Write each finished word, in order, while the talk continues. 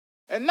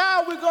And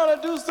now we're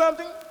gonna do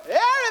something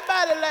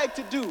everybody like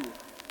to do.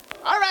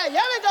 All right,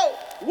 here we go.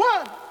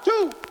 1,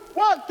 2,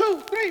 1,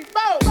 2, 3,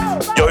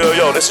 4.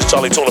 Yo, this is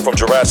Charlie Tuna from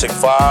Jurassic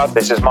 5.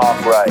 This is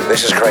Mark Ray.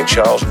 This is Craig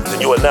Charles.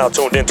 And you are now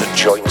tuned into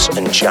Joints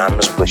and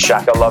Jams With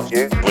Shaka Loves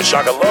You. with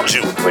Shaka Loves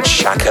You. With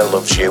Shaka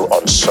Loves You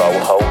on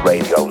Soho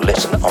Radio.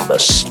 Listen on the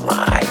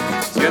slide.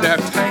 You had to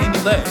have tiny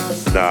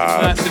legs.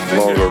 Nah,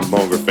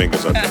 longer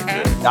fingers, I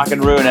think. I can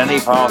ruin any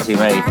party,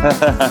 mate.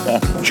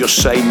 Just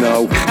say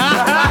no.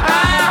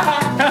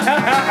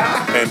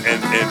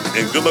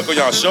 And good luck on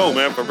y'all show,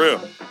 man, for real.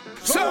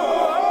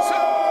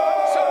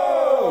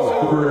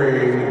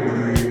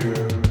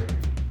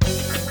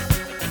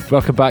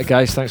 Welcome back,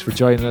 guys. Thanks for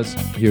joining us.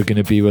 You're going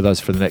to be with us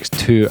for the next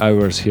 2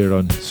 hours here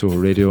on Soho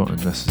Radio, and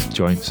this is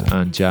Joints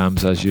and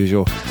Jams as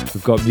usual.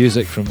 We've got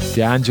music from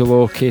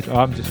D'Angelo, Kate. Oh,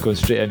 I'm just going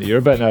straight into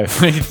your bit now.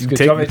 Do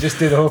you want me to just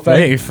do the whole thing?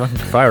 Hey,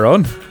 fire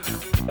on.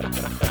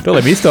 Don't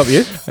let me stop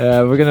you.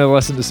 We're going to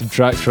listen to some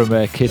tracks from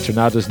Kate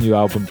Tornado's new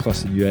album,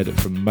 plus a new edit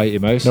from Mighty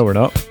Mouse. No, we're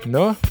not.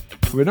 No?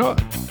 We're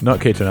not? Not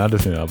Kate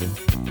Tornado's new album.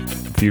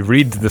 If you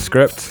read the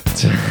script.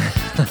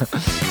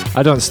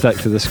 I don't stick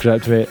to the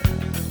script, mate.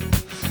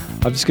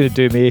 I'm just going to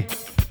do me.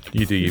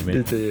 You do you,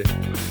 mate.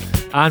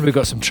 And we've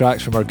got some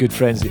tracks from our good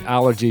friends, the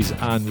Allergies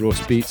and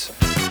Roast Beats.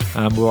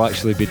 And we'll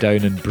actually be down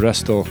in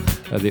Bristol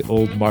at the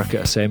Old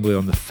Market Assembly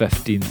on the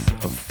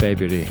 15th of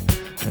February,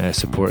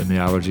 supporting the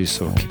Allergies,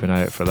 so keep an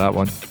eye out for that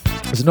one.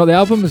 Is it not the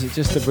album? Is it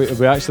just, are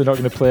we actually not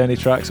going to play any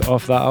tracks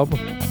off that album?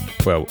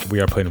 Well,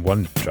 we are playing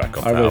one track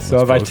off the album.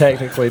 So am I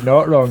technically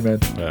not wrong then?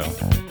 Well,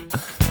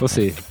 we'll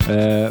see.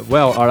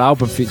 Well, our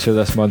album feature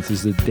this month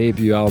is the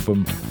debut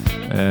album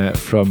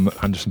from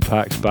Anderson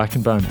 .Paak's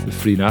backing band, the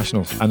Free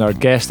Nationals, and our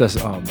guest is,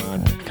 oh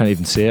man, I can't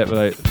even say it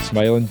without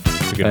smiling.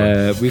 We've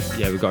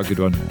got a good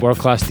one. World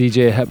class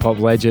DJ, hip hop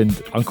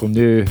legend, Uncle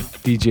New,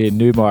 DJ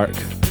Newmark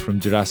from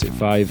Jurassic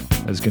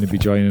 5 is going to be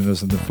joining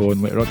us on the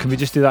phone later on. Can we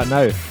just do that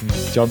now?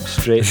 Jump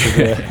straight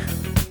to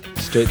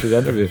the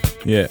interview.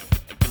 Yeah.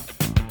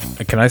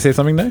 Can I say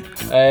something now?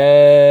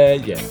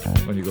 Yeah.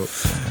 When you go.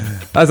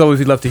 As always,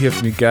 we'd love to hear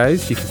from you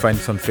guys. You can find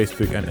us on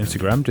Facebook and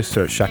Instagram. Just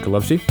search Shaka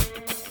Loves You.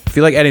 If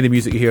you like any of the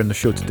music you hear on the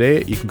show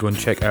today, you can go and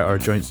check out our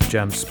Joints and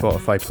Jams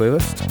Spotify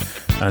playlist.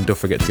 And don't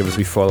forget to give us a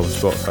wee follow on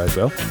Spotify as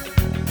well.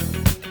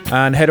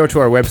 And head over to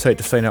our website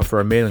to sign up for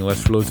our mailing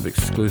list for loads of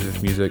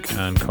exclusive music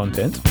and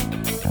content.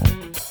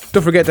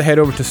 Don't forget to head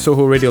over to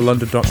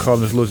sohoradiolondon.com.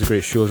 There's loads of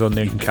great shows on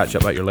there you can catch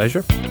up at your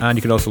leisure. And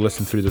you can also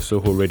listen through the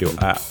Soho Radio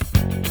app.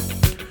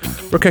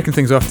 We're kicking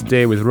things off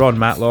today with Ron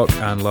Matlock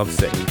and Love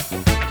City.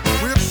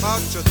 Whip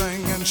out your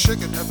thing and shake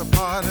it at the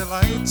party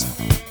lights.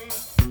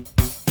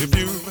 If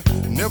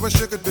you've never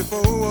shook it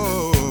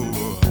before,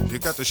 you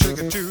got to shake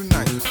it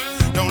tonight.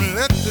 Don't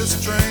let this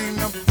train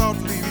of thought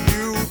leave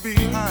you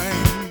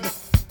behind.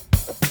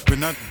 We're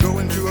not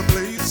going to a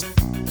place,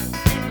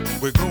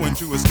 we're going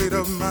to a state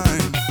of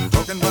mind.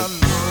 Talking about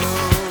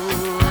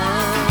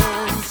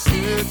love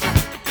city.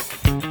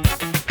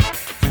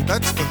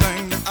 That's the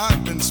thing that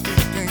I've been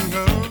speaking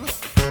of.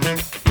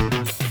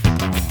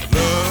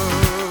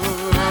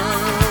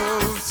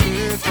 Love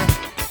city.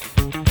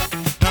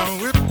 Now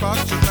whip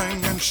out your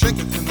thing and shake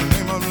it in the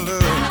name of love.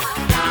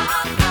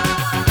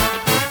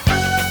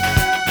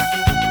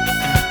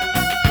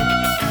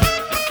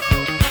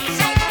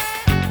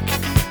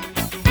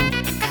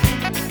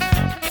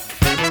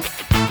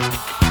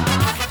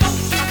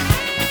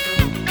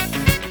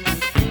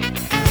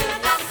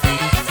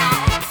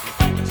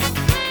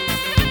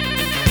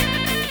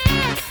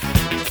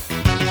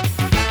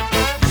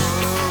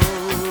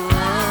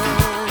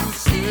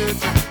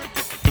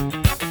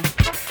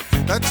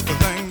 That's the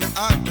thing that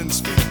I've been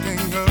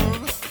speaking of.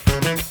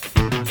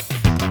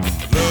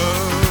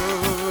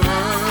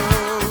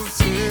 Love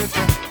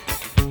city.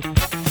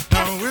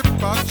 Now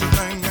whip out your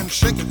thing and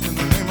shake it in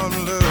the name of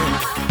love.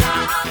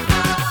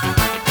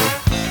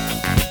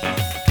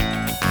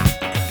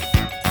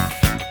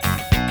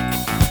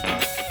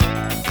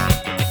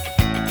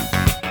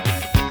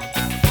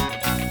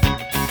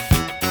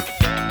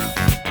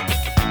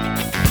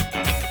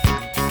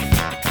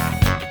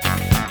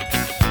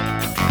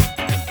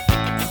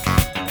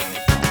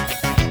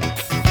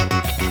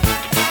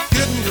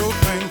 Getting your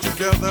thing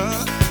together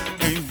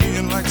ain't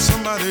being like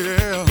somebody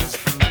else.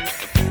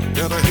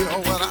 Better hear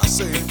what I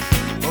say,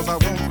 cause I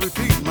won't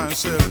repeat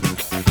myself.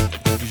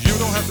 You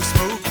don't have to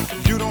smoke,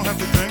 you don't have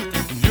to drink,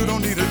 you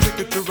don't need a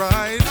ticket to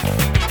ride.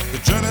 The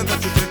journey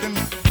that you're taking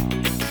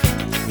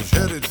is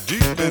headed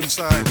deep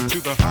inside to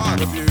the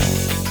heart of you.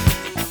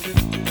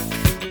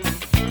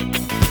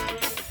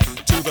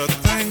 To the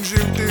things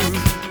you do.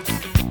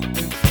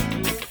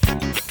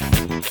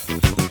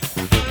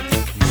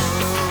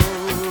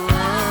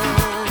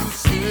 Love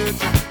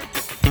city.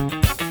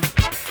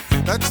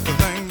 That's the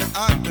thing that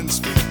I've been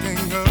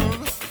speaking of.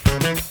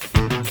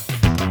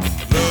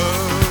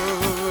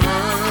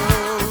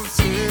 Love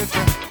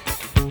city.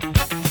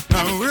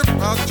 Now whip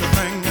out your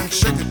thing and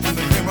shake it in the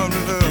name of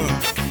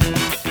love.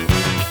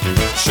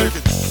 Shake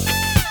it.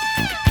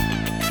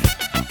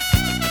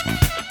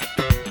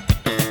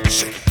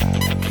 Shake it.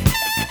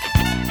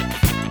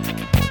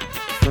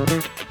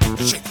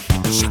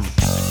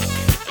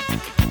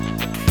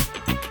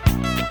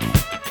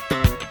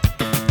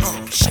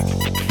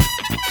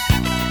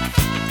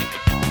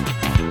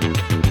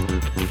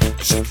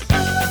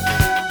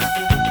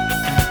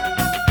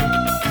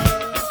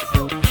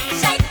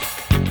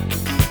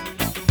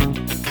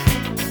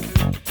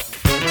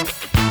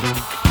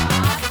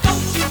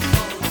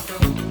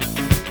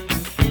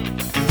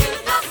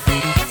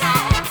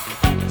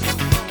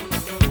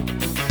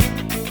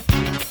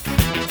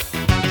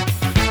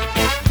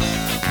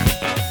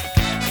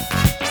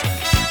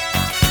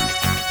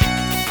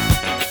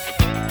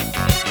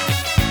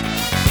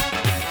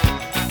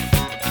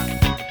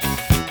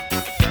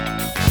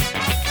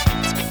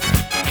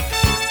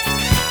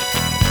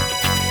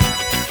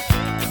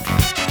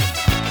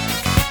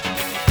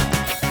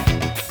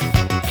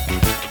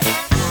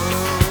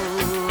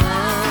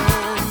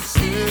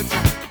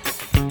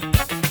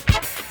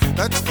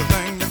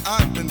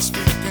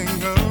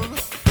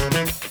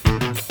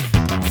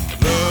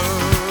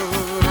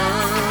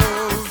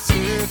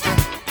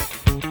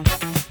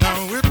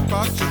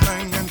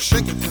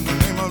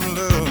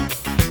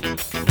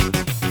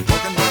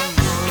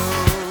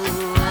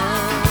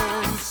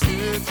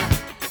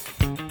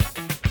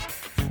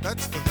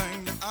 That's the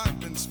thing that I've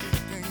been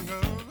speaking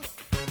of.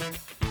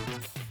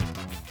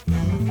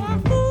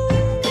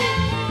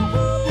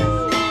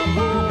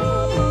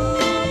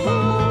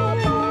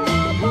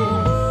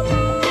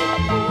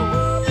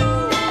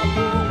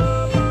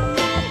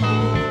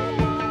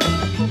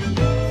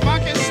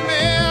 Funky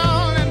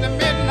smell in the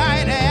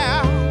midnight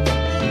air.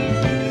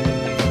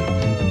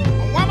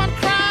 A woman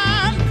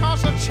crying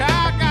 'cause her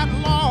child got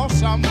lost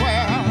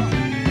somewhere.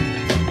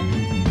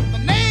 The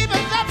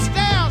neighbors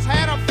upstairs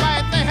had a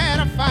fight, they had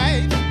a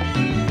fight.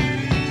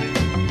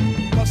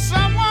 But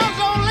someone's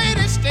old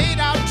lady stayed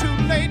out too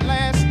late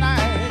last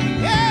night.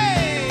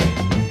 Hey,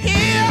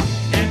 here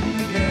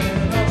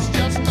it's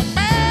just a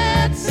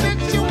bad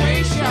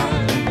situation.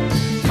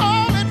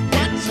 Call it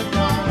what you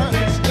wanna,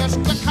 it's just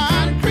a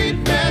concrete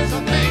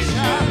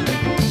reservation.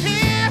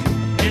 Here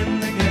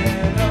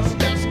it's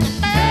just a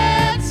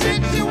bad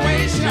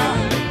situation.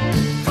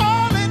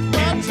 Call it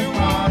what you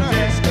wanna,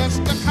 it's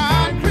just a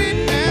concrete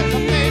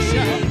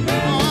reservation.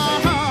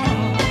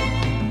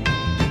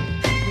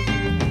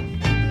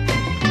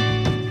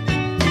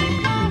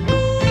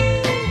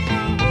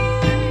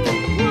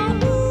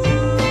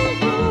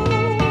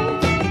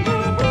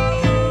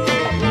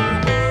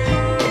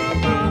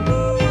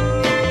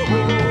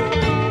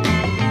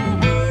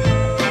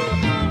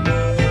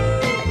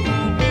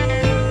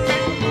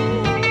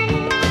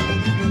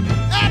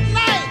 At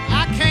night,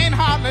 I can't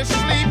hardly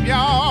sleep,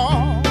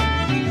 y'all.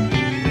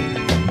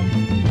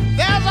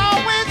 There's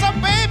always a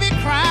baby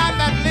crying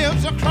that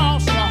lives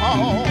across the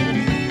hall.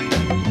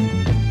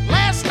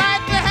 Last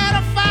night they had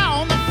a fire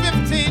on the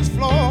 15th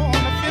floor,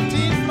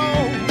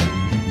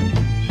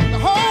 The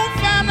whole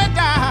family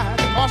died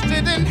 'cause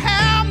they didn't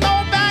have no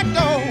back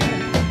door.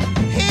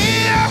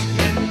 Here,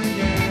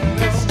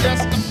 it's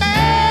just a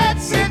bad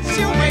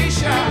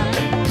situation.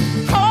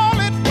 Call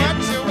it what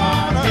you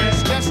wanna,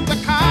 it's just a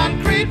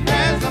concrete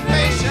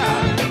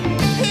reservation.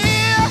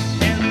 Here,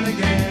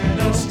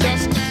 it's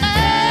just a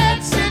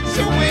bad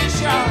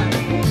situation.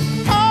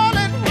 Call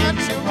it what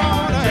you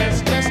wanna,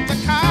 it's just a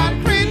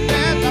concrete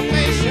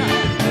reservation.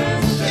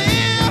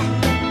 Here,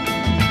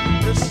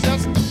 it's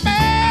just a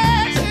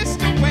bad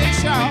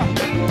situation.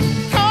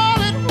 Call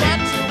it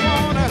what you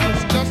wanna,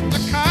 it's just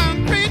a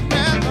concrete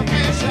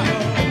reservation.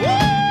 Woo!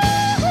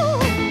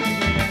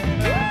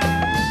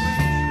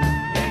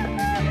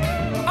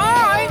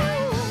 I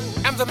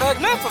am the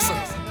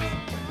Magnificent,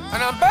 and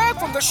I'm back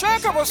from the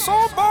shack of a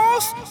soul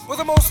boss with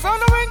the most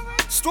thundering,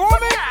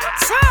 storming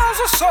sounds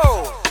of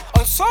soul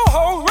on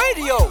Soho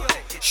Radio.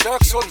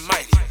 Shucks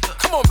Almighty.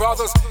 Come on,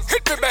 brothers,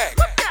 hit me back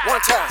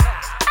one time.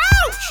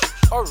 Ouch!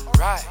 All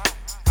right,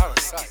 out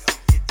of sight.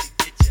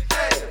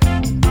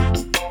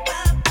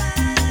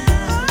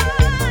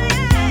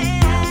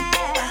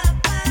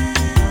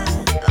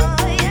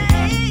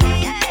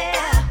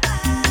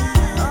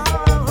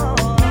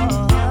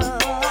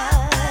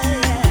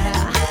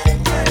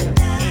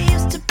 It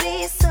used to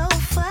be so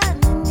fun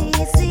and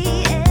easy,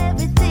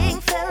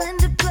 everything fell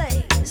into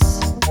place.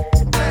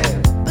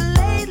 But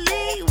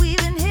lately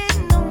we've been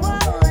hitting the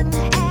wall and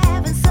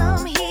having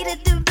some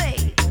heated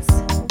debates.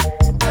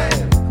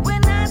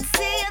 We're not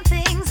seeing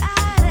things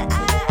eye to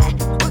eye.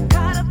 We're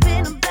caught up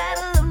in a battle.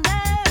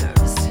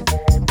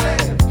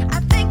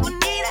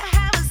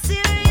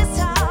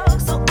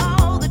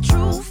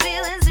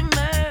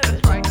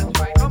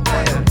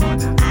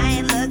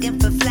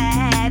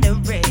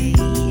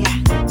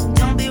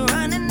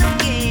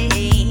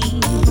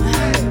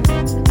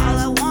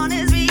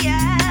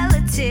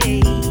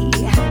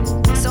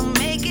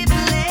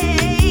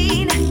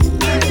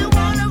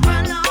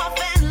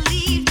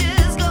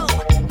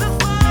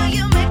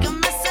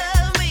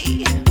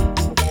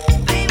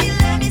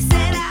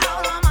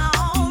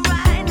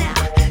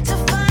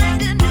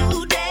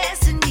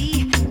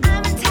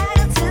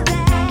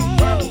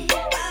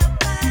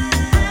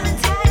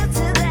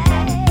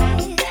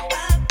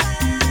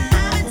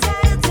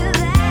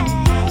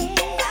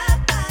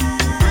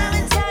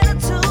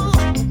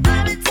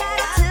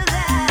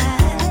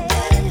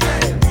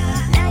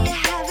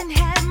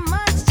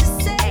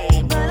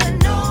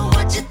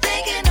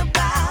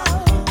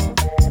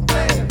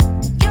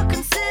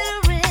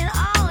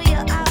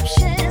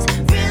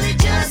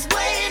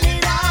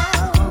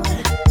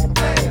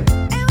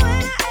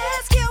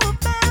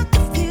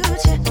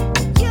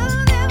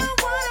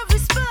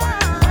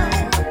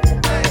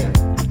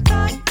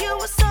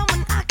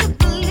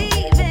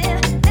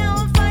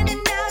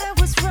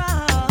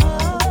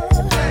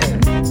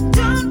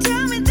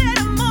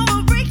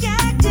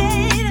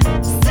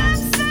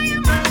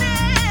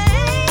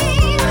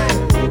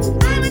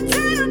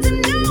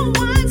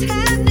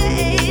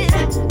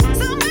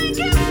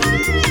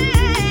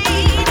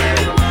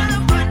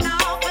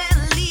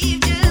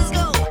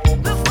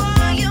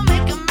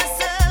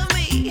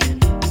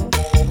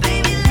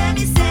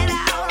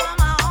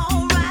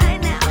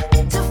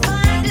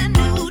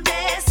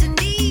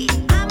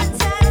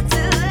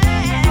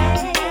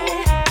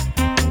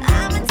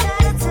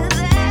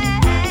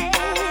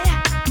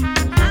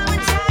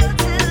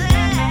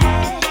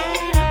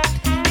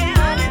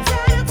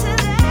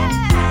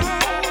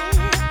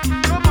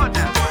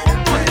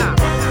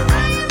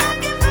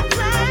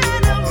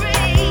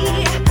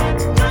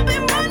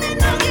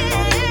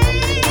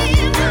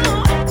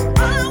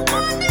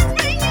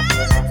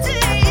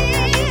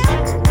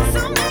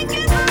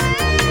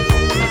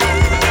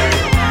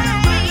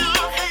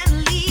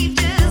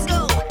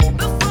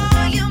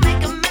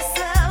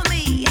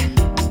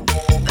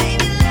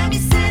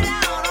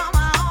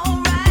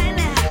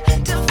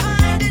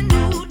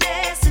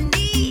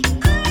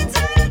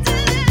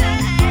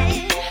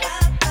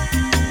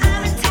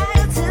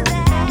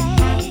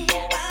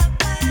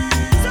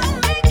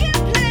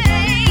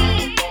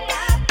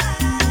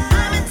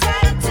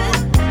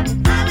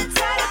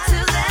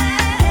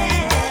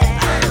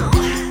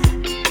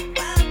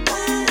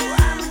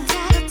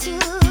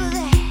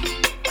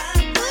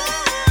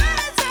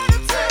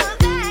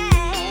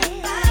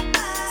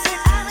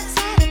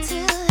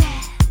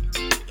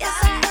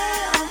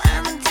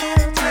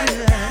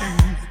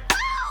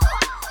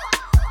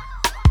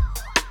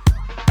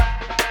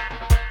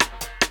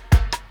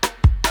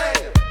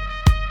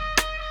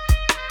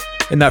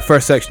 In that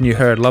first section, you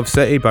heard Love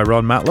City by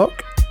Ron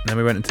Matlock. Then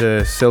we went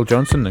into Syl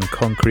Johnson and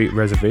Concrete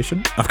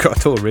Reservation. I've got a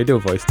total radio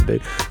voice today.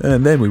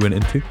 And then we went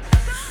into...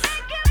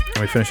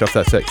 And we finished off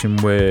that section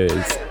with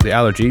The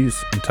Allergies,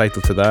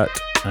 entitled to that,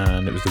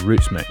 and it was the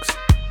Roots mix.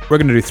 We're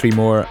going to do 3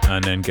 more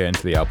and then get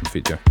into the album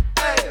feature.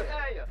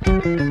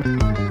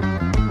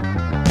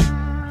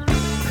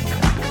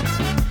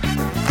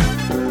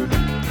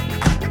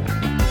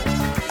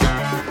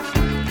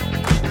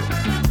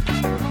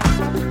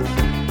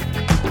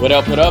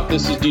 What up?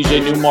 This is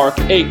DJ Newmark,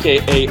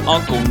 aka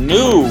Uncle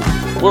New.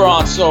 We're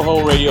on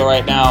Soho Radio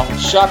right now.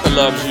 Shaka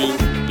loves you.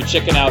 You're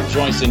checking out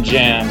Joints and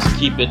Jams.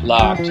 Keep it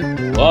locked.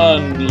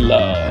 One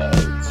love.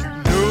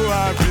 know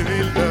I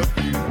really love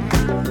you.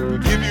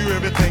 Give you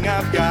everything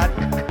I've got.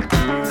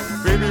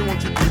 Baby,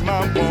 won't you be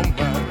my woman?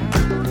 I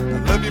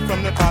love you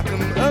from the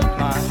bottom of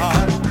my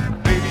heart.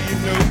 Baby, you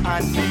know I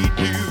need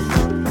you.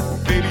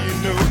 Baby, you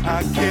know I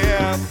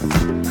care.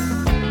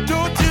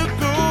 Don't you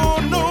go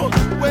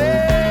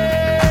nowhere.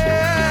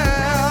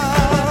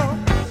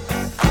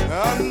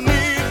 I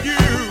need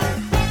you.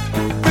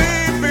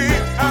 Baby,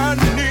 I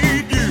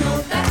need you. Know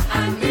that I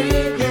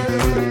need you.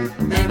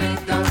 Baby,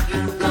 don't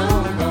you go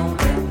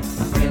nowhere.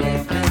 Really,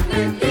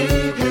 really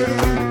need you.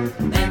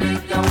 Baby,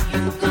 don't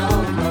you go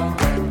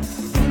nowhere.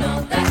 You know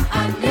that I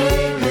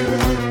need you.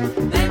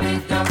 Baby,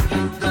 don't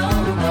you go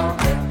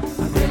nowhere.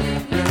 Really,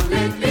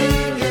 really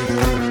need you.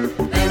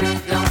 Baby,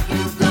 don't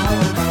you go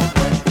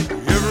nowhere.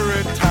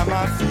 Every time I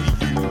see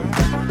you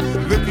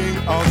looking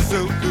all so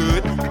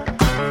good,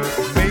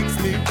 makes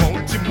me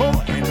want you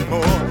more and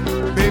more.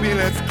 Baby,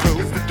 let's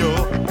close the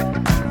door.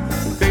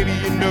 Baby,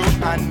 you know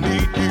I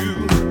need you.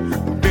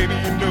 Baby,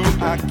 you know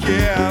I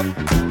care.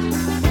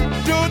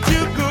 Don't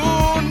you go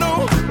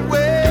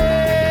nowhere.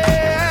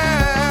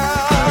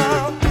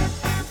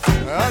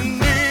 I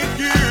need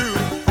you.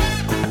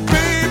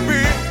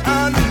 Baby, I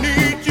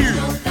need you.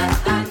 Know that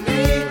I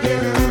need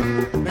you.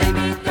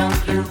 Baby,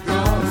 don't you go.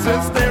 So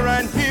stay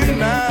right here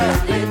now.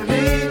 Really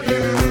need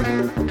you.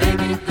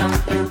 Baby,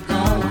 don't you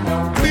go.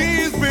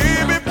 Please,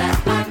 baby. Know that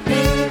I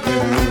need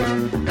you.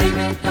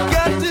 Baby, don't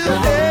got to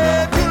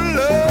have your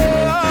love.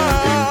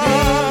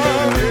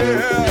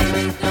 Yeah.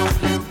 Baby, don't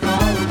you go.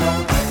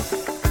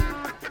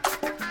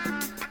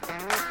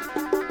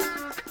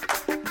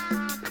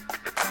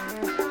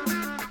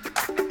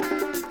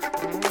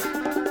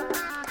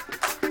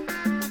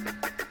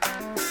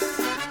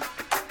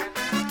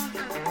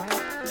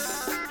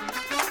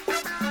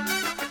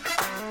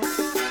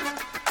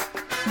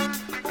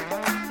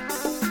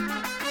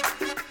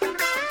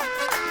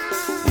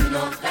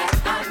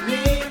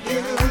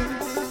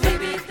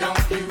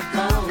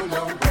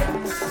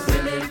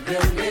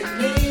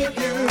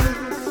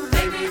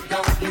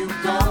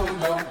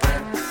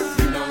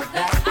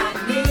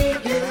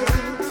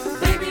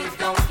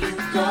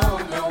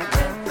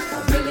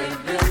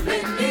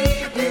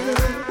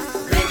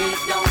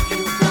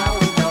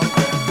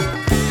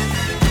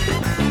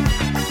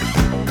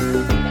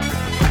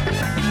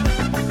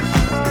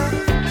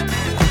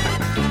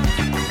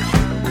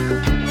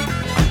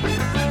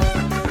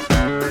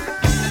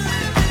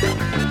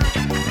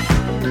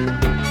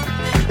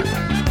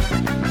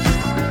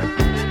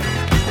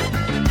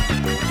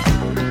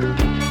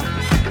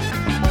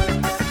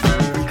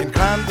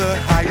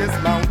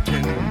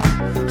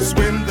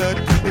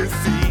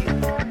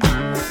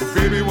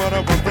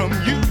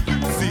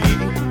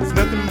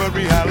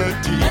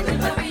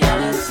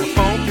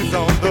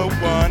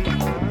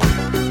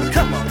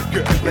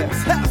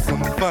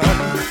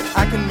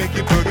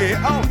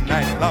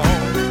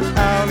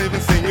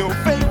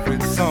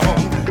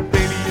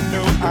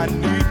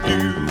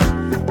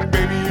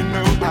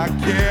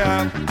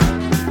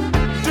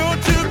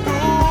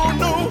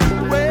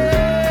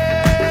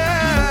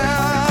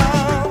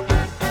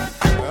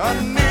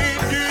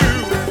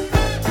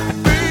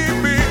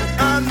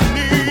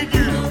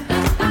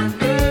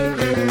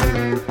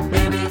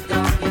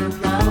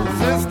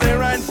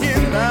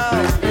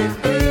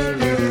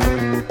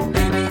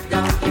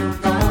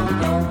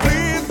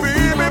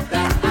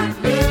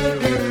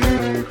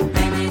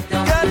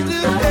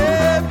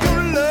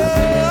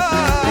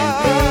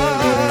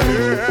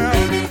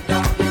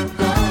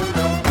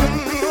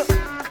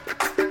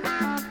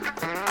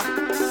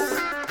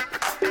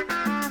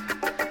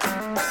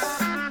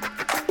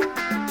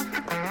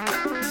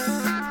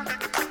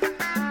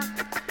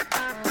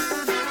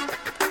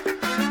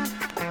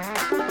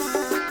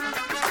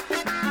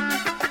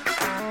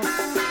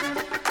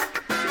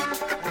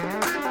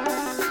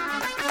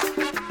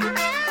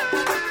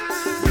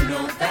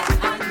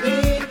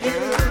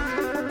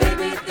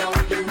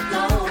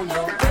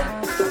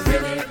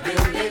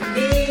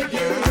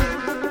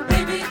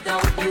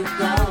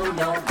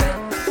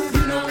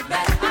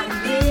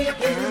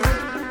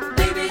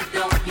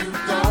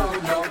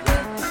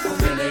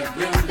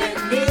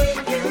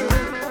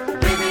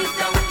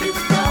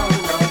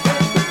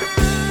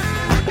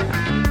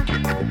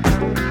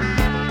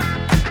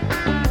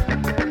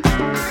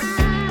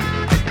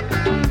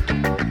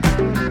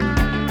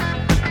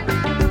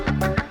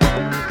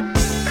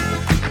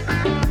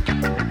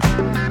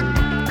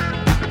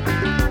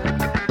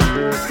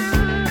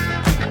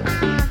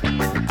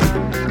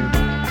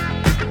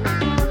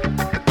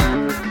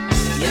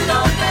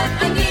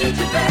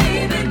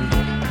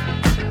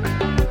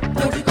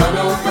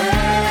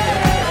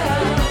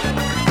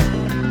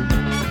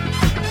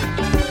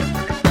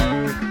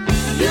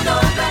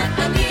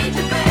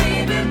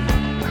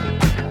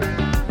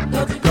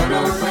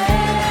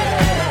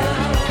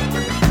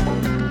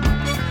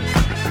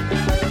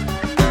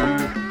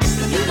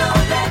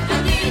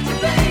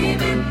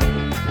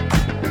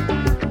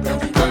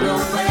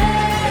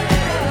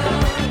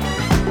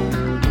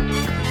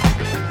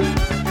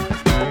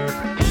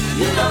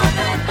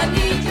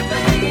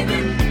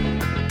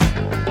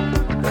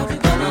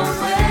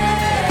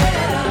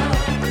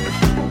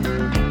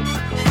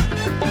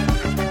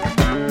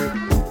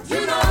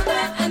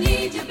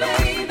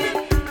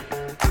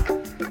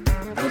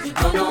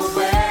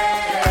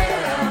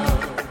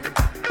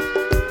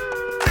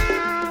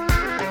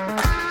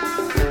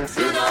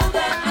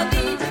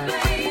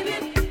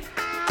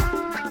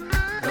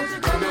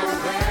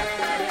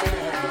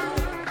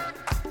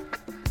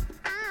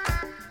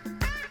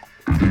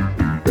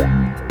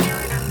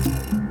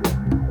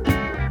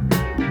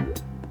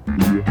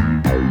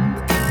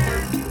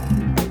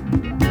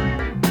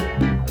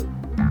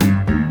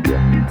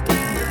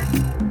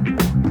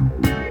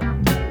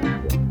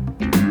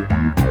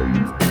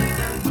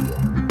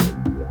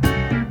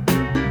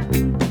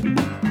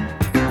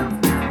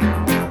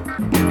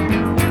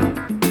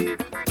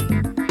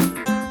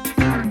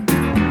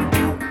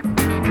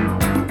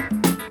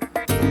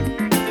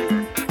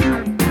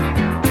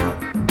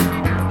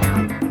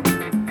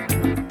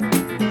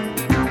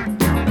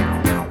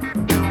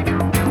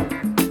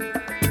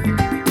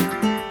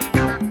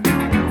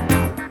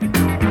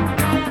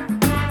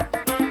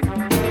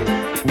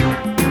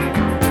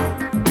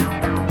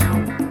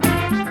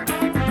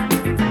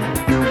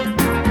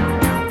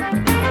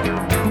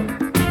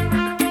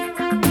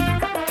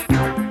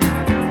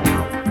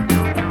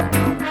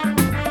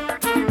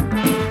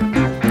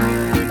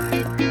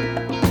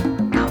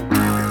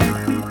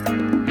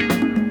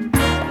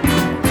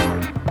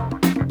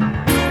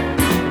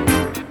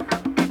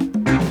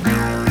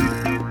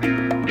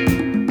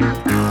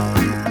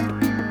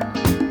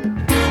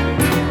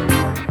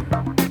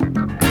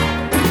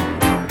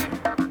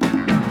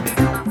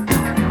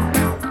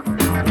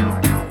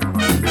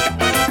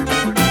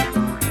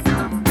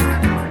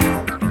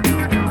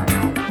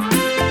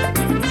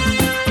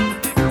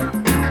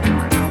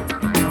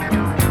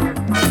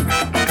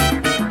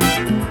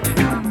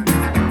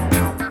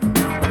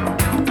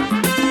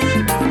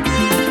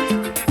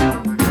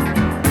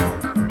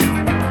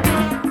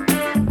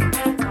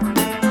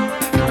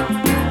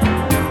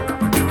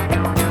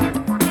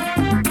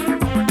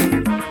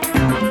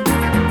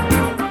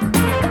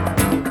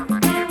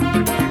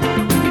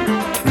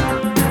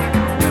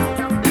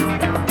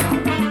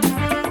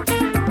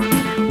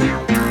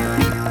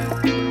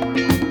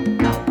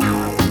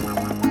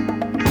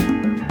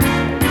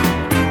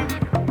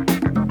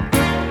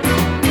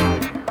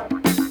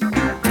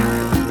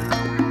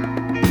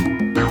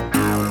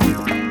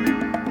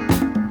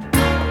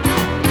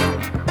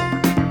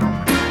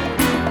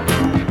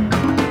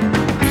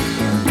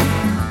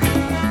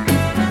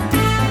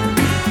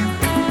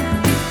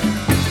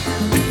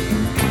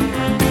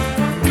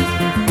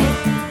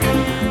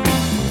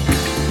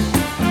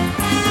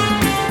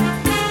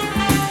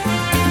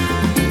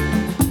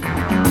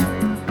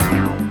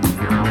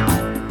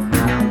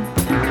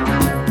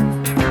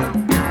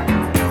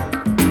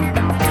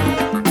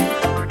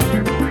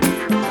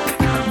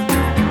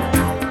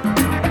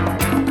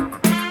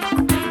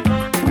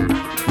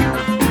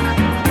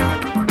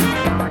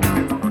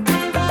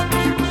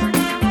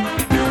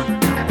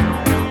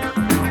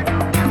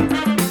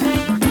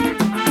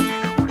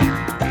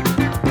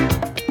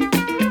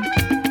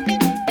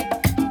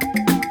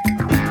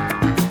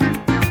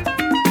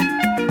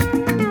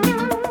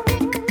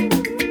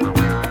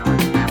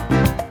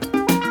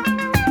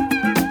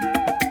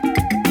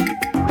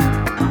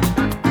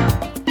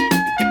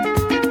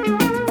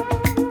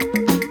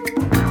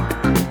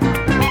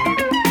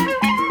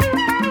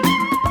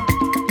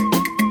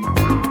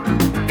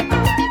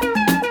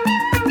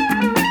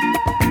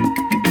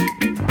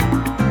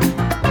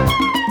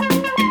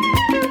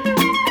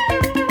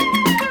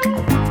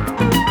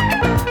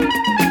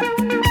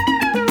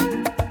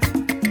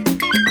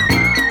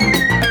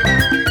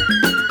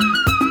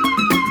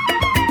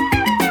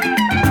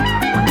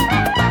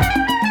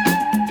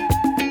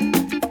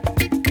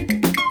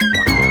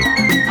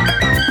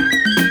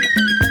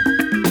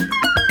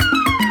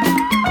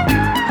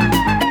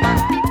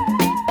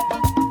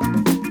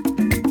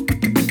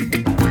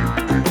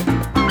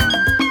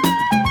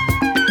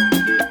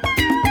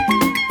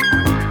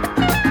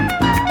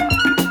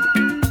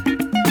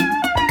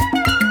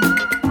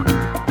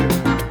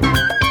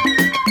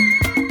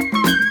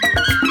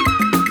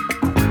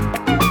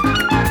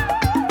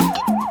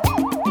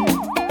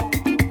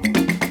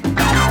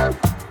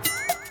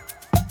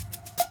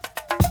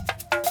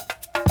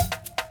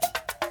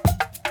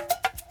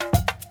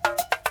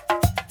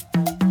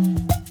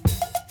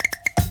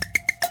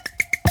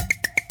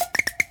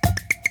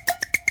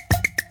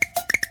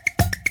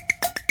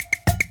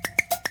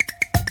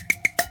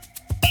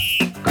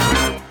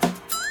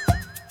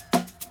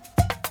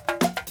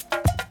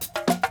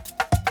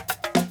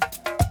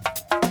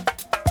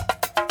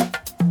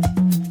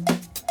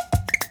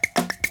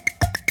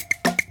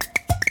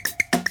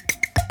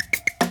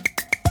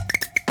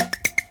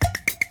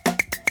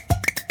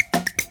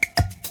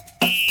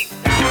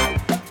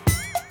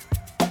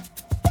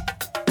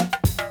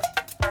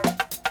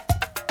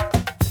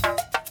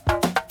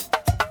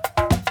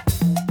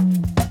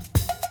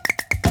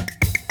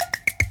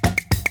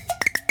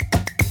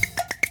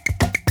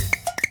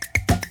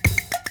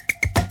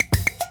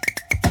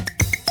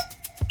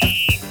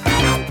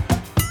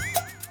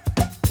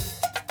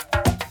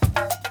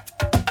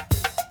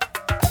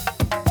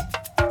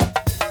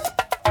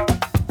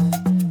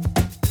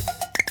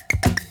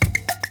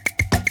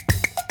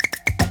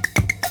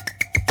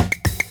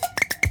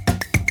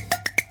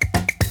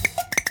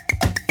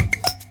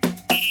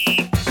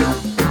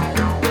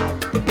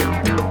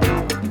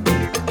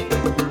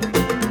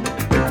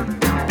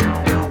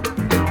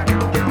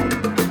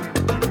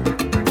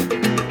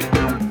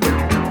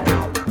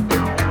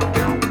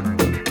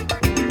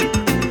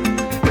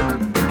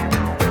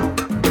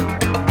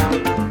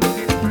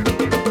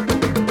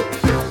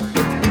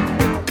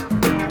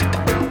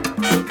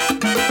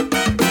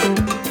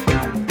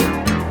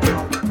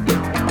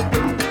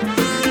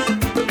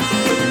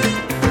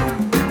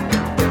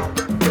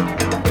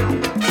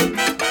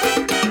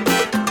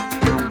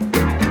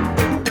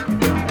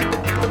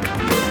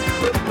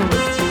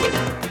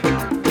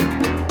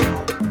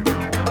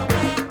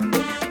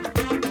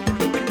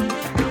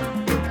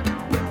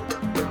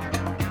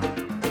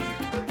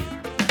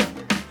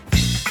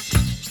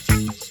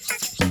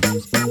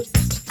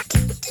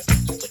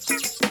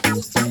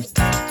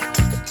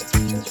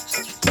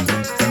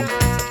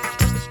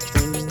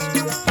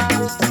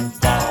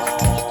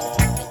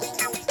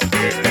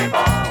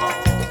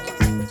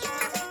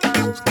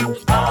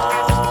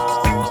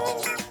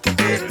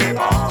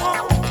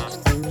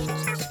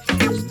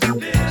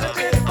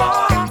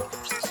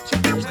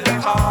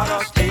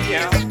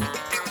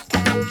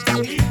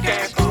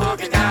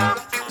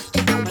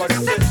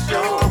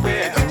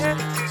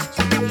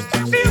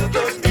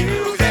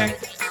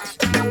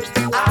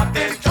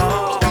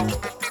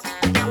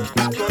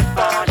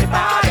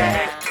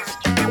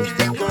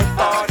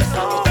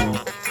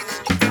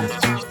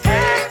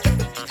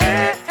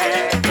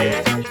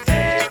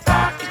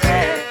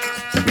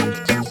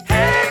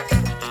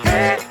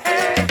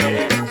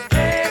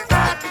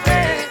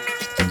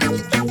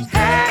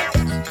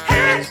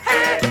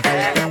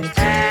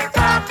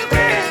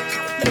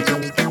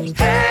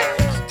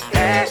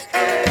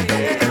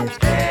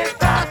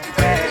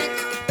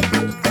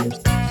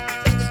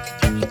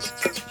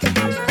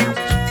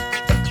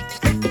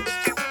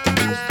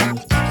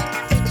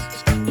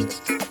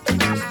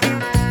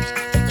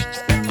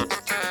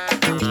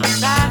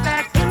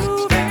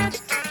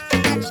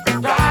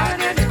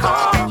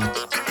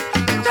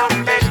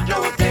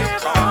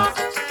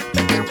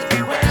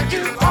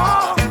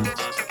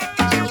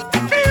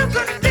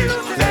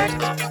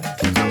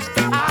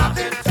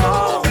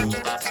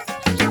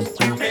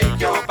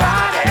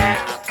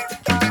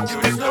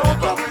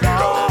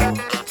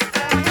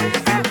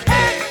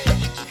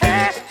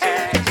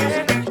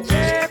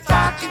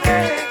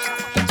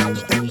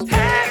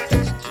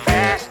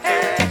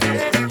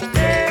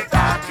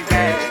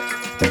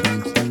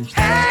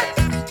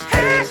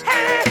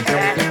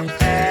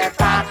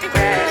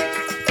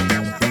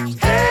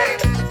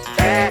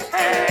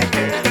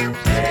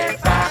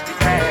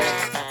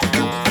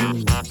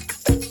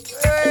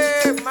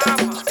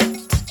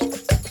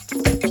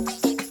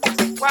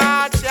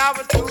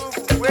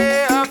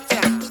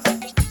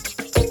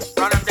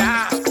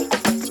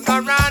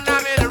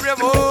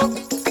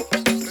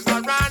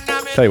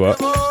 Tell you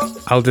what,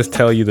 I'll just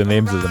tell you the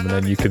names of them and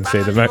then you can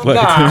say them out loud.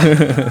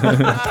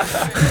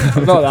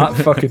 I'm not that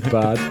fucking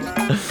bad.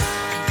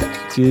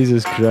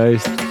 Jesus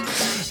Christ.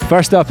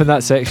 First up in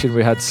that section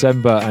we had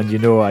Simba and You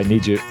Know I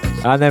Need You.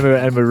 And then we were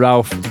in with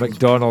Ralph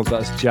McDonald,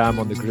 that's Jam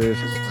on the Groove.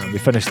 And we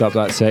finished up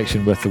that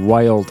section with the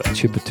Wild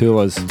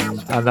Chupatulas,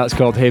 and that's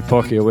called Hey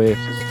Pocky Away.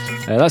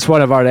 That's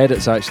one of our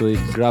edits actually.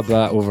 Grab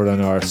that over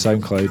on our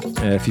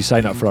SoundCloud. If you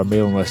sign up for our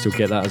mailing list, you'll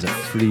get that as a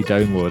free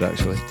download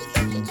actually.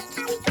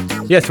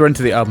 Yes, we're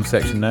into the album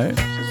section now.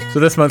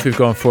 So this month we've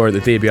gone for the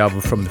debut album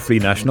from the Free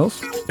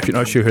Nationals. If you're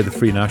not sure who the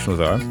Free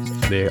Nationals are,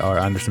 they are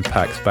Anderson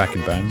 .Paak's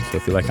backing band. So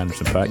if you like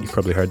Anderson .Paak, you've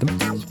probably heard them.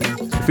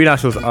 The Free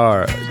Nationals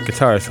are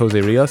guitarist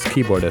Jose Rios,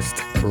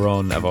 keyboardist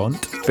Ron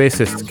Avant,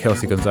 bassist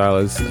Kelsey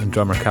Gonzalez, and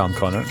drummer Callum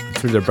Connor.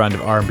 Through their brand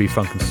of R&B,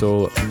 funk and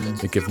soul,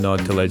 they give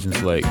nod to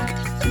legends like...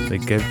 They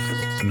give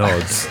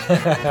nods.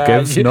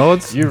 Gives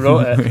nods? You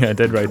wrote it. Yeah, I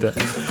did write it.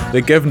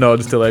 They give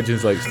nods to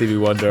legends like Stevie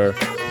Wonder,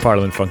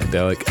 Parliament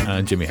Funkadelic,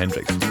 and Jimi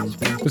Hendrix.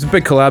 There's some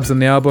big collabs on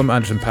the album.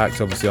 Anderson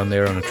 .Paak's obviously on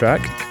there on a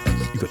track.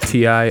 You've got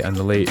T.I. and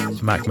the late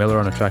Mac Miller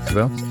on a track as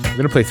well. We're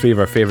going to play 3 of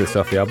our favourites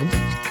off the album.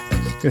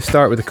 We're going to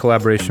start with a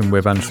collaboration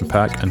with Anderson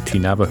 .Paak and T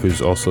Nava,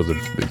 who's also the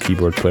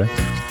keyboard player.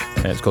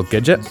 It's called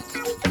Gidget.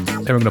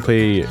 Then we're going to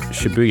play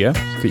Shibuya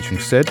featuring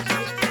Sid.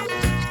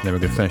 And then we're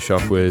going to finish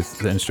off with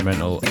the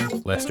instrumental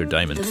Lester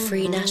Diamond. The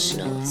Free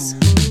Nationals.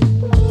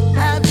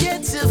 I've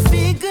yet to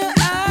figure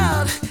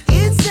out.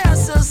 It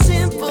sounds so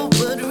simple,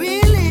 but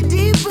really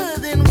deeper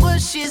than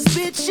what she's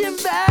bitching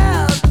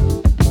about.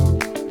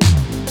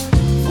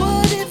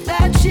 What if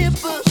I chip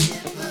her?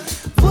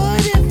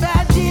 What if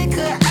I dig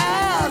her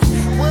out?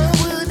 What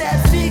will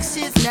that fix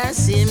if not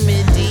send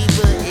me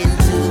deeper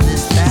into the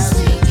style?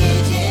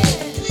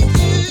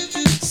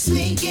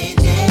 Sneaking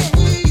in.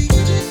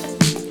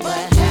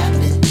 What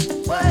happened?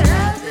 What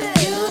happened?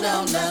 You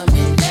don't love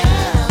me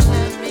now.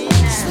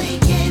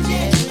 Sneaking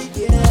in.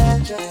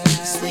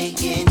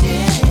 Sneaking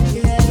in.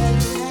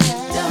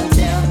 Don't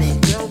tell me.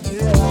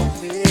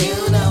 You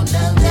don't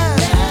love me now.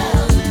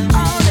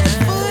 All that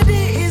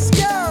footy is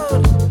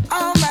gold.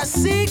 All my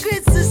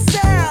secrets are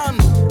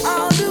sound.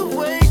 All the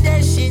work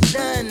that she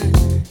done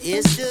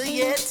is still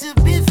yet to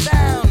be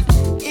found.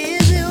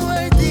 Is it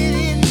worth it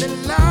in the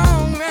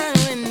long run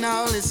when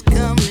all is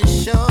coming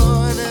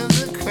short of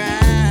the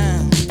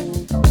crown?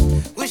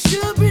 We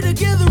should be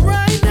together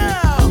right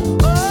now.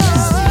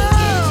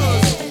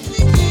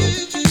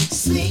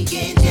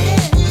 Sneaking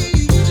in.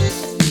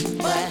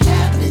 What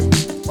happened?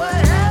 What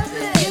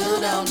happened? You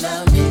don't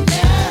love me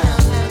now.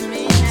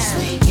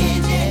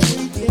 Sneaking in.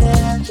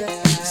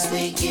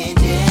 Sneaking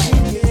in.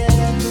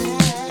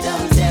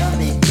 Don't tell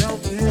me.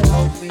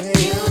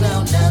 You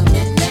don't love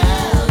me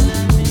now.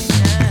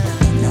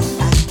 No,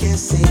 I can't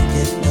save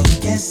you. No,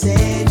 can't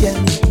save you.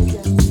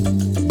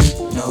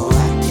 No, I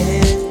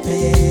can't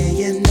pay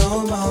you no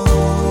more.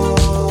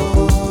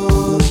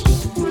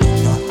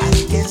 No, I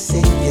can't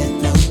save you.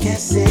 No, can't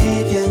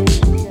save you.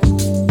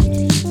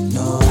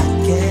 No, I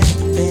can't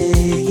pay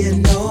you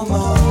no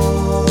more.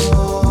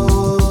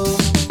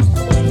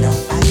 No,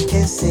 I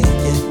can't save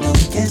you. No,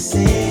 can't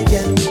save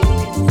you.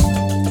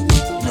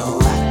 No,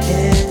 I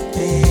can't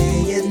pay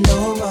you no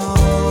more.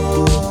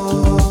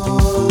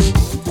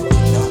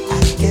 No, I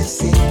can't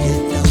save you.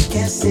 No,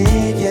 can't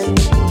save you.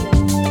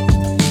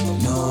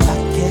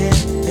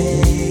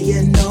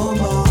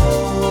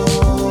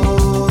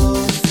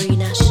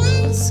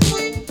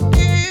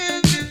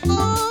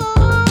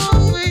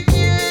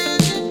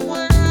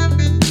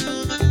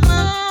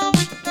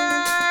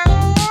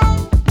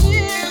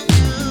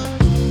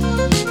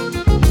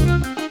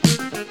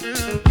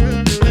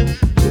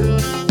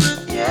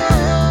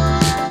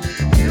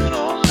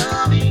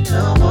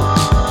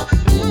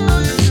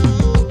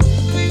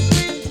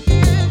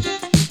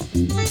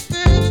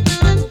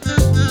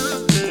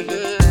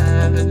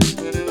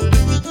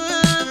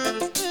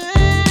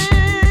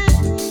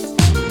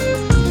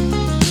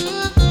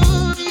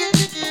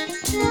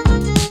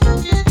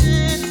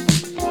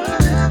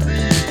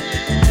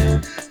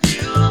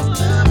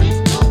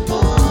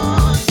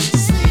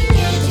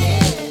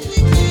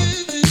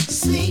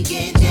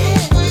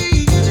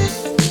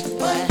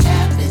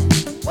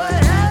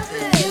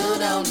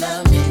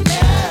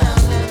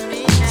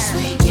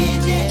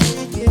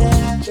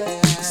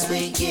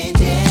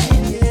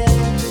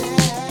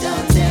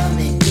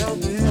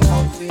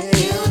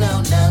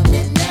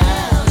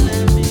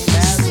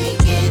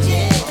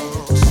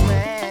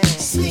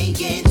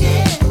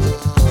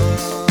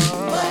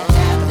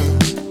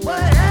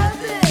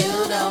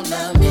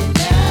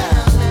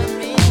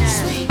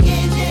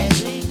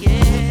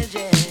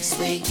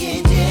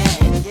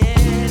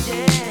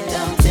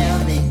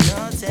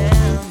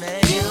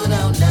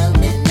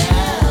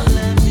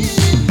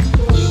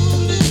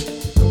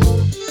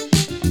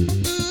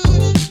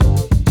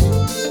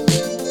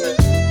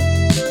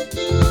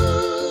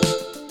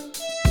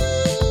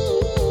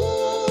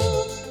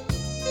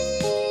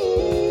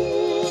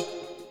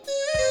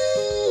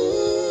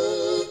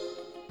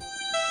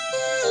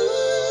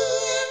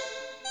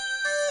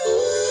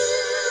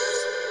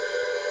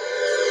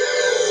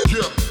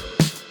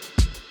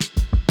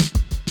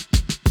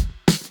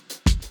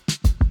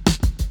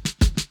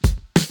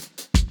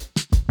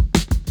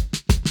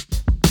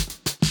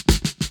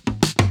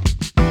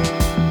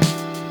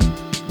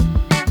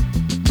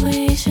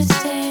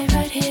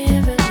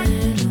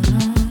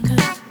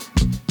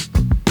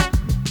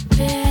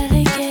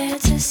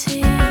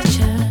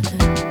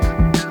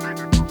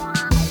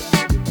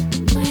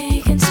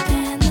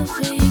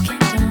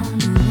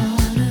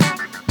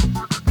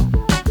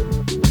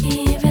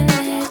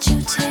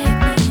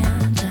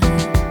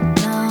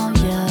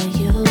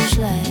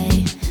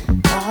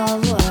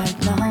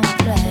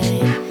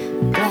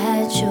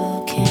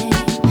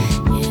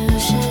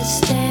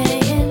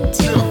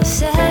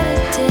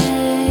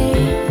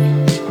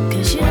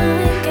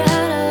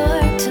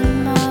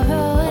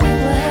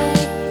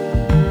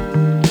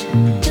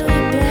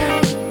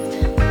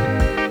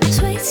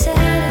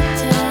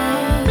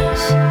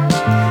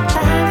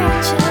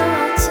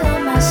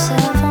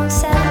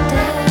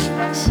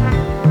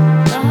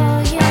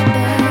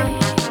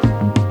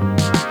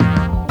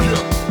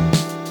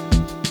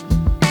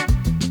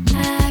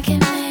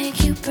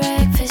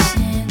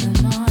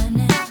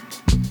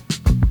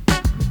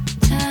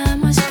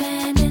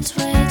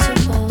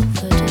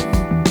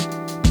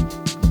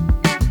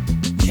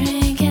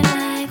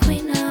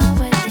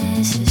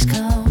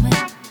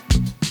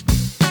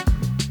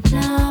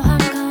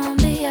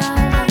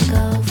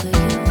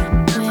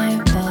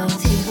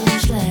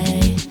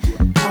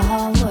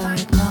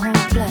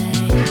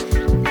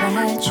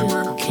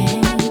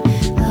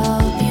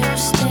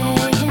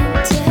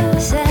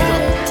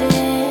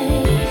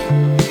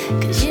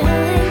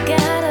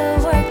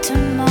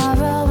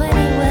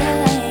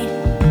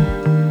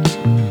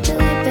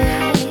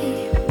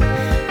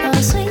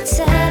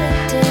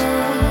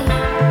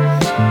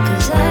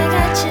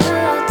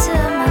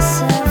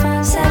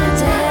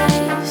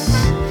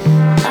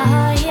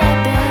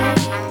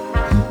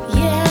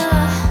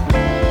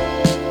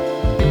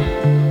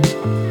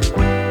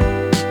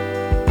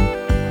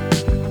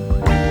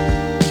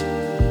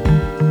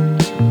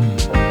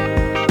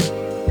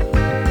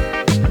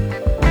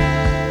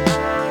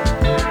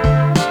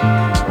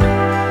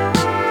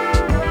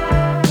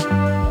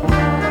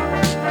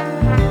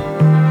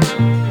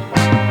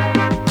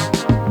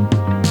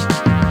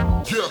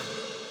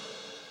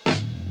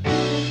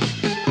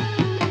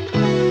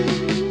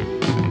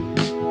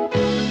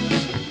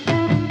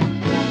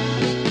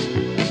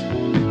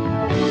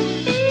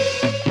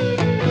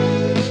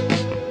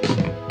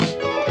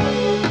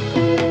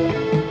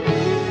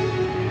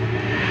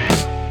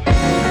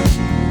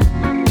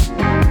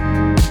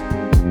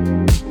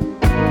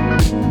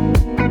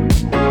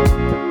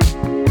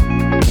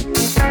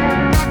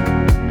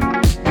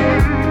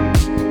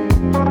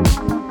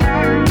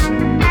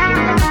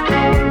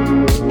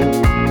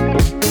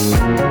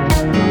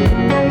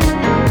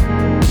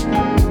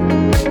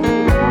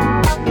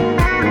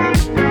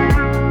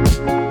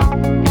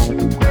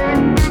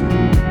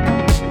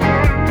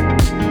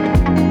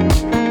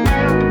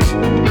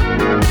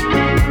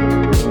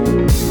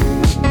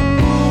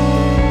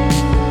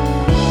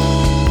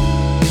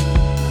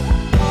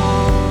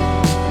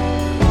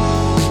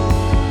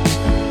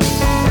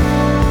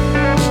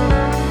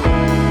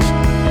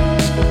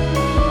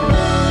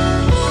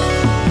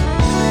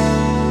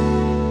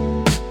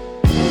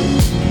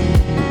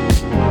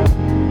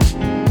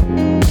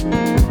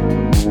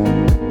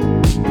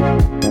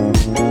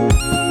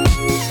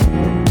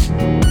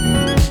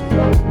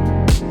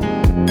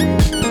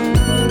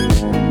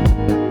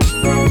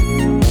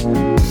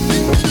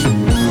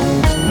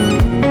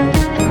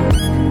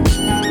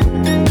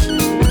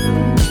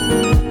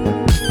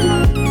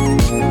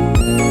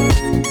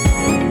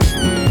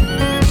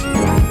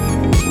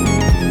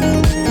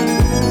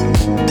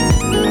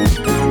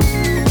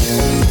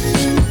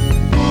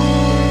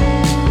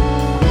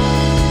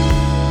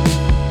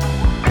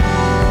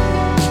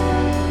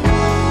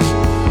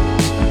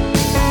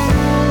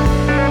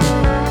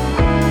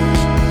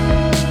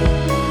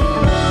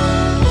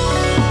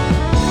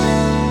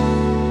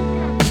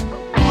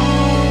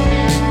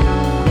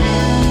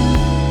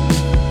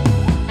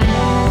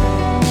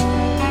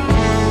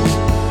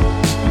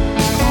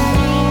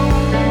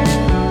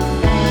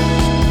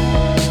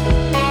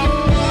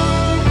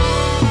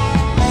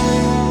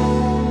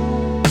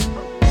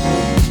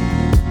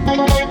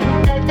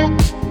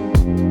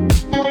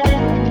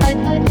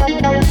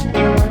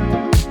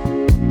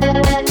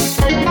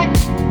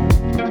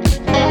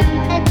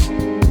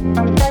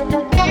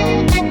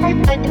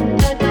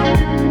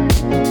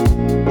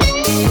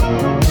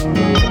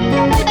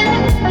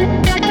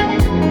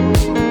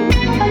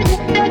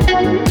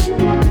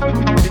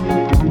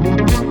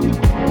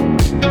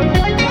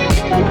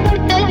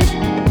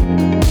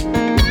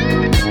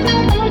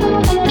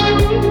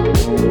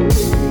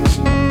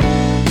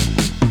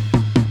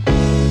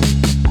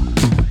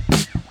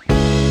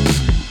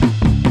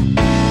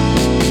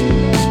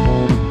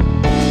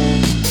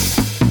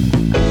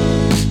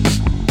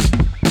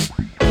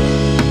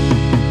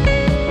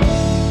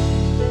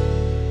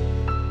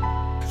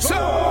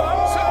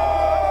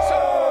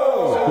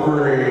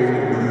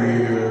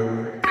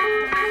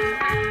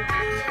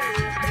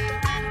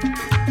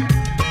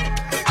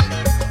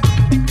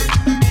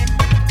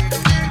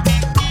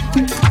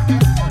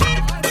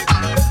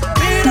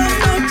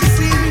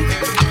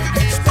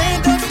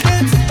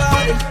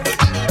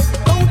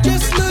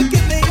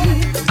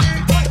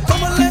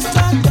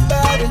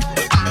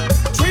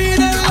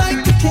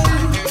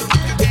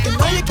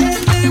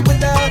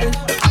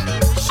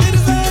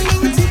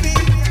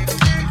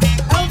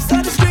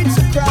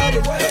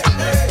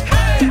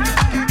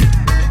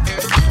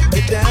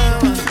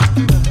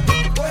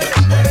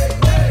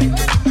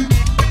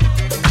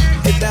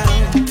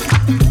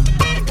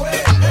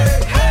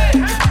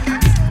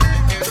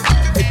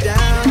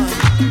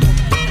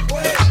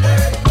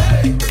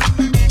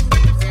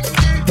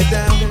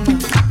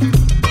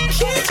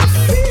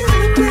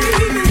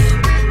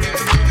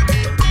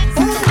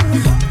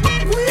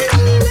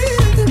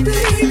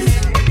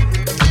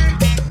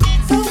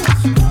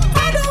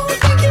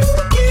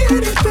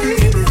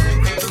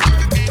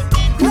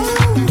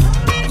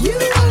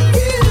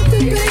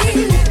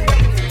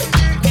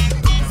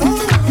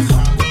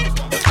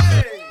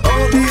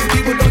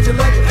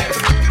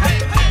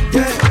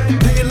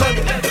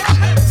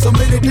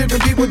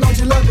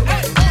 you love it?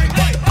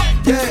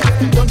 Yeah,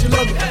 don't you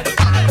love it?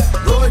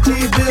 Roy G.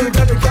 Bill,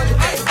 Better Cover.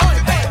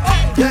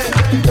 Yeah,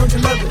 don't you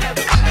love it?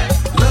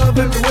 Love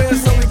everywhere,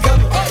 so we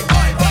cover.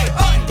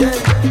 Yeah,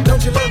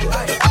 don't you love it?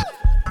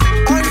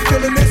 I'm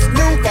feeling this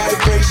new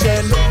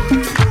vibration,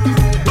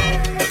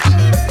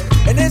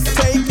 and it's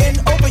taking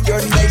over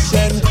your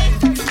nation.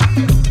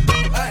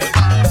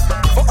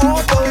 For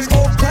all those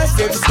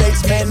oppressive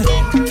statesmen,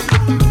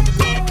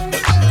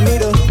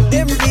 need a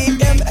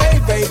MDMA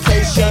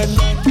vacation.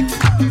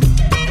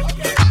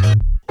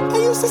 I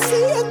used to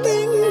see a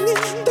thing,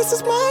 this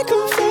is my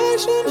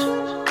confession.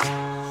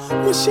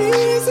 When she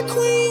is a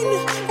queen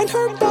and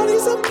her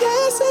body's a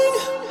blessing,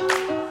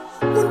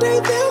 one day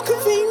they'll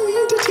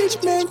convene to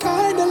teach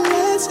mankind a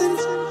lesson.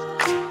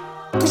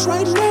 Cause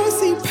right now I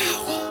see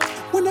power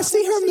when I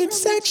see her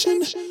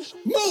midsection.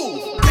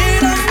 Move!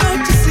 Did I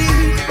start to see?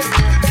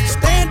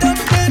 Stand up,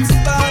 dance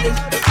about it.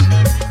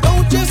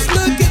 Don't just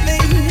look at me.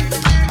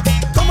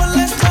 Come on,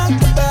 let's talk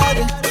about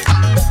it.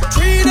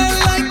 Treat her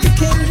like a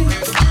king.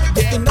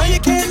 If you know you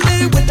can't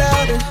live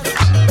without it.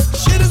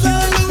 Shit is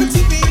all over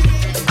TV.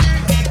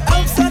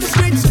 Outside the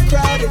streets are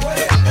crowded.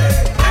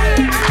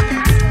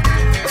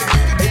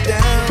 Get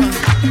down.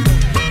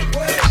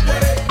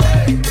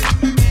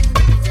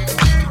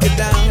 Get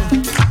down.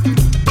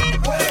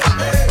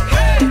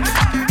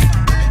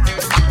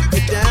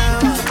 Get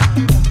down.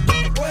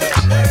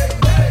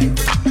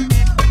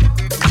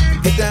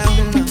 Get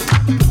down.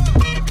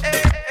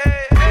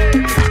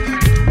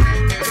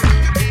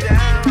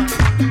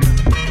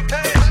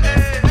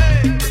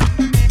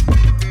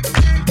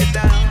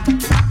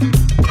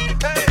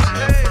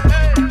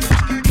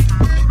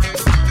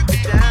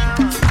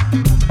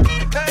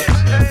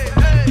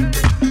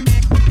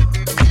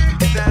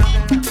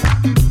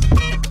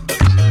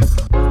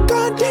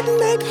 God didn't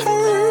make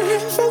her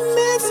for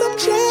man's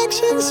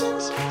subjections,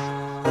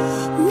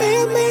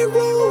 man-made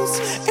rules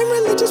and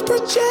religious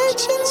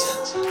projections.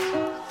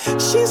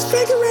 She's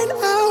figuring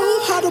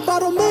out how to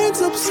bottle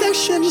man's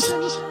obsessions.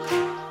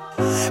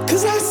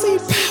 Cause I see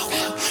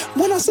power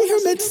when I see her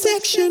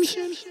midsection.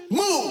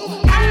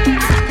 Move!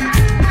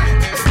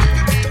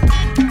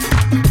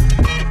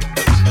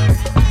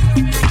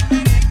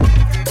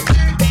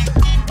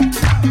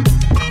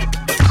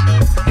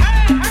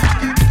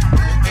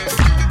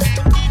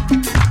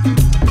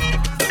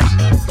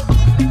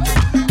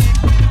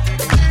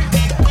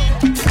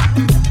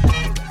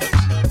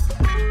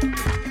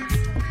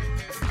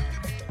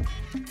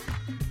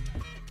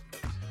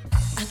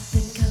 I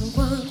think I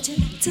want you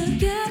to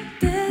get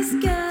this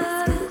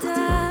guy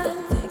down. I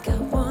think I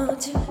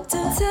want you to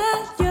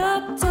tell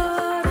your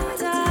boy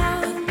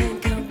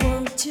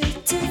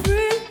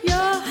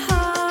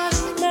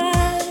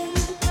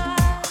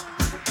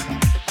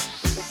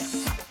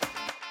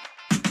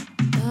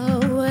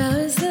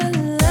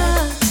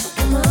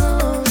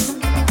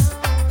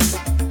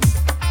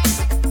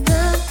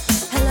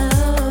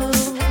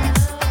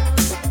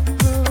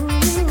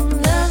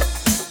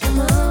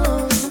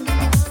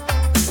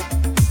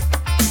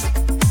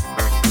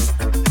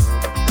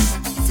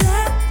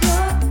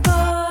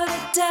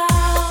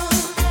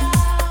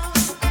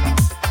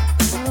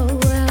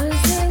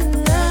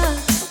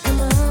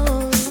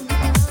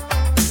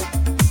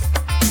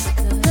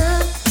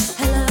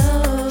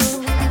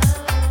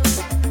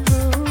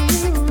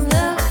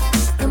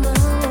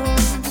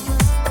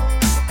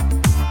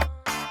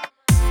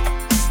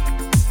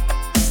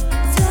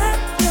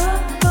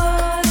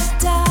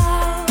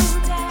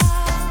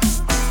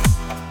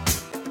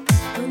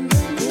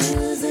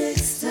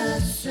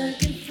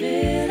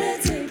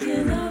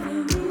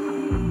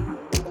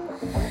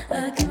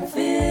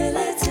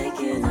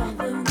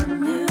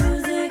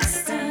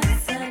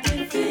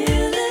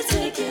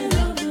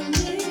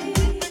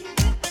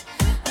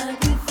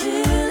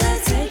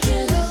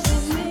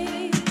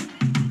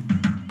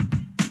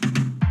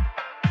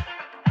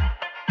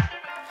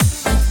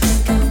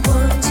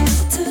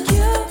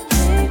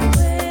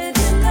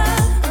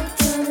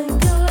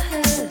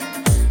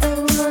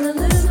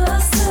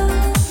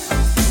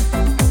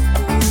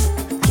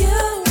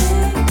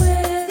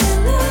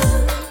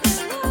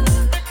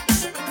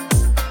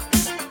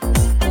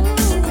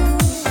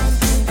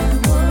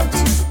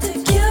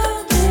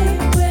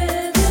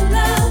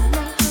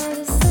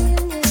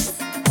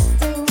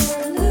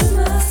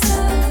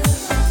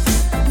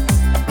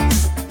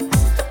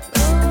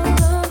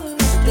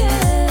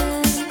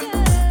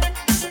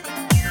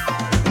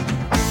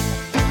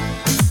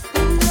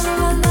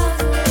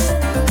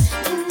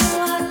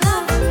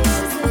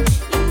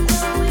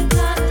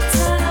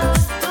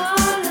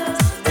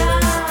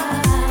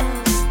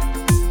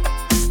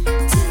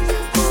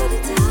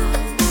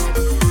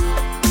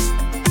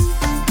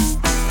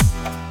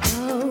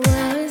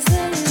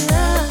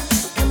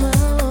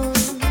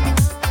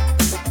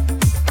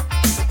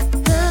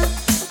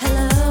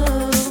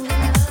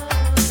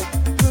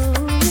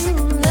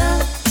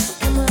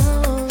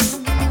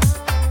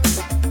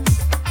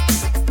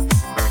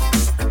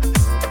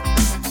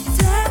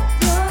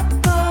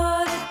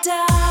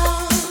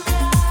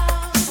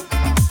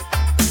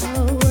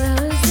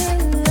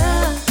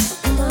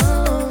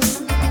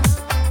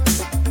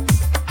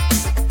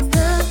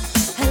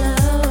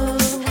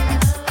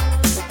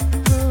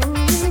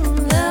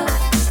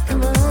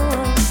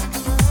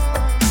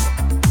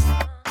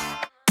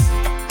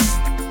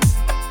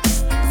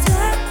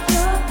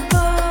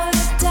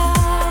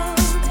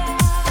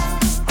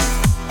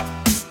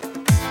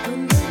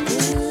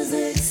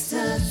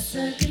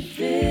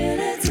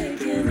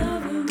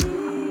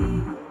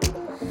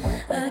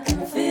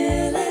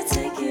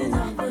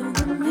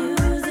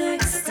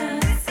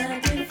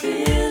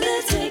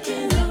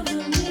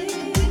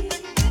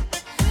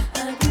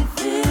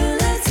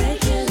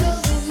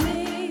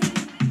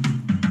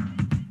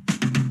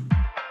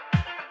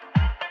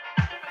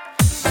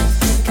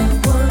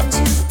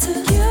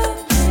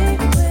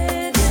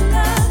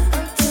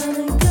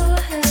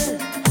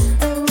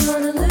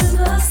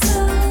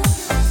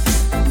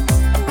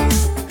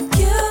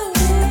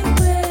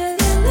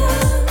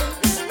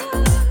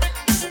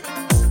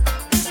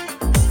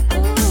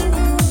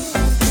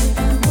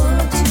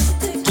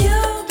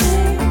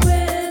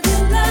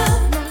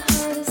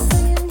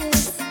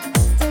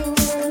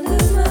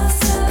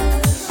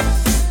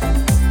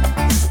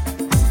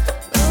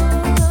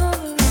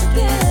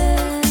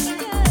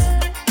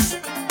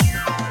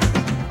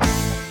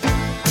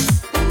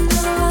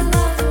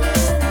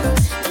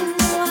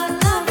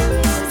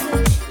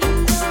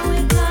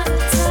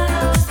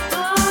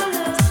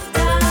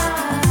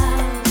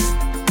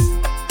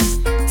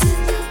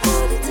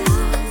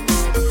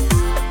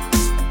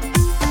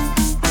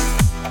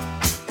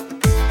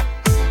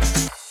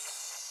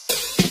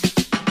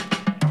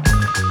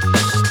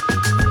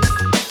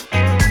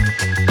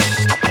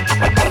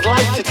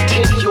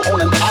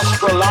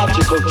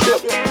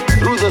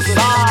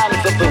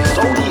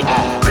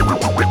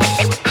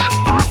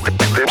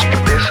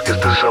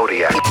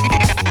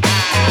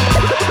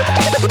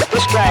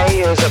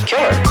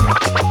killer.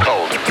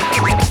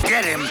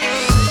 Get him.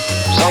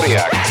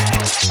 Zodiac,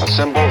 a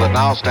symbol that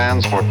now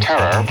stands for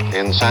terror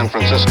in San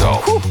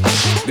Francisco.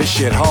 This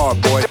shit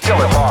hard, boy.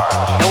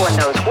 No one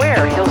knows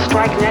where he'll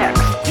strike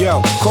next.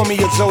 Yo, call me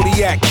a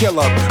Zodiac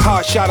killer.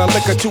 Hard shot of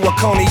liquor to a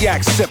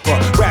cognac sipper.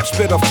 Rap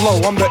spitter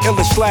flow, I'm the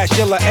illest slash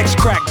iller.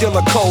 Ex-crack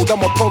dealer code,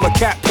 I'm a polar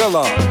cat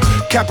pillar.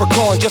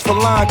 Capricorn, just a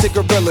line to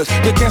gorillas.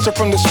 Get cancer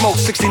from the smoke,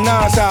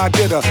 69's how I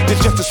did her.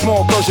 It's just a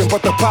small version,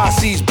 but the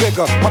posse's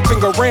bigger. My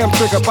finger ram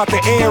trigger, about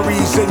the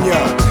Aries in ya.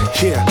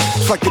 Yeah,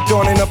 it's like the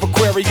dawning of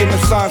Aquarian. The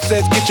sign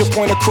says, get your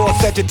point across,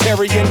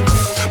 Sagittarian.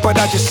 But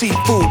I just see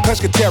food,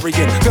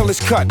 pescatarian. Feel it's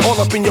cut, all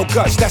up in your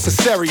guts, that's a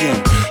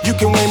Syrian. You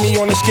can weigh me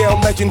on a scale,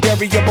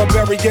 legendary or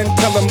barbarian.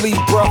 Tell him leave,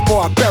 bruh,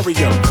 or I bury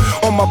him.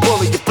 On my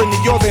bully, a friend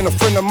of yours ain't a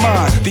friend of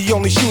mine. The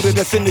only shooter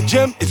that's in the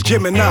gym is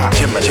Gemini.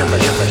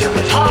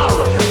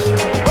 Taurus,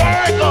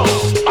 Virgo,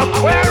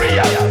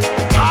 Aquarius,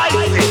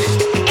 Pisces,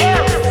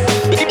 Aries,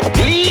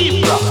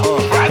 Libra,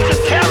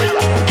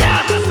 Sagittarius,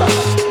 Cancer,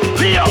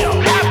 Leo,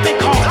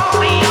 Capricorn,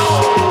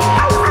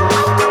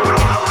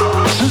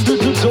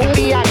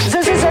 Zodiac.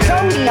 This is a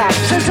Zodiac.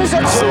 This is a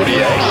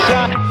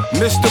Zodiac.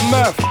 Mr.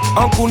 Meth,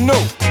 Uncle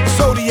New,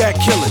 Zodiac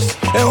killers.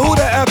 And who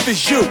the F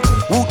is you?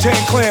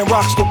 Wu-Tang Clan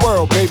rocks the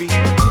world, baby.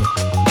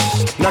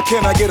 Now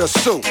can I get a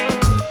suit?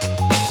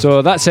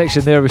 So that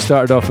section there, we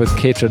started off with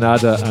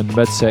K-Tronada, and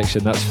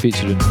midsection, that's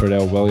featuring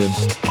Pharrell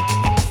Williams.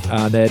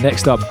 And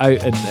next up,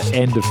 out in the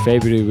end of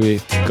February, we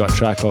got a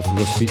track off of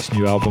Rose Beats'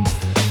 new album.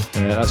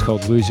 That's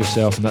called Lose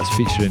Yourself, and that's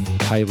featuring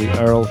Kylie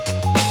Earl.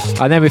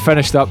 And then we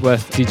finished up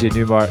with DJ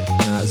Newmark, and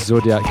that's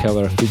Zodiac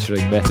Killer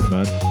featuring Method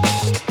Man.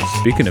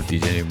 Speaking of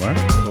DJ Newmark.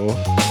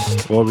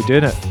 Oh, are we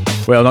doing it?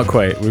 Well, not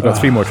quite. We've got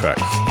 3 more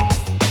tracks.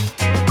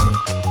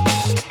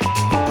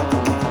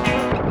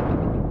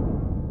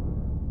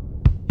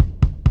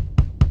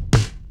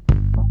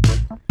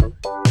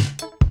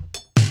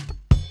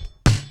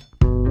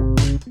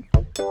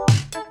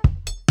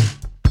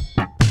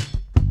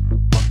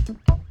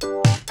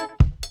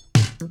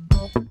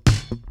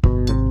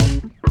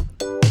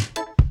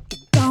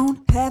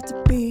 Don't have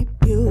to be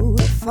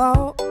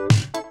beautiful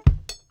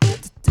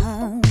to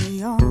turn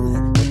me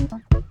on.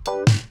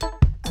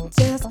 I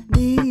just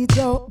need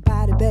your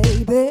body,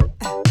 baby,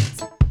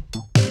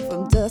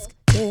 from dusk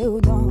till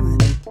dawn.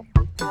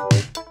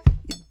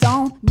 You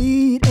don't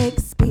need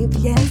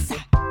experience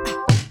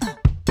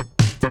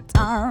to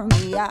turn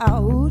me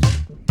out.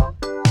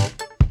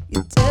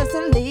 You just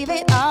leave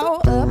it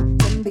all up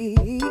to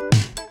me.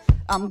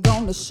 I'm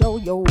gonna show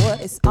you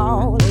what it's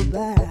all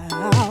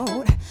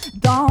about.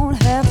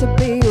 Don't have to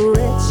be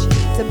rich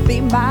to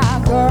be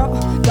my girl.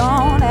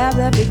 Don't have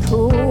to be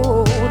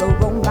cool to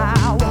roll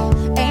my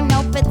world. Ain't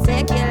no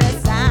particular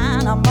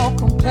sign I'm more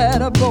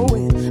compatible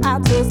with. I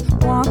just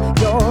want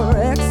your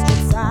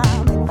extra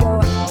time and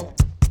your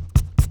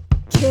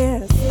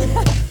kiss.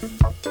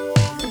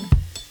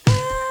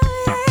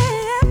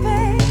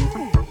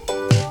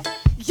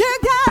 You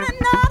gotta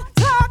not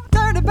talk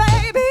dirty,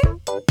 baby.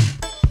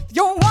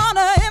 You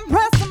wanna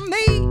impress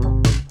me.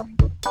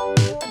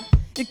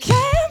 You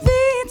can't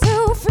be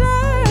too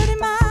flirty,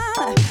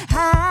 man.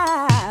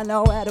 I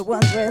know how to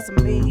undress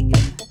me.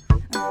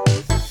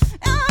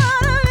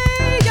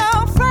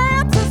 Your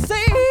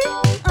fantasy,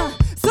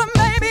 so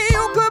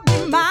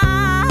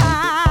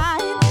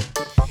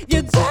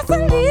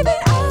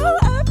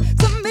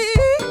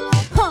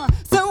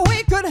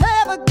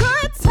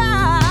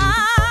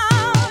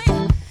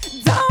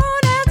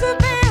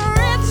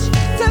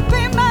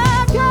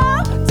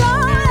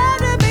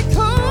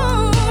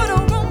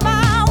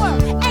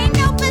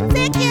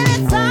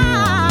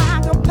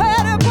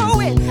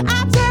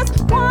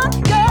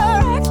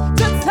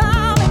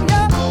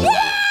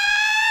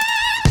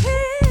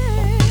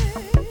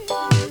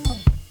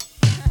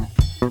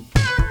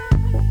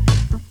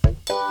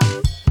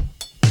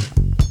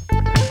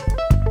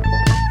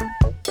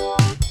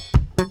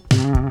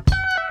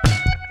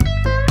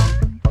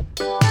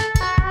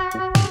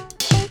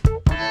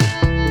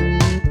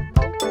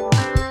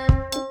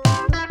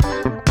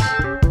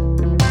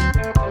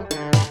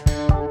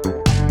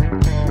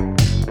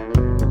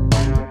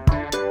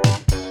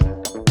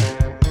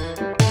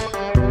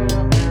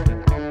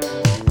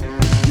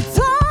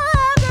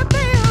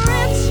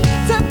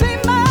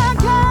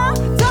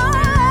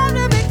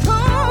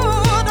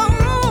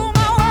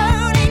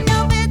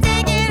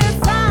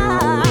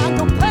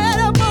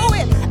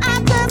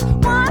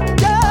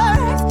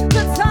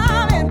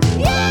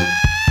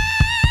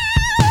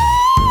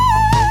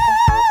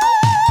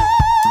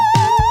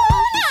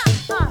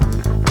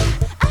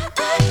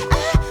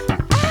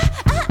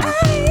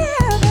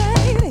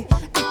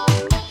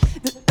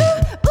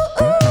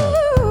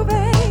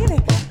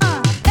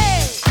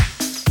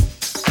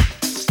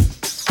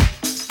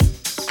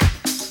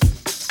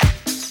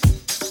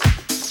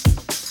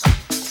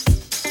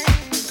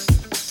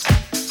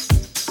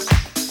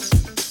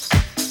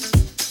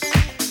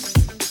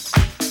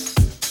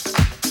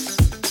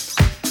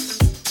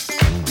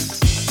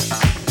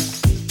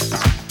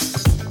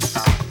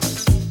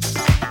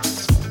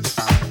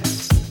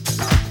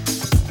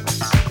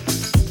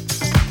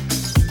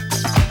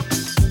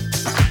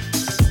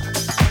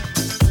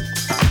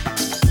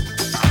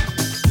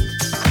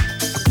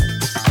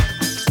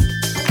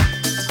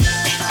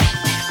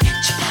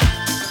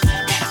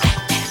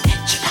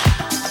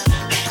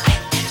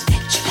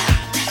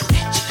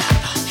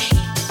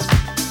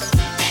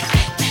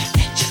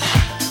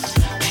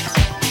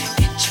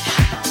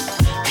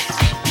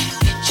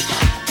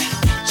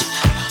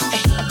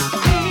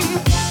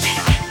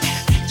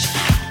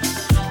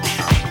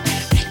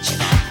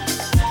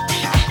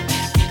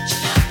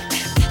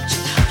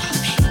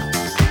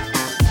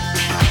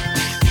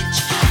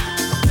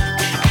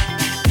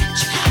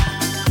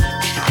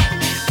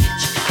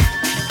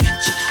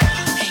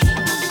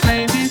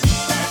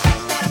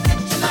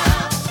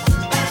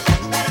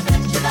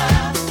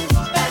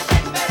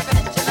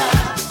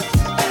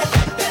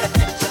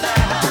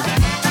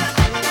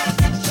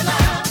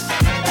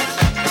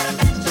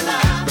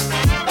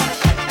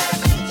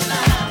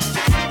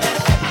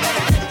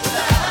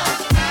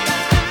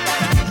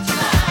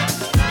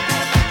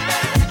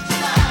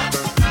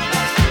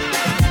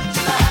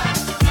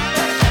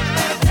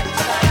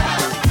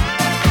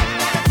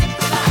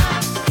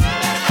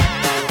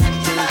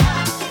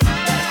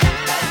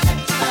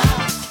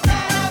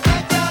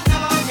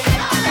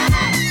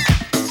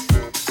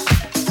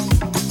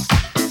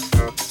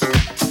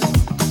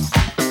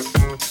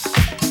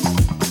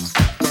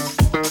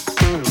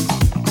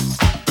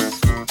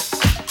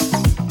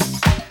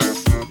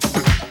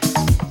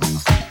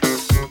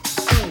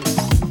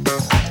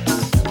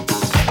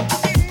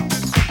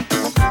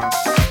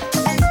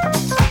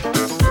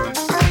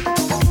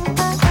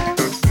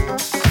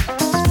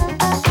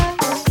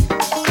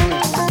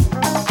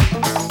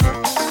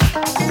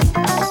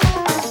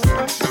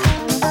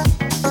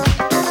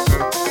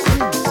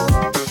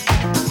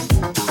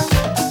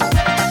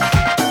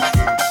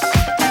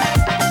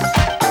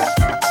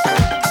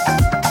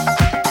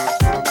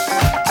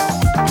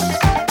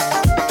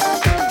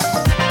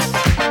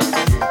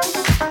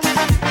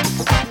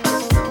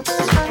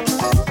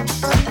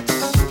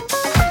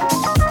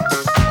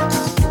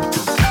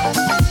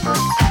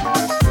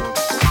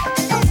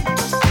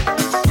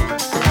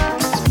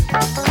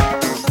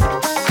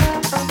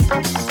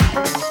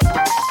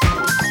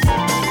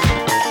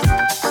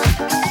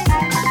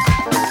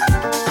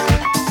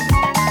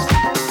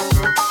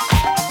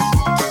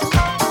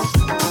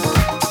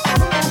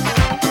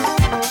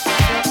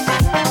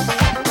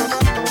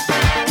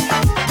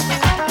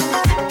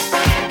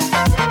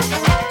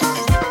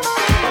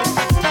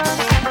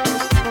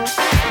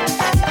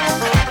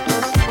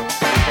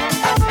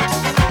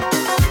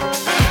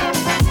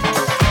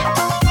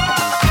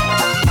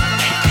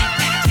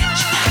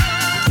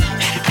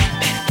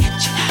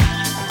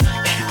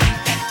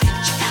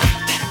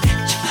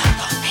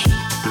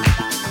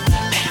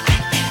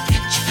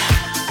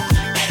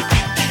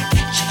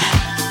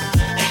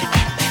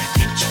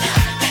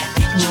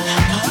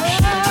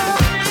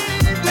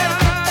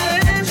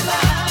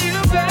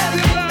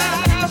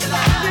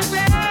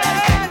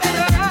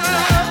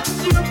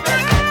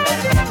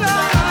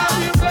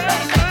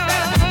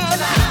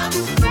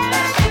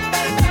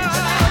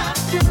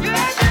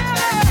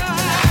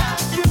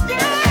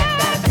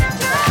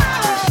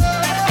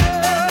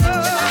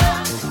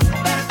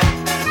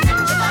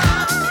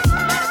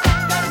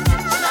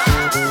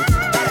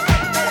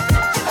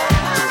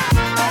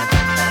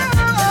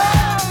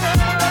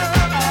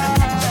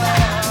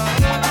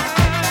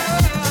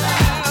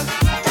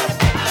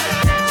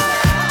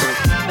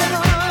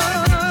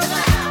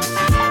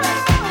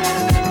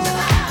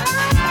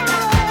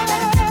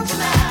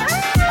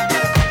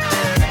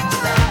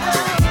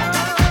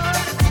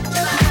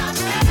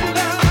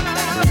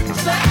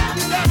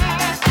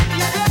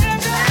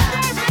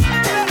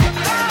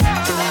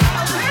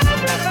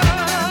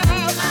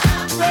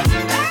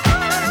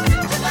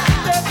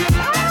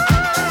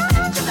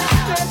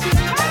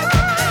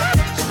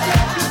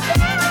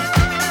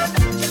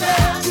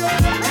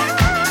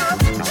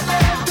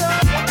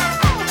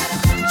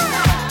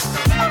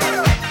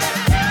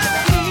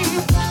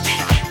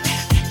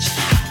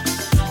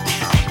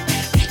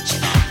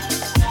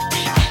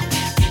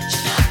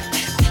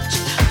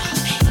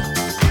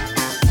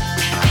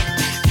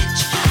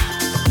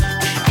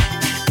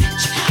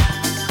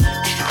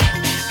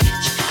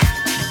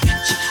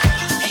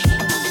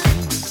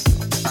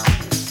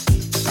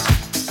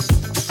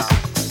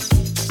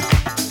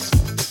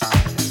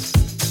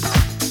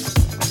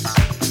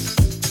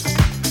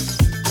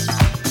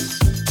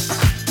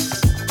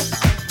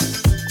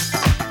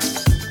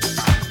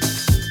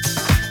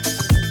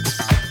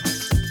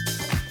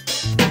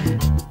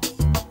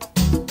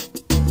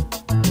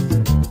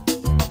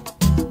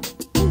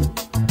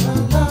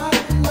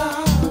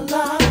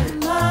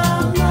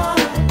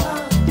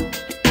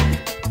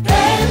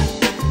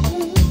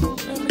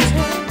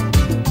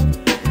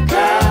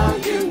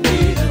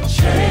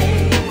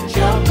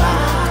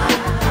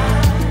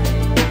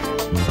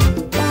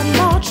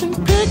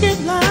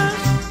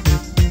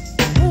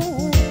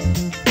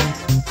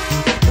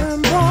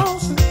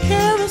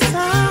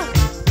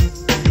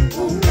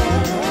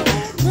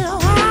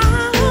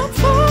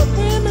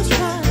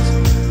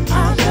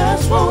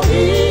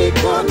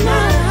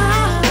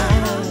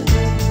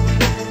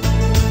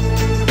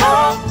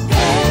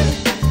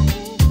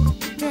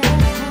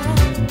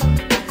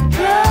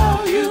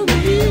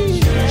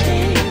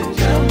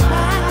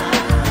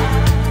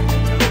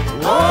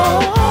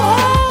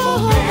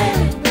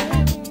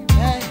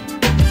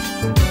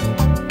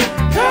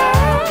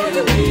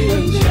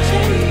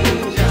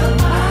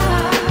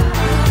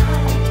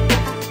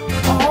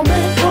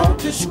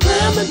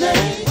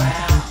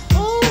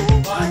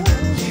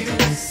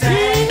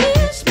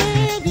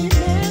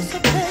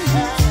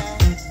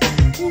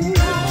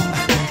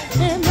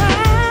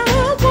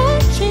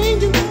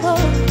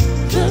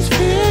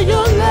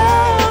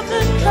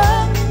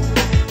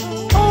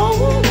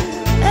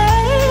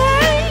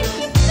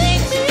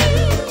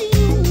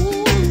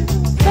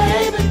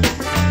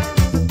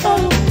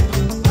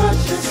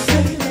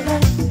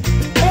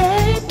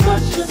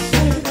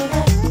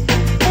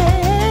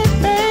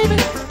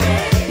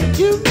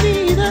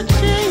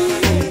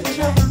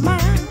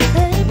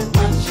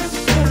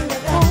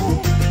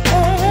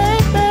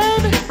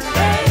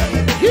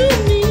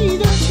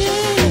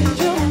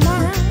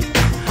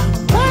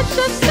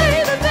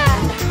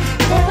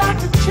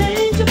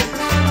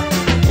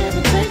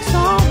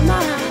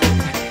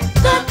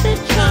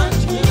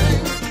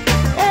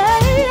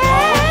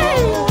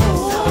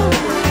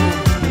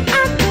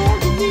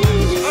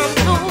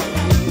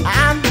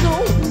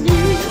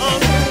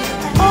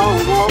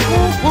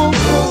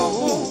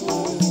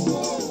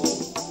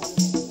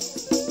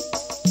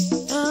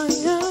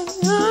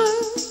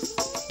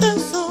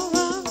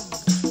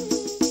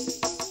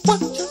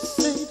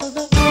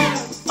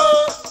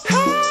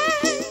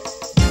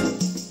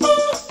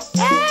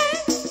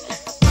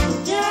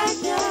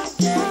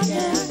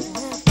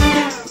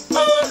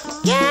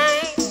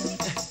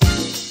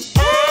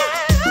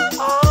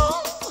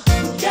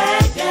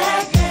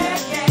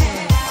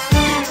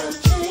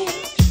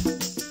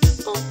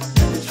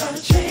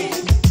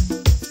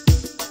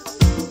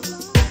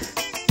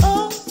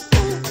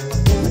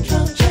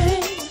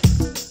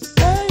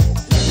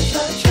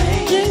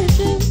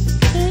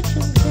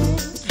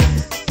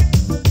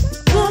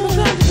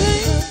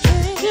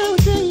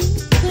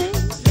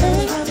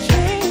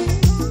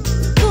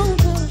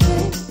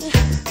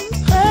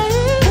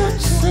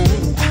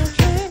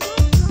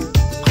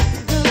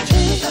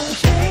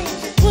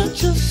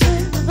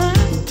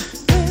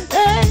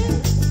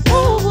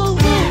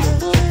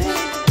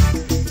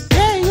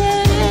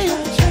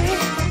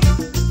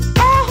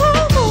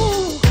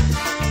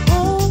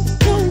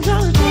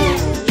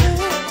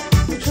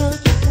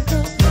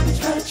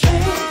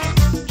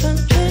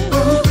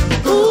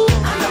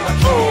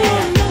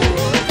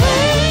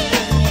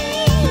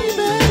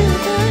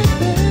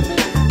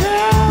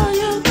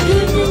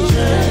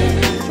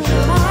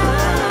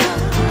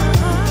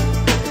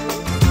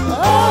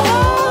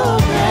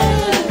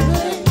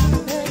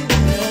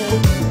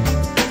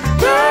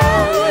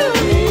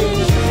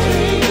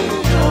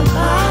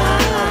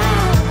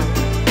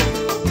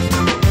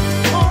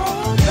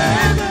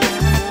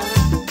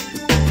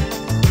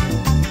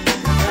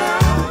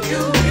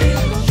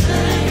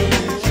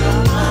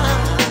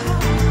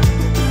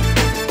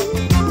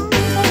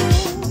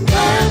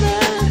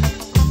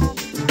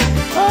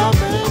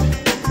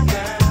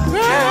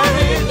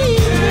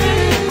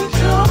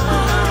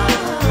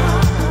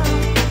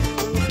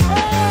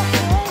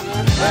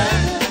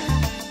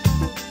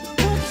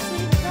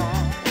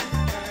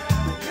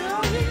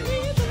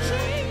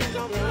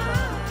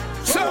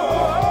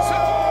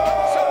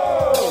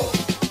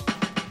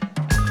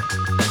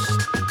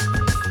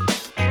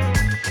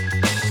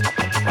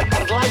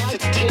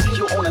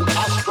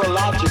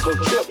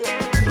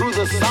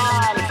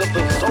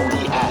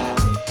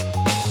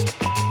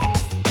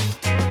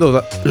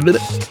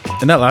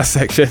In that last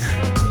section,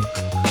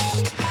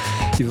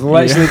 You've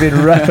literally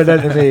been ripping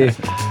into me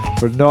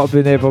for not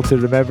being able to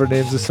remember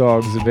names of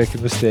songs and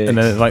making mistakes. and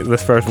then like the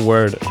first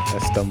word, I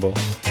stumble.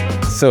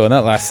 So in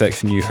that last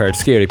section, you heard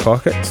Scary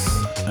Pockets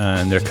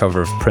and their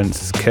cover of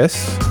Prince's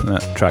Kiss. And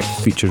that track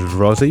features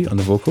Rosie on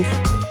the vocals.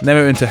 And then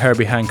we went into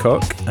Herbie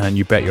Hancock and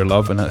You Bet Your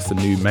Love, and that's the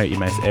new Mighty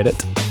Mouse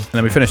edit. And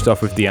then we finished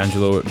off with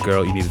D'Angelo,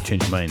 Girl, You Need to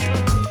Change Your Mind.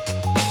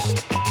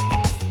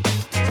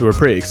 So we're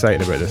pretty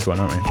excited about this one,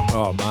 aren't we?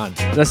 Oh man,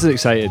 this is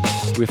exciting.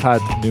 We've had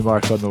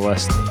Newmark on the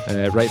list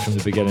right from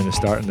the beginning of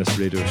starting this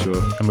radio show.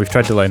 And we've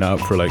tried to line it up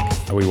for like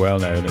a wee while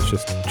now, and it's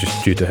just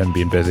due to him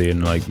being busy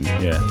and like,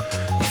 yeah,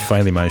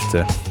 finally managed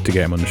to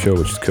get him on the show,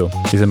 which is cool.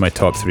 He's in my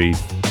top 3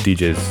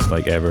 DJs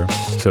like ever,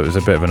 so it was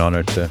a bit of an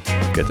honour to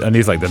get, and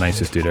he's like the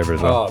nicest dude ever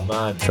as well. Oh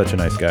man, such a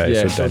nice guy,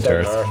 yeah, so down to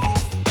earth.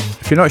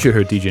 If you're not sure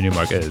who DJ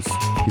Newmark is,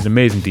 he's an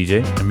amazing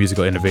DJ and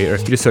musical innovator.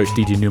 If you just search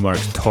DJ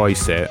Newmark's Toy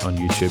Set on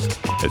YouTube,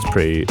 it's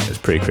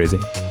pretty crazy.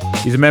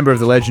 He's a member of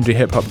the legendary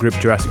hip-hop group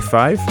Jurassic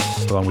 5,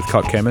 along with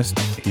Cut Chemist.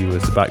 He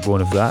was the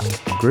backbone of that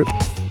group.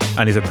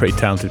 And he's a pretty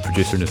talented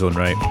producer in his own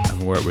right,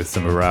 and worked with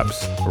some of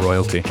rap's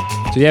royalty.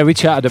 So yeah, we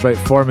chatted about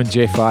forming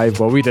J5.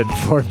 Well, we didn't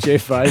form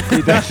J5.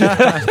 He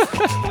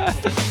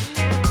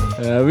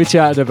did. We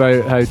chatted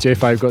about how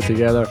J5 got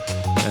together,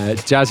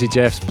 Jazzy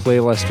Jeff's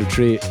playlist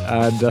retreat,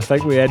 and I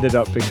think we ended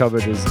up becoming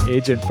his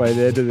agent by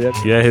the end of the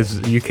episode. Yeah, his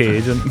UK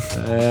agent.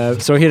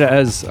 So here it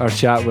is, our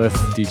chat with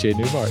DJ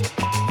Newmark.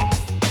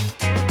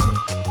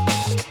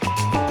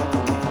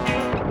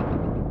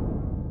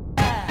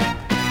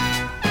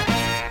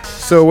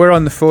 So we're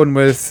on the phone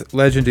with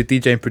legendary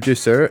DJ and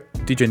producer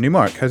DJ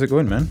Newmark. How's it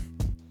going, man?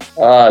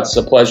 It's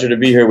a pleasure to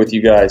be here with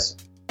you guys.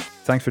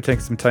 Thanks for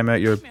taking some time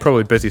out. You're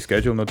probably busy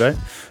schedule, no doubt.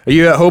 Are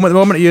you at home at the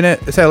moment? Are you in it?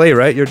 It's LA,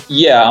 right?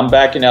 Yeah, I'm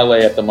back in LA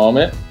at the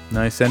moment.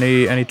 Nice.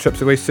 Any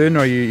trips away soon,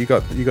 or you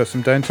got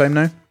some downtime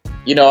now?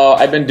 You know,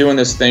 I've been doing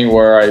this thing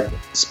where I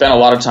spend a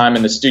lot of time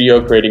in the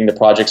studio creating the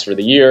projects for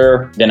the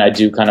year. Then I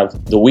do kind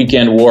of the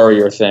weekend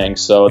warrior thing.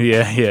 So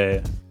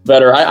yeah.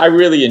 Better. I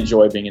really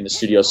enjoy being in the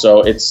studio,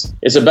 so it's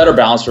a better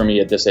balance for me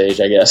at this age,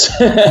 I guess.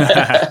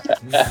 But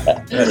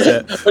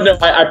no,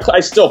 I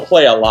still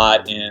play a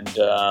lot, and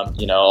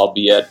I'll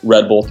be at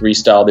Red Bull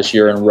 3-Style this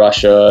year in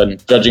Russia,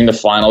 and judging the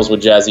finals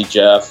with Jazzy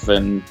Jeff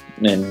and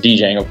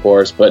DJing, of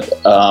course. But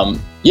I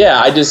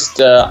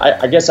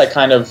guess I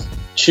kind of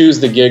choose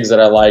the gigs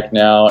that I like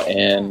now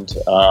and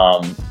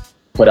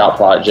put out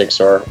projects,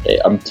 or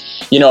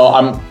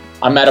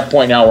I'm at a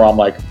point now where I'm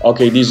like,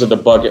 okay, these are the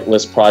bucket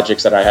list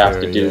projects that I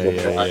have to do.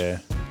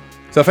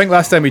 So I think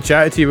last time we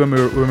chatted to you when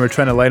we were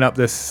trying to line up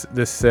this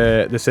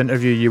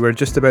interview, you were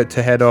just about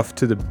to head off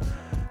to the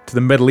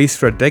Middle East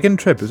for a digging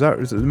trip. Was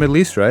it the Middle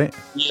East, right?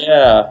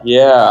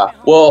 Yeah.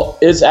 Well,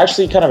 it's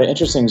actually kind of an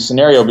interesting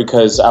scenario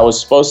because I was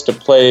supposed to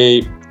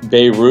play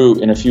Beirut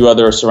and a few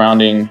other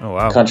surrounding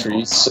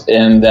countries,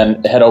 and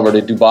then head over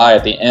to Dubai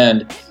at the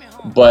end.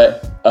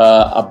 But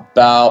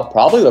about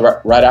probably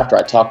right after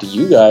I talked to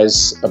you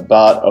guys,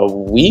 about a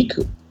week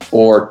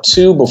or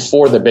two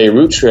before the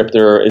Beirut trip,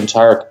 their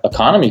entire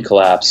economy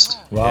collapsed.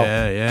 Wow.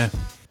 Yeah.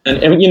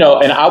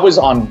 And I was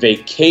on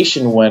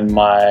vacation when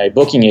my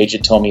booking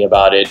agent told me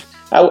about it.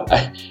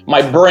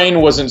 My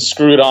brain wasn't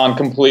screwed on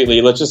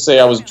completely. Let's just say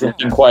I was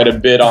drinking quite a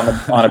bit on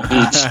a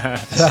beach.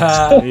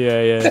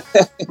 Yeah.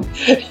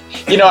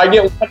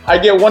 I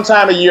get one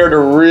time a year to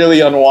really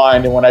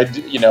unwind, and when I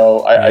do,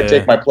 I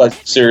take my pleasure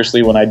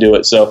seriously when I do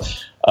it. So,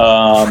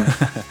 I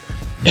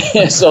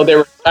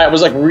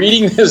was like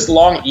reading this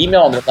long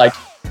email, and they're like,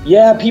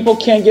 "Yeah, people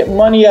can't get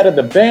money out of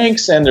the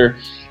banks, and they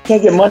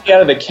can't get money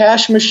out of the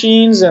cash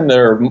machines, and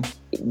their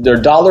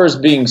dollar is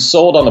being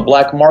sold on the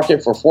black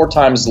market for 4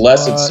 times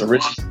less its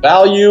original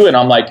value." And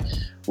I'm like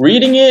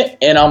reading it,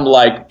 and I'm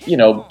like,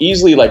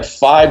 easily like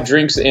 5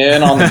 drinks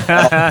in on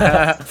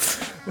the.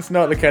 It's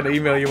not the kind of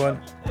email you want.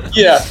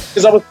 Yeah,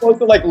 because I was supposed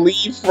to like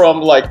leave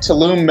from like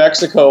Tulum,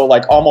 Mexico,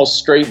 like almost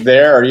straight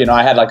there.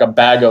 I had like a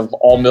bag of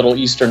all Middle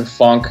Eastern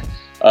funk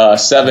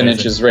 7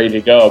 inches ready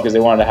to go because they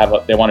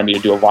wanted me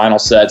to do a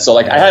vinyl set. So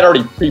like I had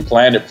already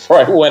pre-planned it before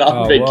I went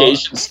on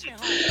vacation.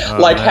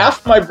 Wow. Half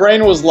of my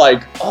brain was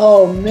like,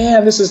 "Oh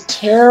man, this is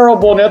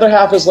terrible," and the other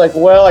half is like,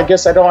 "Well, I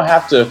guess I don't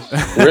have to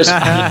risk."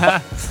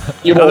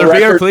 Another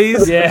beer,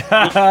 please. Yeah,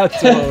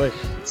 totally.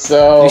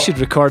 So you should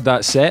record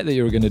that set that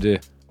you were going to do.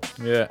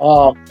 Yeah.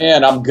 Oh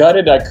man, I'm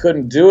gutted I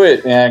couldn't do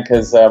it, man,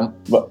 because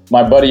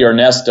my buddy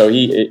Ernesto,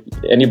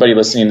 anybody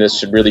listening to this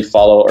should really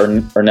follow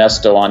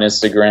Ernesto on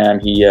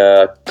Instagram. He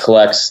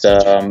collects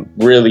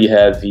really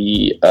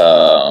heavy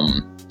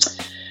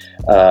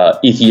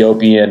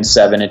Ethiopian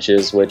 7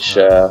 inches, which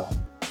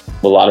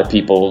a lot of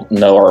people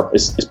know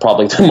is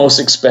probably the most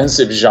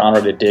expensive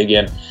genre to dig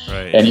in.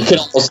 Right. And you can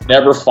almost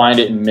never find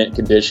it in mint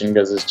condition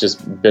because it's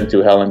just been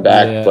through hell and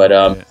back. Yeah, but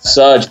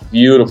such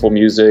beautiful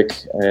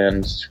music,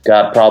 and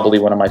got probably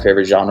one of my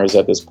favorite genres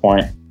at this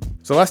point.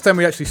 So last time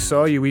we actually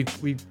saw you, we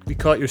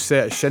caught your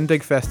set at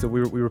Shindig Festival.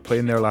 We were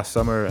playing there last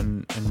summer,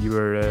 and you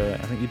were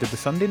I think you did the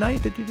Sunday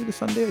night. Did you do the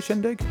Sunday at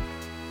Shindig?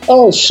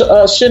 Oh,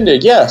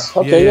 Shindig, yes.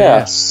 Okay,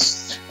 yeah.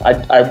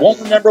 I won't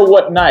remember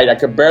what night. I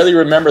could barely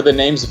remember the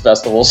names of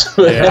festivals.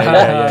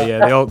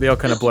 Yeah. They all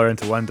kind of blur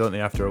into one, don't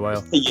they? After a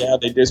while. Yeah,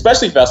 they do.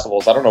 Especially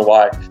festivals. I don't know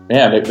why.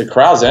 Man, the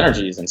crowd's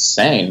energy is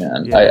insane,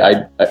 man.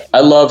 Yeah. I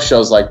love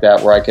shows like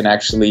that where I can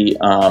actually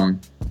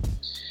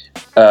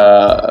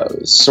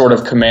sort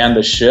of command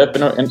the ship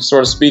and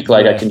sort of speak.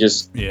 Like I can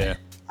just. Yeah.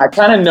 I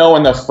kind of know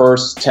in the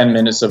first 10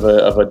 minutes of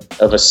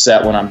a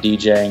set when I'm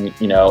DJing,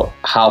 you know,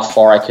 how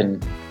far I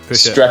can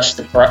stretch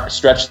the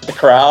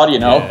crowd, you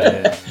know.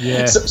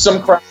 Yeah.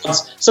 Some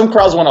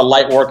crowds want a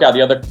light workout,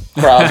 the other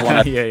crowds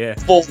want a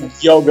full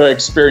yoga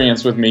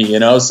experience with me, you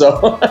know. So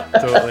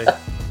totally.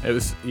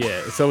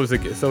 It's always a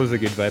good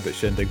vibe at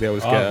Shindig. They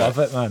always I love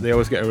it, man. They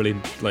always get a really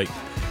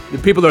the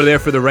people are there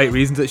for the right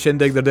reasons at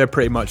Shindig. They're there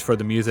pretty much for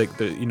the music.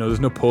 You know, there's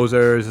no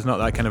posers. There's not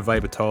that kind of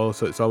vibe at all.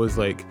 So it's always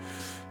like.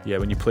 Yeah,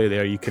 when you play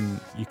there, you can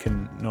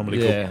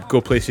normally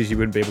go places you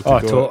wouldn't be able to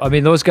go. I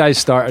mean, those guys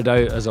started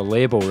out as a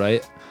label,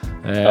 right?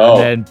 And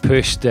then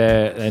pushed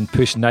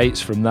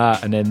nights from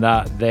that, and then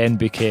that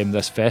became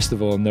this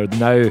festival, and they're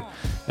now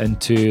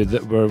into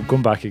we're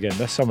going back again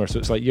this summer, so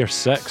it's like year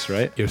 6,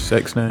 right? Year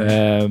 6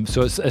 now.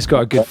 So it's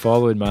got a good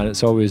following, man.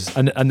 It's always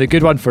and the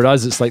good one for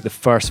us, it's like the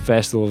first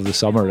festival of the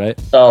summer, right?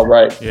 Oh,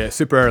 right. Yeah,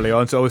 super early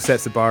on, so it always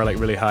sets the bar like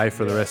really high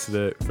for the rest of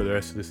the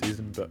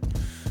season, but.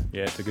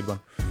 Yeah, it's a good one.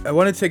 I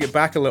want to take it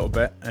back a little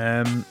bit.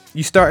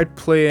 You started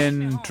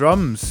playing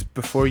drums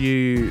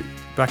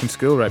back in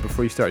school, right?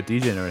 Before you started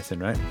DJing or anything,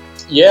 right?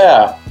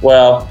 Yeah,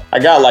 well, I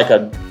got like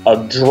a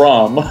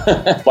drum,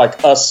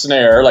 like a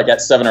snare, like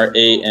at 7 or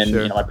 8, and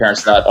you know, my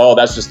parents thought, oh,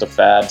 that's just a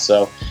fad.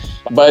 So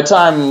by the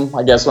time,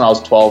 I guess when I was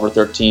 12 or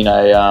 13,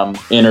 I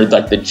entered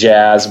like the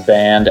jazz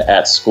band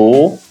at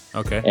school.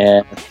 Okay.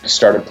 And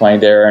started playing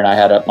there, and I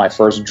had my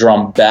first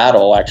drum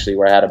battle, actually,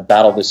 where I had a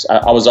battle.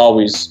 I was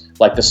always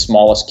like the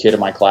smallest kid in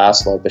my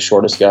class, like the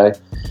shortest guy.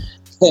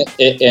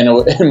 I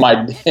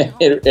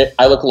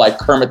looked like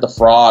Kermit the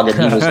Frog, and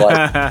he was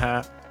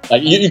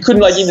like you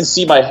couldn't like even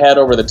see my head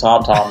over the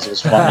tom-toms. It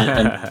was funny.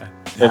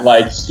 And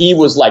like he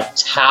was like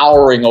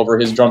towering over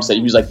his drum set.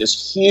 He was like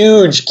this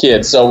huge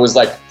kid. So it was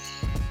like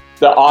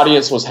the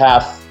audience was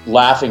half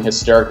laughing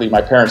hysterically,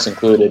 my parents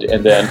included,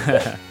 and then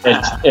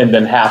and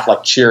then half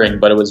like cheering.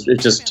 But that was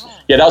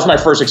my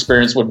first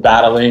experience with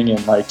battling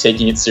and like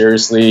taking it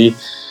seriously.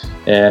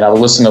 And I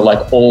would listen to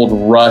like old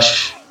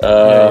Rush,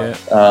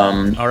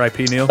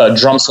 R.I.P. Neil,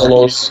 drum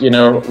solos. You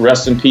know,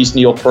 rest in peace,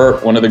 Neil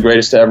Peart, one of the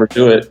greatest to ever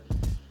do it.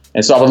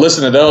 And so I would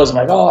listen to those. I'm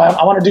like, oh,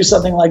 I want to do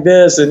something like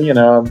this. And you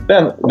know,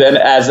 then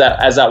as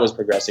that was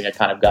progressing, I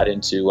kind of got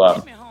into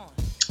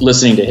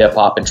listening to hip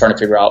hop and trying to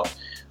figure out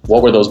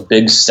what were those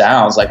big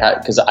sounds like,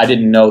 because I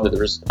didn't know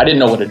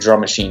what a drum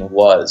machine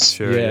was.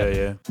 Sure,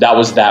 yeah. That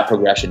was that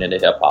progression into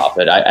hip hop,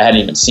 and I hadn't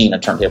even seen a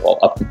turntable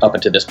up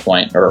until this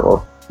point,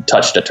 or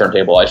touched a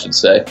turntable, I should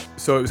say.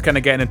 So it was kind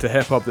of getting into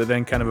hip hop that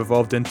then kind of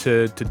evolved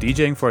into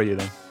DJing for you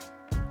then.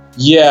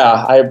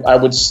 Yeah, I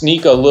would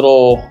sneak a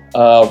little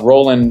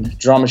Roland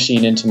drum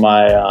machine into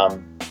my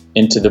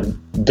into the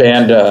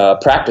band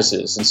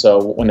practices, and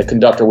so when the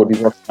conductor would be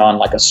working on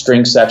like a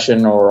string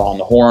section or on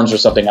the horns or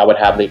something, I would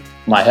have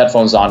my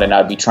headphones on, and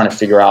I'd be trying to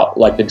figure out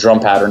like the drum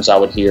patterns I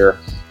would hear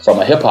from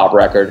a hip hop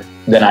record.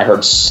 Then I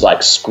heard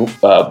like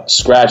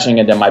scratching,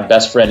 and then my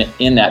best friend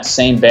in that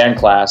same band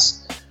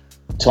class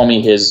told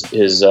me his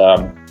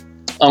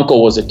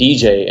uncle was a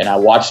DJ, and I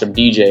watched him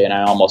DJ, and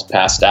I almost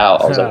passed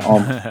out. I was like,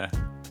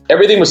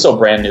 everything was so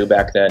brand new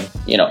back then.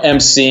 You know,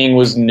 emceeing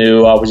was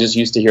new. I was just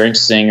used to hearing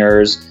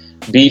singers.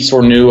 Beats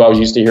were new. I was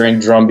used to hearing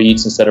drum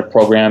beats instead of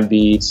program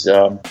beats.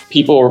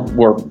 People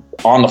were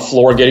on the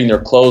floor getting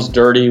their clothes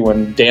dirty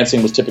when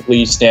dancing was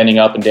typically standing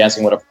up and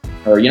dancing with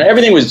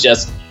everything was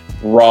just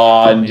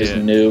raw and just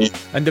new.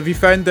 And have you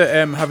found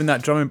that having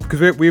that drumming,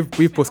 because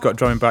we've both got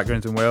drumming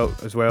backgrounds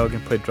as well,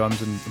 and played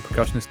drums and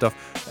percussion and stuff.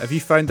 Have you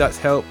found that's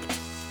helped?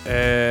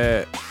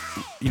 Throughout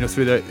your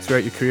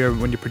career,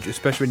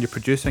 especially when you're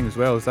producing as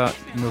well, is that,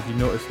 have you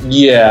noticed?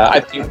 Yeah, I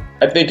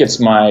think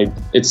it's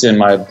in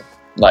my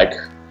like.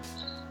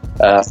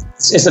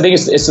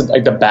 It's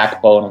like the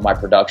backbone of my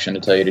production, to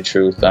tell you the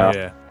truth.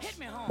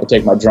 I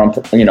take my drum,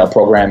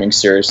 programming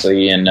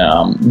seriously, and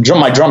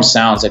my drum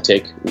sounds I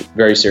take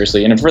very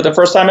seriously. And for the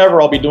first time ever,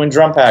 I'll be doing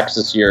drum packs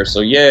this year. So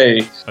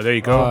yay! Oh, there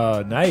you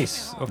go.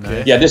 Nice.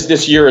 Okay. Yeah,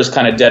 this year is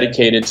kind of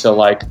dedicated to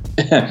like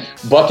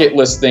bucket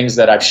list things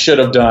that I should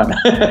have done.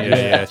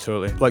 yeah,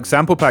 totally. Like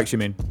sample packs, you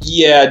mean?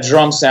 Yeah,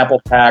 drum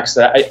sample packs.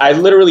 I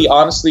literally,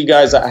 honestly,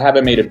 guys, I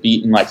haven't made a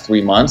beat in like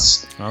 3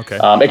 months. Okay.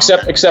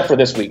 Except for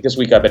this week. This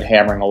week I've been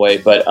hammering away,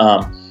 but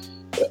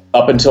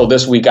up until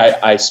this week,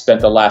 I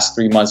spent the last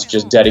 3 months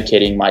just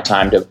dedicating my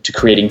time to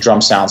creating drum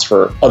sounds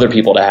for other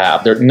people to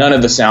have. None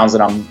of the sounds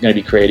that I'm going to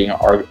be creating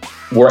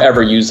were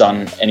ever used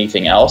on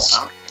anything else.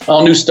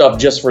 All new stuff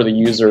just for the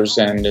users,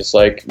 and it's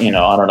like, I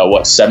don't know,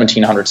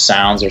 1,700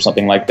 sounds or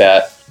something like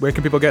that. Where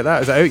can people get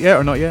that? Is it out yet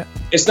or not yet?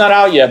 It's not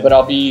out yet, but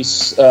I'll be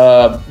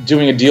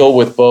doing a deal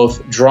with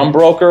both Drum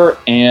Broker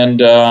and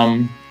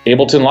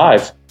Ableton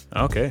Live.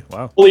 Okay,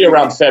 wow. Hopefully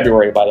around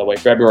February, by the way.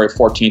 February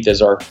 14th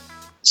is our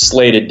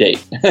slated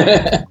date.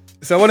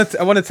 So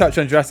I want to touch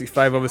on Jurassic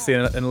 5 obviously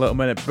in a little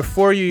minute.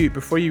 Before you were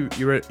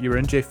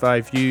in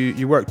J5,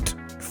 you worked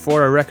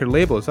for a record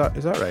label. Is that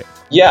right?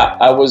 Yeah,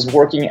 I was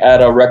working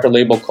at a record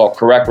label called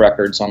Correct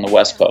Records on the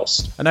West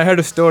Coast. And I heard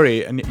a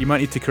story, and you might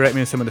need to correct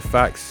me on some of the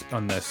facts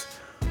on this,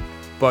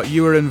 but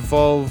you were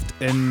involved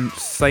in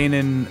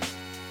signing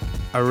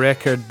a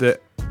record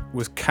that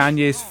was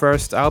Kanye's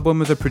first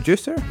album as a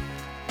producer?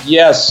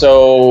 Yeah,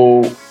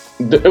 so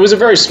it was a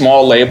very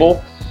small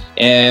label,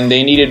 and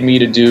they needed me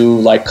to do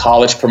like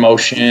college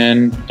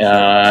promotion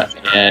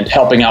and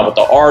helping out with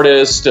the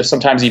artist,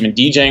 sometimes even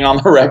DJing on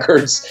the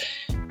records,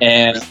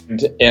 and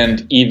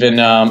even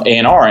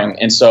A&Ring.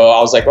 And so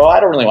I was like, well, I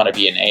don't really want to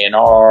be an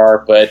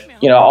A&R, but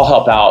I'll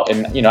help out.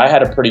 And I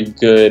had a pretty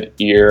good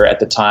ear at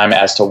the time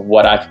as to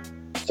what I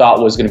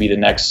thought was going to be the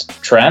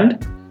next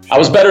trend. I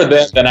was better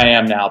then than I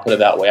am now, put it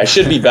that way. I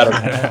should be better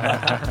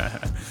now.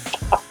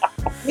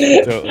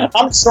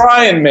 I'm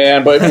trying,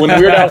 man, but when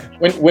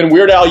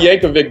Weird Al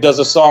Yankovic does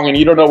a song and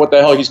you don't know what the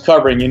hell he's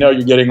covering,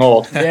 you're getting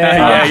old.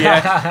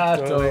 Yeah.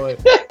 Totally.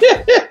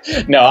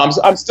 No,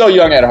 I'm still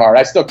young at heart.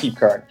 I still keep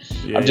current.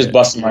 I'm just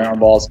busting my own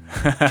balls.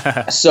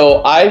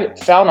 So I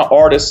found an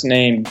artist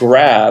named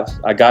Grav.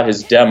 I got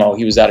his demo.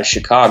 He was out of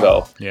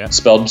Chicago. Yeah.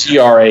 Spelled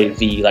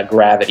Grav, like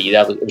gravity.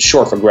 It was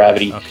short for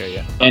gravity. Okay,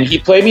 yeah. And he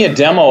played me a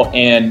demo,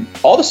 and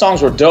all the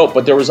songs were dope,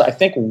 but there was, I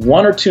think,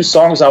 one or two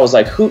songs I was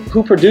like,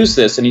 who produced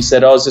this? And he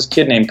said, oh, it's this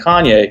kid named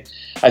Kanye.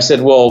 I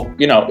said, well,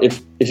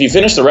 if you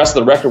finish the rest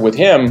of the record with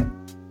him,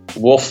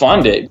 we'll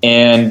fund it.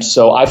 And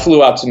so I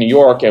flew out to New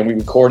York and we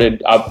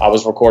recorded. I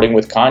was recording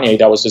with Kanye.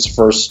 That was his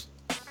first,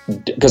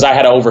 because I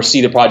had to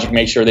oversee the project,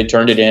 make sure they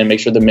turned it in,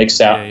 make sure the mix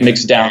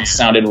down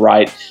sounded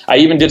right. I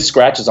even did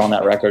scratches on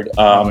that record.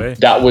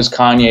 That was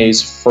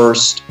Kanye's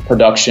first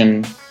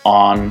production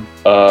on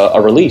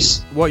a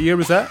release. What year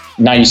was that?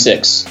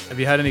 96. Have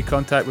you had any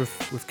contact with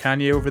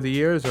Kanye over the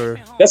years, or?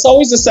 That's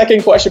always the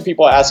second question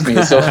people ask me.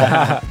 So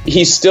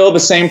he's still the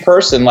same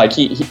person. Like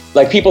he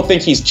like people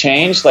think he's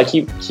changed. Like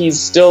he's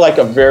still like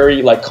a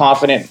very like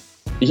confident.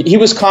 He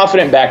was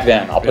confident back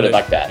then. I'll put it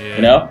like that.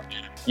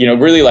 Yeah.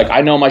 Really like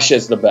I know my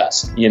shit's the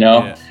best.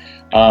 Yeah.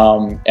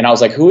 And I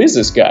was like, who is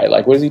this guy?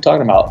 Like, what is he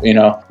talking about?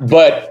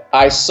 But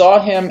I saw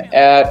him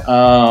at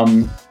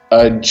a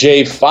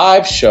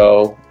J5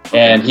 show.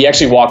 And he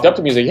actually walked up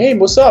to me and was like, hey,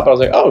 what's up? I was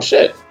like, oh,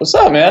 shit. What's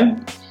up,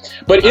 man?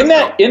 But in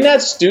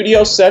that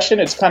studio session,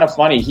 it's kind of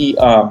funny.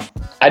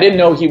 I didn't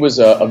know he was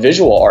a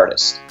visual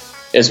artist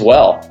as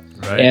well.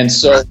 Right. And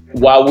so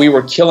while we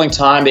were killing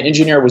time, the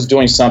engineer was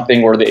doing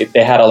something where they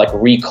had to like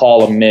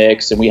recall a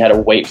mix, and we had to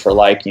wait for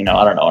like, I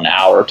don't know, an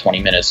hour or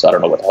 20 minutes. I don't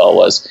know what the hell it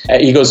was.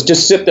 And he goes,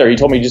 just sit there. He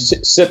told me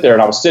just sit there.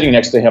 And I was sitting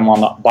next to him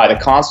by the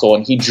console,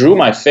 and he drew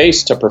my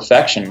face to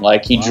perfection.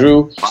 Like he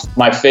drew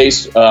my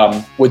face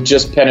with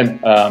just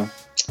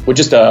with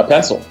just a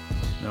pencil.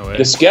 No way.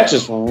 The sketch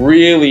is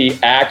really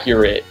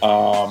accurate.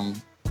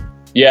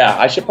 Yeah,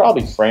 I should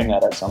probably frame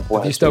that at some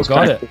point. You still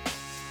got it?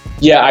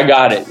 Yeah, I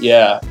got it.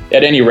 Yeah.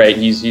 At any rate,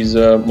 he's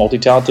a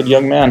multi-talented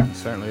young man. He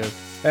certainly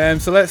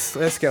is. So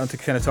let's get on to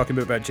kind of talking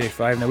about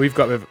J5. Now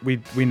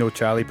we know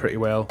Charlie pretty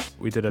well.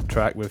 We did a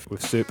track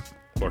with Soup,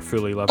 or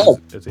Fully Love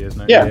as he is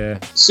now. Yeah.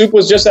 Soup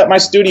was just at my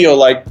studio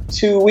like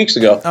 2 weeks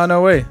ago. Oh,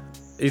 no way.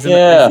 He's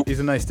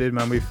a nice dude,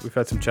 man. We've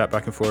had some chat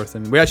back and forth,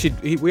 and we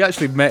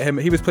actually met him.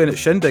 He was playing at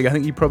Shindig. I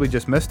think you probably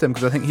just missed him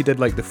because I think he did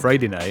like the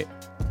Friday night.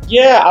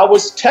 Yeah, I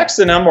was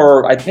texting him,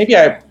 or maybe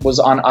I was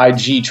on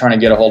IG trying to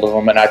get a hold of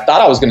him, and I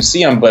thought I was going to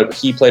see him, but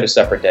he played a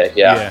separate day.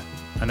 Yeah.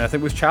 And I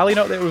think was Charlie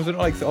not there? Was it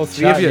like all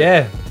three of you?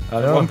 Yeah,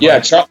 I know. Yeah,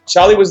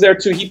 Charlie was there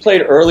too. He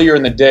played earlier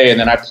in the day, and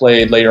then I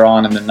played later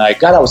on in the night.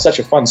 God, that was such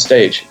a fun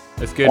stage.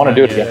 It's good. I want to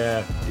do it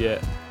again.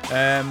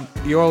 Yeah.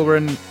 You all were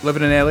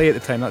living in LA at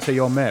the time. That's how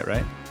you all met,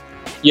 right?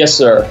 Yes,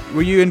 sir.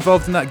 Were you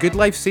involved in that Good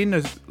Life scene?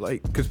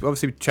 Because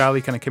obviously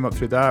Charlie kind of came up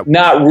through that.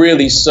 Not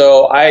really.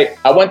 So I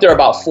went there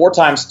about 4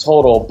 times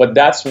total, but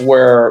that's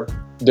where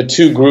the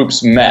two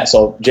groups met.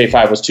 So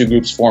J5 was 2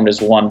 groups formed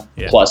as one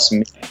plus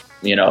me,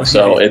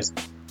 so it's.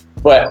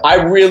 But I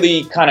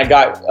really kind of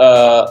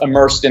got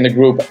immersed in the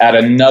group at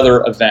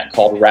another event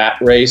called Rat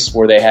Race,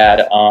 where they had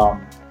a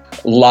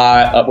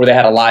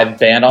live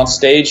band on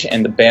stage,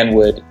 and the band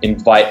would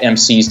invite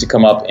MCs to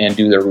come up and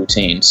do their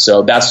routine.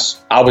 So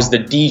I was the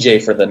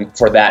DJ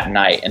for that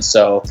night, and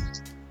so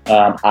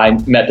I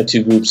met the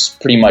two groups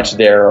pretty much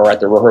there, or at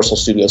the rehearsal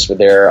studios for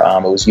there.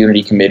 It was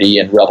Unity Committee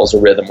and Rebels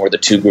of Rhythm were the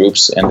 2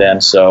 groups, and then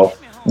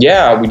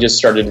we just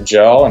started to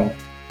gel, and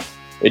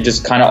it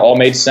just kind of all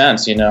made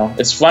sense.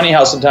 It's funny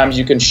how sometimes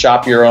you can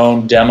shop your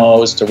own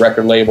demos to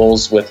record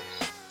labels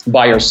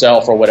by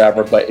yourself or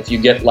whatever, but if you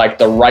get like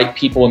the right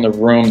people in the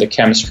room, the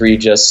chemistry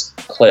just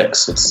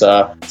clicks. It's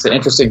an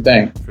interesting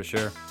thing. For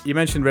sure. You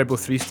mentioned Red Bull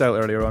 3 Style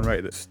earlier on right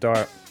at the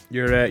start.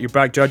 You're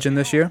back judging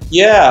this year?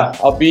 Yeah,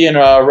 I'll be in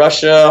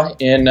Russia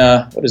in,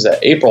 what is that,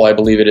 April, I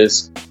believe it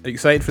is. Are you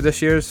excited for this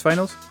year's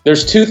finals?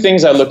 There's two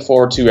things I look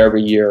forward to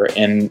every year,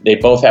 and they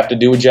both have to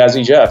do with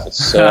Jazzy Jeff.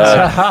 It's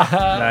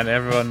Man,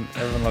 everyone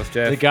loves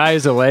Jeff. The guy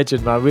is a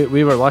legend, man.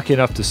 We were lucky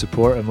enough to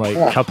support him like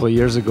a couple of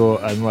years ago,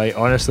 and like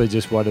honestly,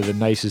 just one of the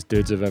nicest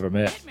dudes I've ever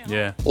met.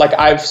 Yeah. Like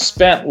I've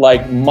spent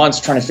like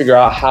months trying to figure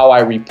out how I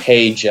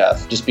repay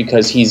Jeff, just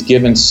because he's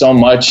given so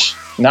much,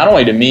 not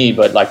only to me,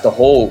 but like the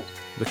whole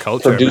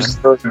culture, producer,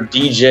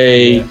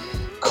 DJ,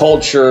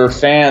 culture,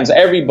 fans,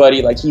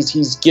 everybody. Like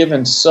he's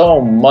given so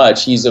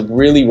much. He's a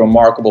really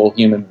remarkable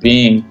human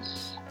being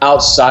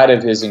outside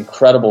of his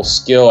incredible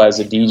skill as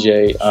a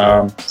DJ.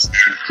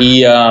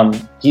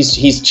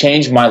 He's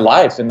changed my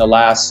life in the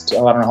last, I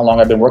don't know how long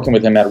I've been working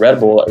with him at Red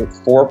Bull,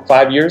 4 or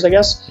 5 years, I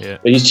guess. Yeah.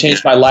 But he's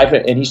changed my life,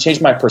 and he's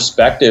changed my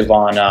perspective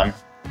on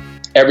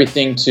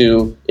everything,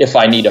 to if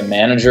I need a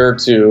manager,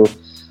 to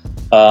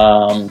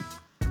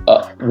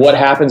what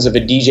happens if a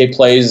DJ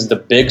plays the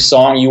big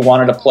song you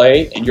wanted to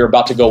play and you're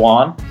about to go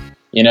on,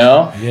 you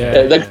know?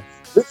 Like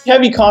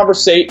heavy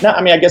conversation.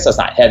 I mean, I guess that's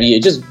not heavy.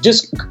 It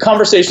just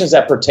conversations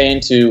that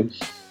pertain to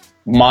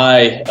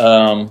my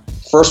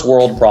first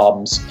world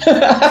problems.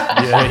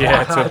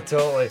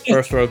 Totally.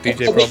 First world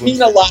DJ problems. They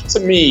mean a lot to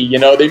me, you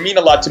know. They mean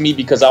a lot to me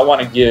because I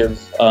want to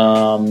give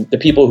the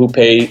people who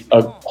pay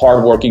a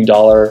hardworking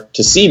dollar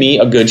to see me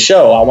a good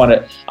show. I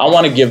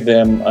want to give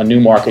them a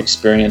Newmark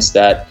experience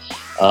that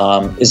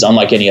is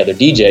unlike any other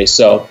DJ.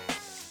 So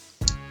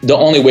the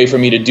only way for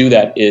me to do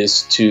that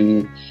is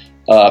to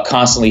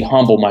constantly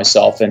humble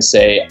myself and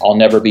say, I'll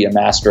never be a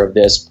master of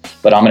this,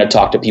 but I'm going to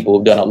talk to people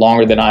who've done it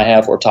longer than I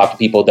have, or talk to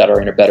people that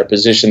are in a better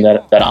position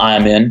that I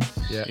am in.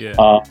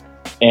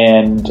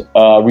 And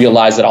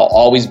realize that I'll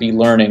always be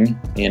learning,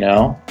 you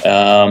know,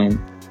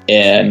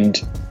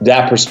 and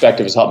that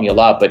perspective has helped me a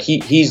lot. But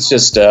he's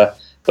just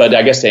but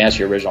I guess to answer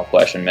your original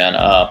question, man,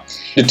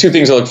 the two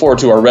things I look forward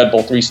to are Red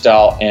Bull 3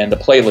 Style and the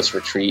playlist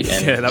retreat.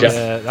 And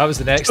that was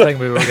the next thing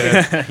we were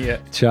going to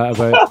chat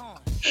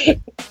about.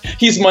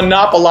 He's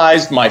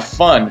monopolized my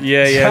fun.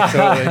 Yeah,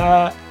 totally.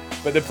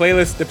 But the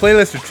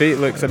playlist retreat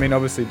looks, I mean,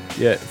 obviously,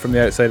 from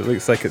the outside, it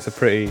looks like it's a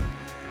pretty,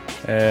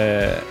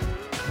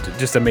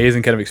 just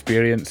amazing kind of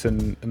experience,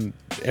 and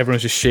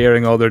everyone's just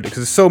sharing all their, because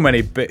there's so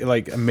many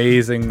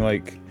amazing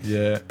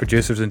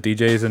producers and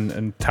DJs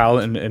and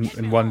talent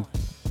in one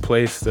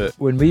place. That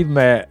when we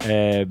met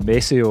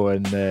Maceo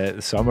in the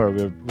summer,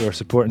 we were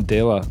supporting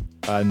Dela,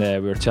 and we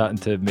were chatting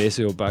to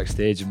Maceo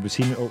backstage, and was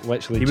he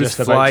literally he was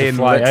just flying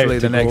about to fly literally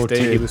out the next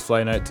day. He was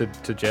flying out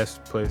to Jeff's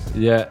place.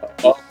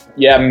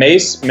 Yeah,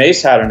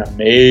 Mace had an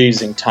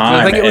amazing time.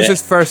 I think it was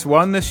his first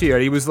one this year.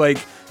 He was like,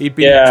 he'd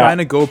been trying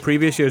to go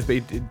previous years, but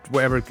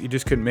he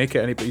just couldn't make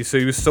it. So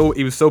he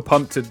was so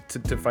pumped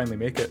to finally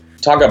make it.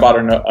 Talk about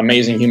an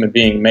amazing human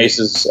being. Mace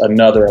is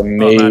another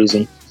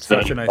amazing.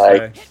 Such a nice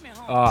guy.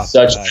 I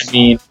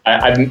mean,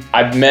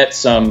 I've met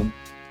some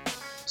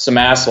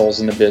assholes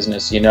in the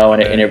business, you know,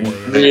 and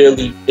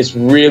it's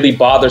really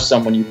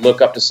bothersome when you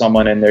look up to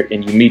someone and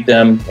you meet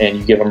them and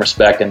you give them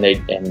respect, and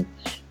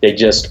they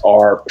just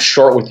are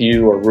short with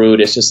you or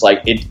rude. It's just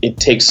like it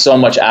takes so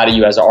much out of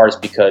you as an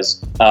artist, because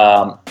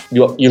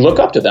you look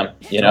up to them,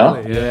 you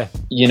know.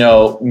 You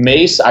know,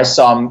 Mace. I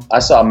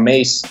saw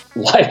Mace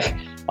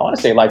I want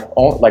to say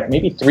like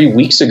maybe 3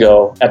 weeks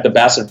ago at the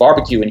Bassett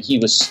Barbecue, and he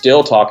was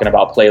still talking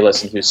about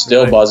playlists, and he was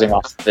still buzzing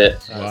off of it.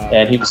 Wow.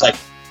 And he was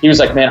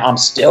like, man, I'm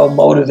still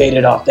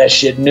motivated off that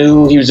shit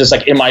new. He was just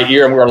like in my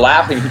ear, and we were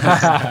laughing.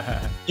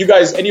 You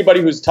guys,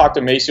 anybody who's talked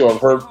to Maceo or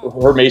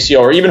heard Maceo,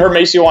 or even heard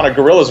Maceo on a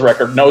Gorillaz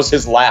record, knows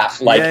his laugh.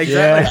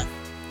 That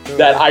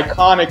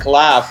iconic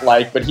laugh,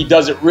 but he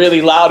does it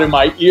really loud in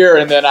my ear,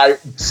 and then I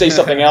say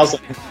something else,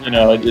 you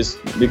know,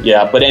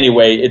 but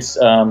anyway, it's,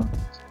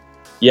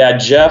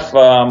 Jeff,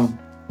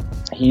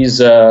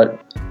 he's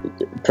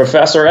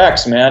Professor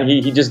X, man.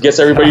 He just gets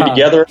everybody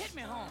together.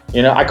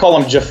 You know, I call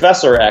him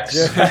Jeffessor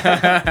X.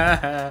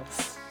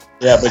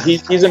 Yeah, but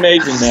he's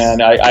amazing,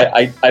 man.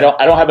 I don't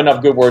have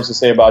enough good words to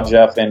say about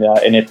Jeff,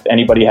 and if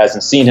anybody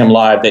hasn't seen him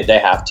live, they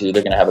have to.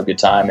 They're gonna have a good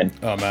time. And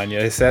oh man,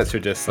 his sets are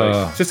just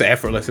it's just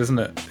effortless, isn't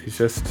it? He's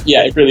just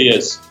it really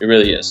is. It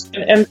really is.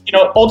 And you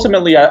know,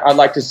 ultimately, I'd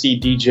like to see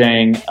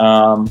DJing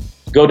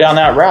go down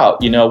that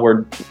route. You know,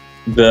 where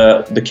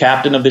the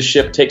captain of the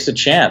ship takes a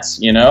chance.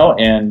 You know,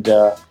 and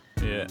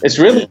it's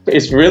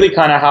really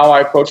kind of how I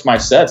approach my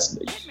sets.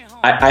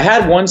 I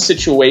had one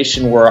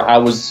situation where I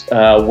was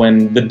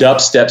when the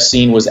dubstep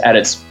scene was at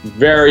its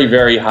very,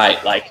 very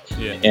height,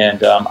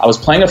 and I was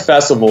playing a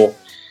festival,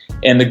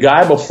 and the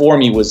guy before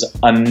me was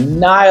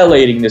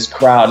annihilating this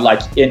crowd,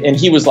 and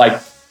he was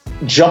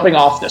jumping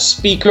off the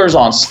speakers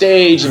on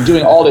stage and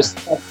doing all this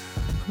stuff,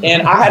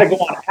 and I had to go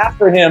on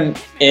after him,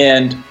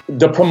 and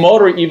the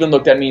promoter even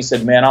looked at me and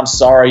said, "Man, I'm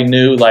sorry,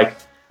 New. I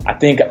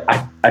think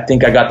I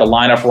got the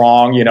lineup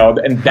wrong, you know,"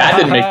 and that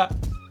didn't make it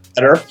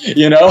better,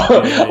 you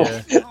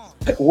know.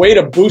 Way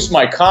to boost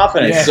my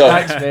confidence.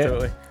 Thanks,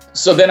 man.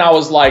 So then I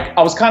was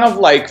kind of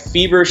like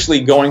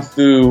feverishly going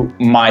through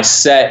my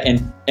set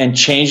and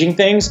changing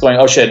things, going,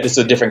 oh shit, this is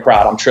a different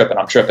crowd. I'm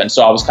tripping.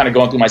 So I was kind of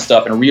going through my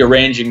stuff and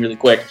rearranging really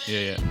quick.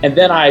 Yeah. And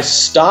then I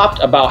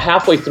stopped about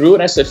halfway through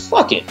and I said,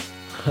 fuck it.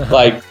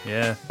 Like,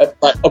 yeah.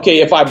 Like, okay,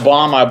 if I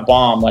bomb, I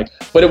bomb. Like,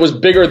 but it was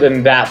bigger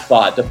than that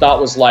thought. The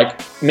thought was like,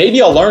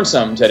 maybe I'll learn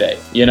something today,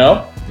 you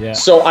know? Yeah.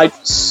 So I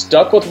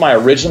stuck with my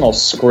original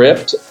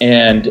script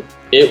and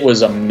it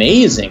was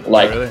amazing.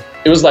 Like, Really?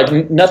 it was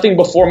like nothing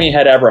before me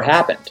had ever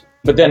happened.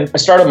 But then I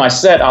started my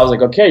set. I was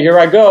like, okay, here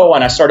I go.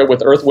 And I started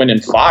with Earth, Wind,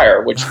 and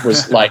Fire, which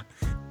was like,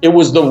 it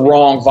was the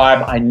wrong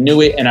vibe. I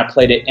knew it and I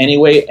played it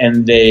anyway.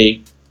 And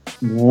they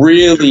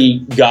really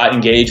got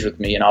engaged with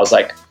me. And I was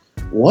like,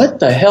 what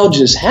the hell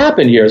just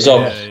happened here? So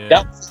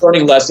that was a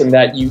learning lesson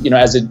that you know,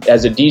 as a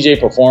DJ,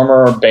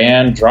 performer,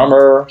 band,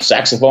 drummer,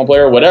 saxophone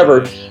player,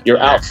 whatever your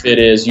outfit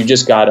is, you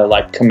just got to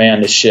like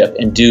command the ship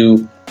and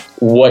do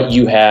what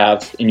you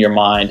have in your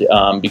mind.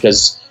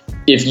 Because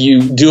if you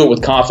do it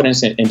with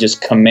confidence and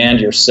just command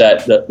your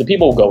set, the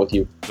people will go with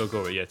you. They'll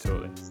go with, yeah,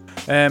 totally.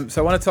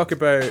 So I want to talk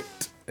about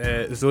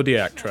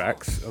Zodiac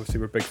tracks.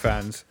 Obviously, we're big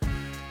fans.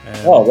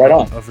 Oh, right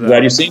on.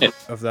 Glad you've seen it.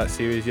 Of that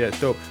series, yeah,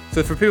 it's dope.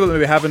 So for people that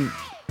maybe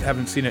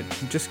haven't seen it,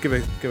 just give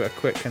it a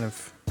quick kind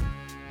of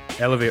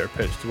elevator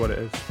pitch to what it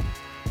is.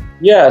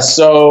 Yeah,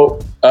 so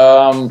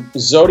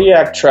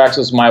Zodiac Tracks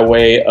is my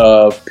way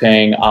of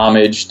paying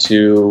homage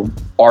to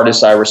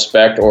artists I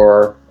respect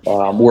or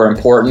were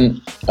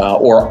important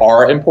or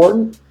are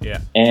important.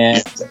 Yeah.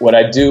 And what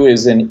I do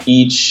is in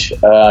each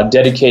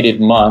dedicated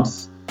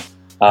month,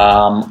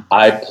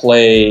 I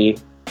play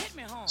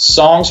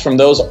songs from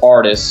those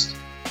artists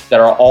that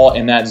are all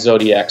in that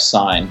Zodiac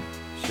sign.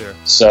 Sure.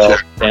 So,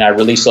 and I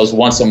release those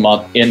once a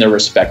month in their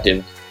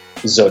respective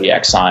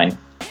Zodiac sign.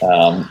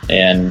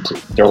 And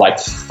they're like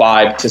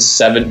 5 to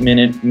 7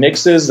 minute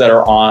mixes that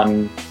are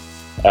on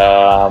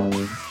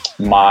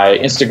my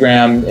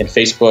Instagram and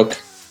Facebook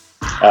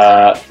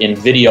in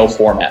video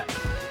format.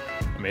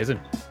 Amazing.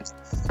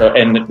 So,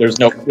 and there's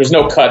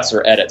no cuts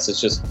or edits.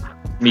 It's just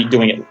me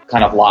doing it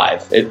kind of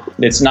live.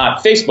 It's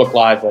not Facebook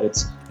Live, but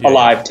it's a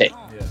live tape.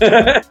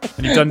 And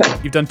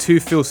you've done 2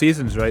 full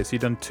seasons, right? So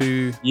you've done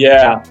 2.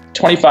 Yeah,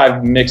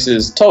 25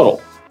 mixes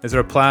total. Is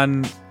there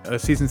a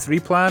season 3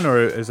 plan, or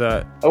is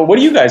that? Oh, what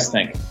do you guys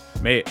think,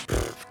 mate?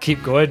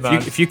 Keep going, man.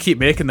 If you keep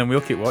making them,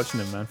 we'll keep watching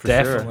them, man. For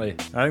Definitely.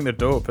 Sure. I think they're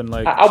dope, and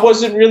like I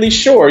wasn't really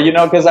sure, you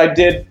know, because I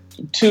did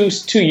two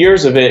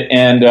years of it,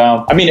 and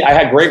I mean, I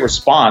had great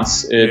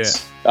response.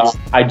 It's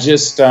I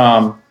just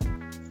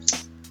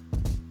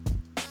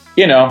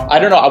you know, I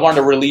don't know. I wanted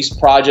to release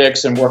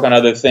projects and work on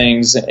other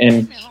things,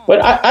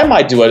 but I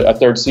might do a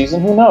 3rd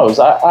season. Who knows?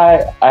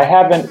 I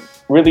haven't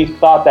really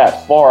thought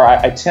that far.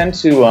 I tend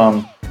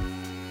to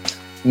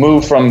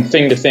move from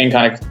thing to thing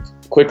kind of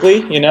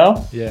quickly, you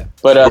know? Yeah.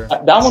 But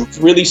that one's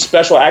really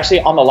special. Actually,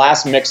 on the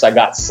last mix, I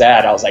got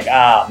sad. I was like,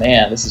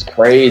 man, this is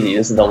crazy.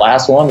 This is the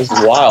last one. This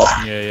is wild.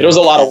 It was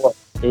a lot of work.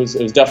 It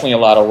was definitely a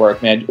lot of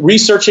work, man.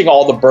 Researching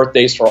all the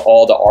birthdays for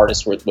all the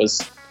artists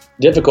was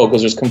difficult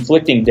because there's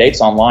conflicting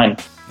dates online.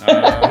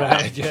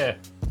 Right, yeah.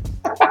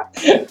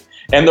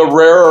 And the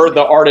rarer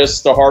the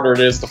artist, the harder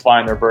it is to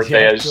find their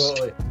birthday.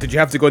 Totally. Did you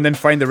have to go and then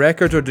find the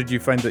records, or did you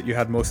find that you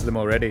had most of them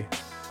already?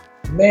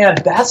 Man,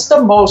 that's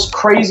the most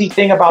crazy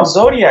thing about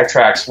Zodiac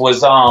Tracks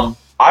was I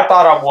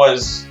thought I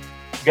was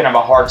going to have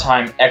a hard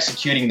time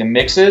executing the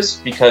mixes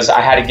because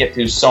I had to get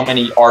through so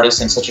many artists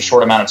in such a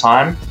short amount of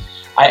time.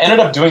 I ended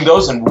up doing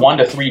those in 1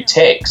 to 3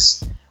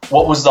 takes.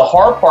 What was the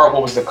hard part,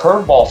 what was the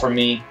curveball for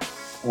me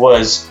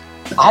was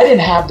I didn't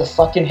have the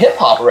fucking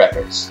hip-hop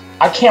records.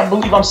 I can't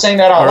believe I'm saying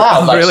that out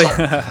loud. Like, really?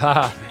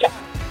 Yeah.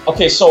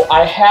 Okay, so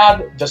I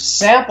had the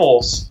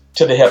samples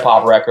to the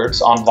hip-hop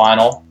records on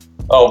vinyl.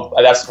 Oh,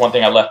 that's one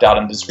thing I left out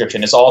in the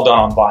description. It's all done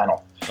on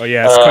vinyl. Oh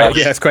yeah,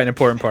 it's quite an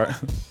important part.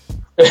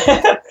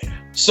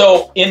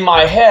 So in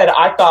my head,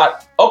 I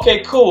thought,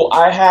 okay, cool.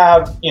 I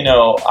have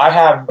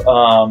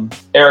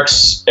Eric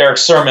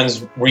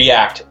Sermon's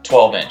React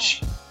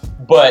 12-inch,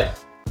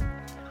 but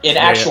in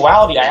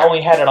actuality, I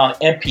only had it on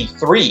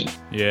MP3.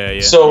 Yeah.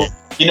 So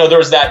there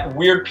was that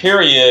weird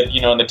period,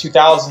 in the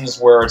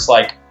 2000s where it's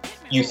like,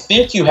 you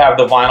think you have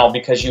the vinyl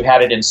because you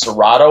had it in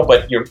Serato,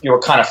 but you're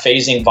kind of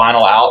phasing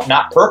vinyl out,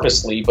 not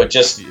purposely, but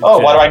just,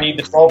 why do I need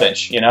the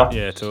 12-inch,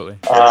 Yeah, totally.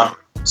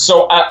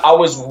 So I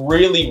was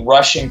really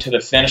rushing to the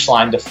finish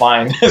line to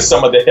find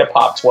some of the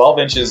hip-hop 12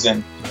 inches.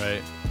 And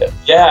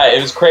yeah,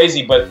 it was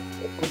crazy. But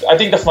I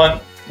think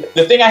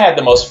the thing I had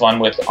the most fun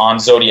with on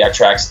Zodiac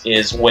Tracks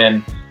is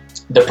when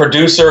the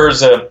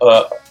producer's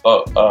a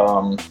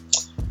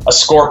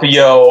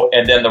Scorpio,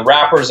 and then the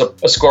rapper's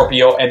a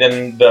Scorpio, and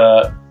then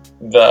the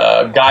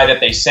guy that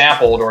they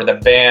sampled, or the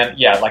band,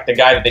 the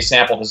guy that they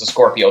sampled is a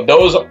Scorpio.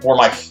 Those were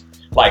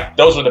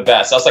those were the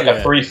best. That's like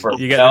a 3 for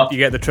you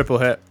get the triple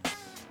hit.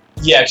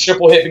 Yeah,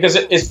 triple hit, because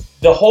it's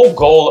the whole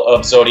goal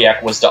of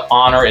Zodiac was to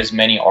honor as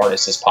many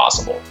artists as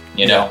possible.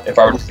 If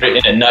I were to put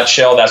it in a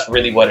nutshell, that's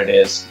really what it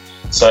is.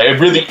 So it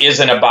really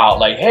isn't about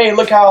like, hey,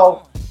 look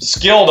how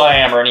skilled I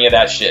am or any of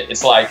that shit.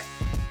 It's like,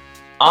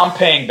 I'm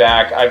paying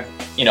back.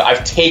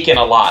 I've taken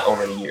a lot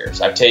over the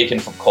years. I've taken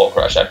from Cold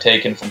Crush. I've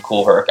taken from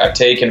Kool Herc. I've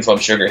taken from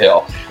Sugar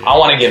Hill. I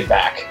want to give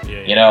back,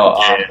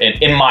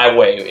 in my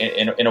way,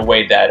 in a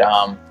way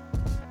that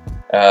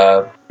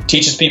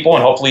teaches people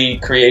and hopefully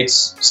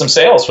creates some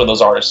sales for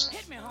those artists.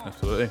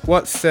 Absolutely.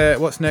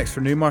 What's next for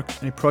Newmark?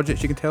 Any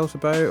projects you can tell us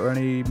about, or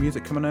any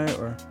music coming out,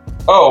 or?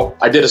 Oh,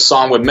 I did a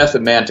song with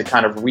Method Man to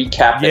kind of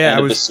recap the end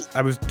of this.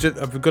 I was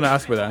going to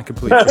ask about that. I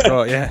completely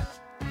forgot. Yeah.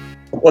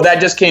 Well, that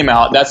just came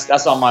out.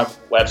 That's on my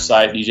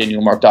website,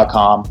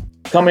 djnewmark.com.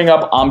 Coming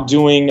up, I'm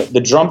doing the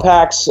drum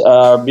packs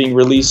being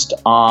released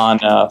on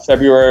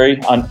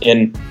February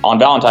on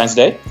Valentine's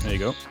Day. There you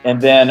go. And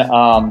then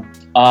I'm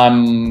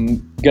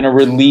gonna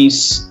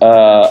release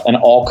an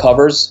all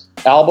covers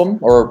album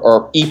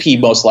or EP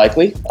most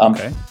likely. I'm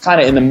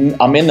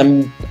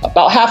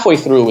about halfway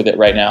through with it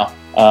right now.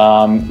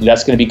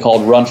 That's going to be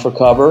called Run for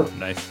Cover.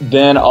 Nice.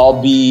 Then I'll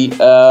be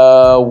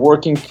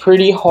working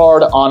pretty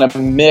hard on a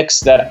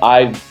mix that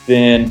I've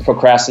been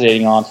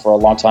procrastinating on for a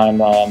long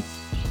time.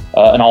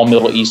 An all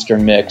Middle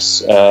Eastern mix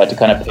to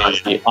kind of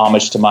pay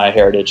homage to my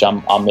heritage.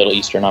 I'm Middle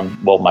Eastern.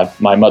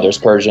 My mother's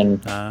Persian.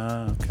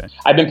 Okay.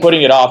 I've been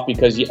putting it off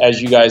because,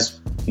 as you guys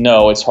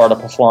know, it's hard to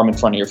perform in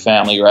front of your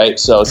family, right?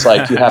 So it's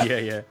like you have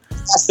it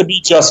has to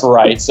be just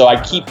right. So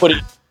I keep putting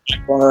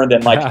it burned,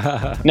 and like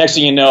next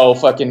thing you know,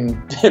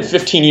 fucking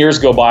 15 years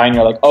go by, and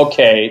you're like,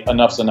 okay,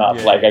 enough's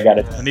enough. I got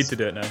it. I need to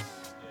do it now.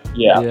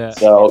 Yeah.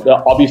 So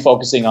I'll be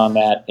focusing on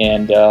that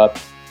and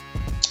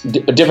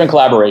different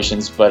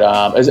collaborations, but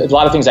there's a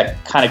lot of things I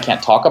kind of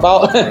can't talk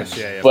about.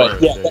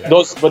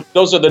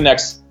 Those are the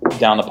next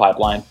down the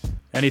pipeline.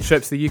 Any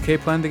trips to the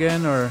UK planned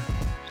again, or?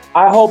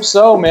 I hope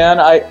so,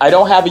 man. I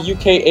don't have a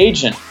UK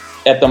agent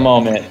at the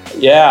moment.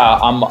 Yeah,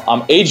 I'm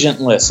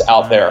agentless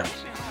out there.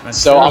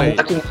 So I'm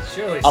looking.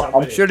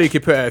 Surely you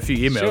could put out a few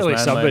emails, surely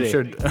man. Somebody.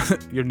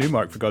 You're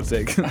Newmark, for God's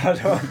sake.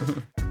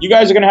 You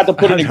guys are gonna have to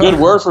put in a good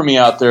word for me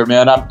out there,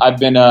 man. I've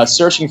been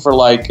searching for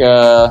like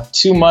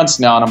 2 months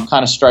now, and I'm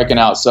kind of striking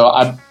out. So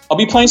I'll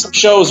be playing some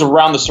shows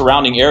around the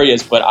surrounding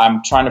areas, but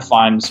I'm trying to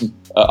find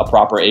a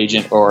proper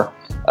agent or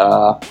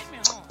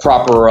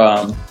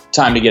proper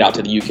time to get out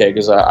to the UK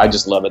because I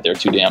just love it there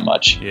too damn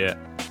much. Yeah.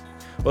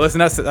 Well, listen,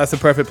 that's the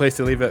perfect place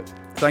to leave it.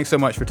 Thanks so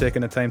much for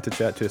taking the time to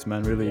chat to us,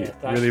 man. Really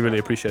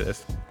appreciate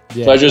this.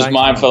 Yeah, Pleasure's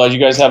mine, fellas. You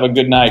guys have a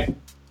good night.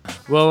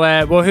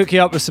 We'll hook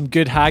you up with some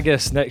good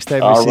haggis next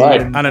time All we see right.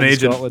 you in And an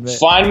agent. Scotland, mate.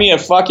 Find me a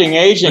fucking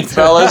agent,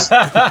 fellas.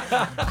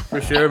 For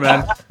sure,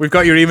 man. We've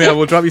got your email.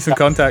 We'll drop you some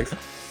contacts.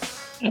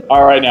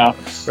 All right, now.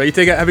 Right, you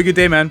take it. Have a good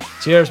day, man.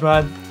 Cheers,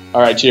 man.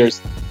 All right,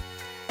 cheers.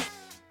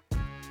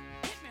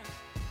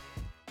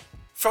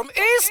 From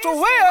east to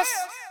west,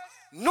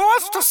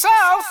 north to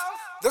south,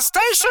 the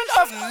station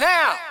of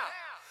now.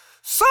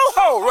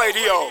 Soho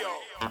Radio.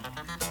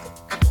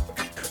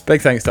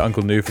 Big thanks to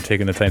Uncle New for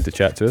taking the time to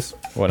chat to us.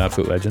 What an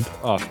absolute legend.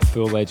 Oh,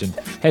 full legend.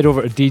 Head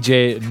over to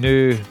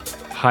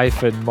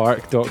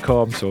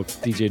djnew-mark.com, so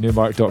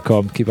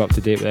djnewmark.com. Keep up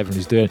to date with everything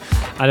he's doing.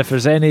 And if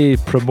there's any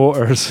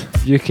promoters,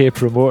 UK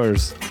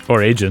promoters,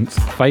 or agents,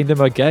 find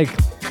him a gig.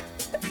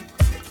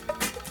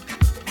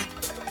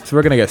 So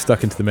we're going to get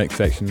stuck into the mix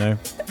section now.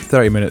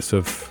 30 minutes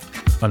of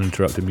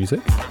uninterrupted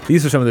music.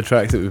 These are some of the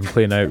tracks that we've been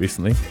playing out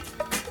recently.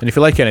 And if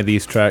you like any of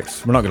these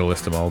tracks, we're not going to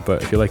list them all,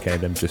 but if you like any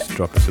of them, just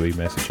drop us a wee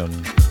message on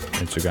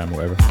Instagram or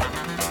whatever,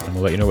 and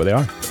we'll let you know what they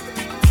are.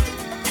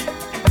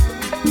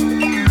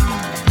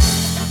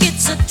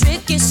 It's a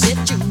tricky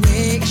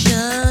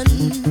situation.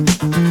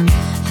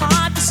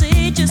 Hard to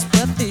say just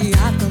what the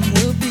outcome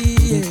will be.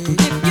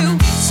 If you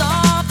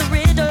solve the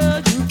riddle,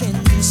 you can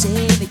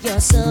save your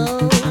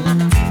soul.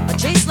 A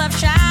chase left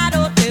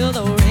shadow till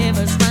the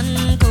rivers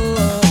run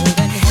cold.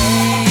 And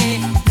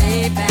hey,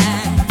 baby,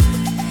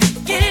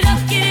 get it up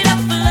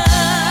for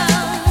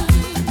love.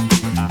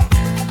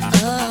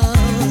 Oh,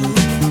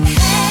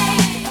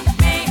 hey,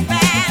 baby,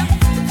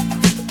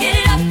 get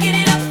it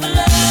up for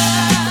love.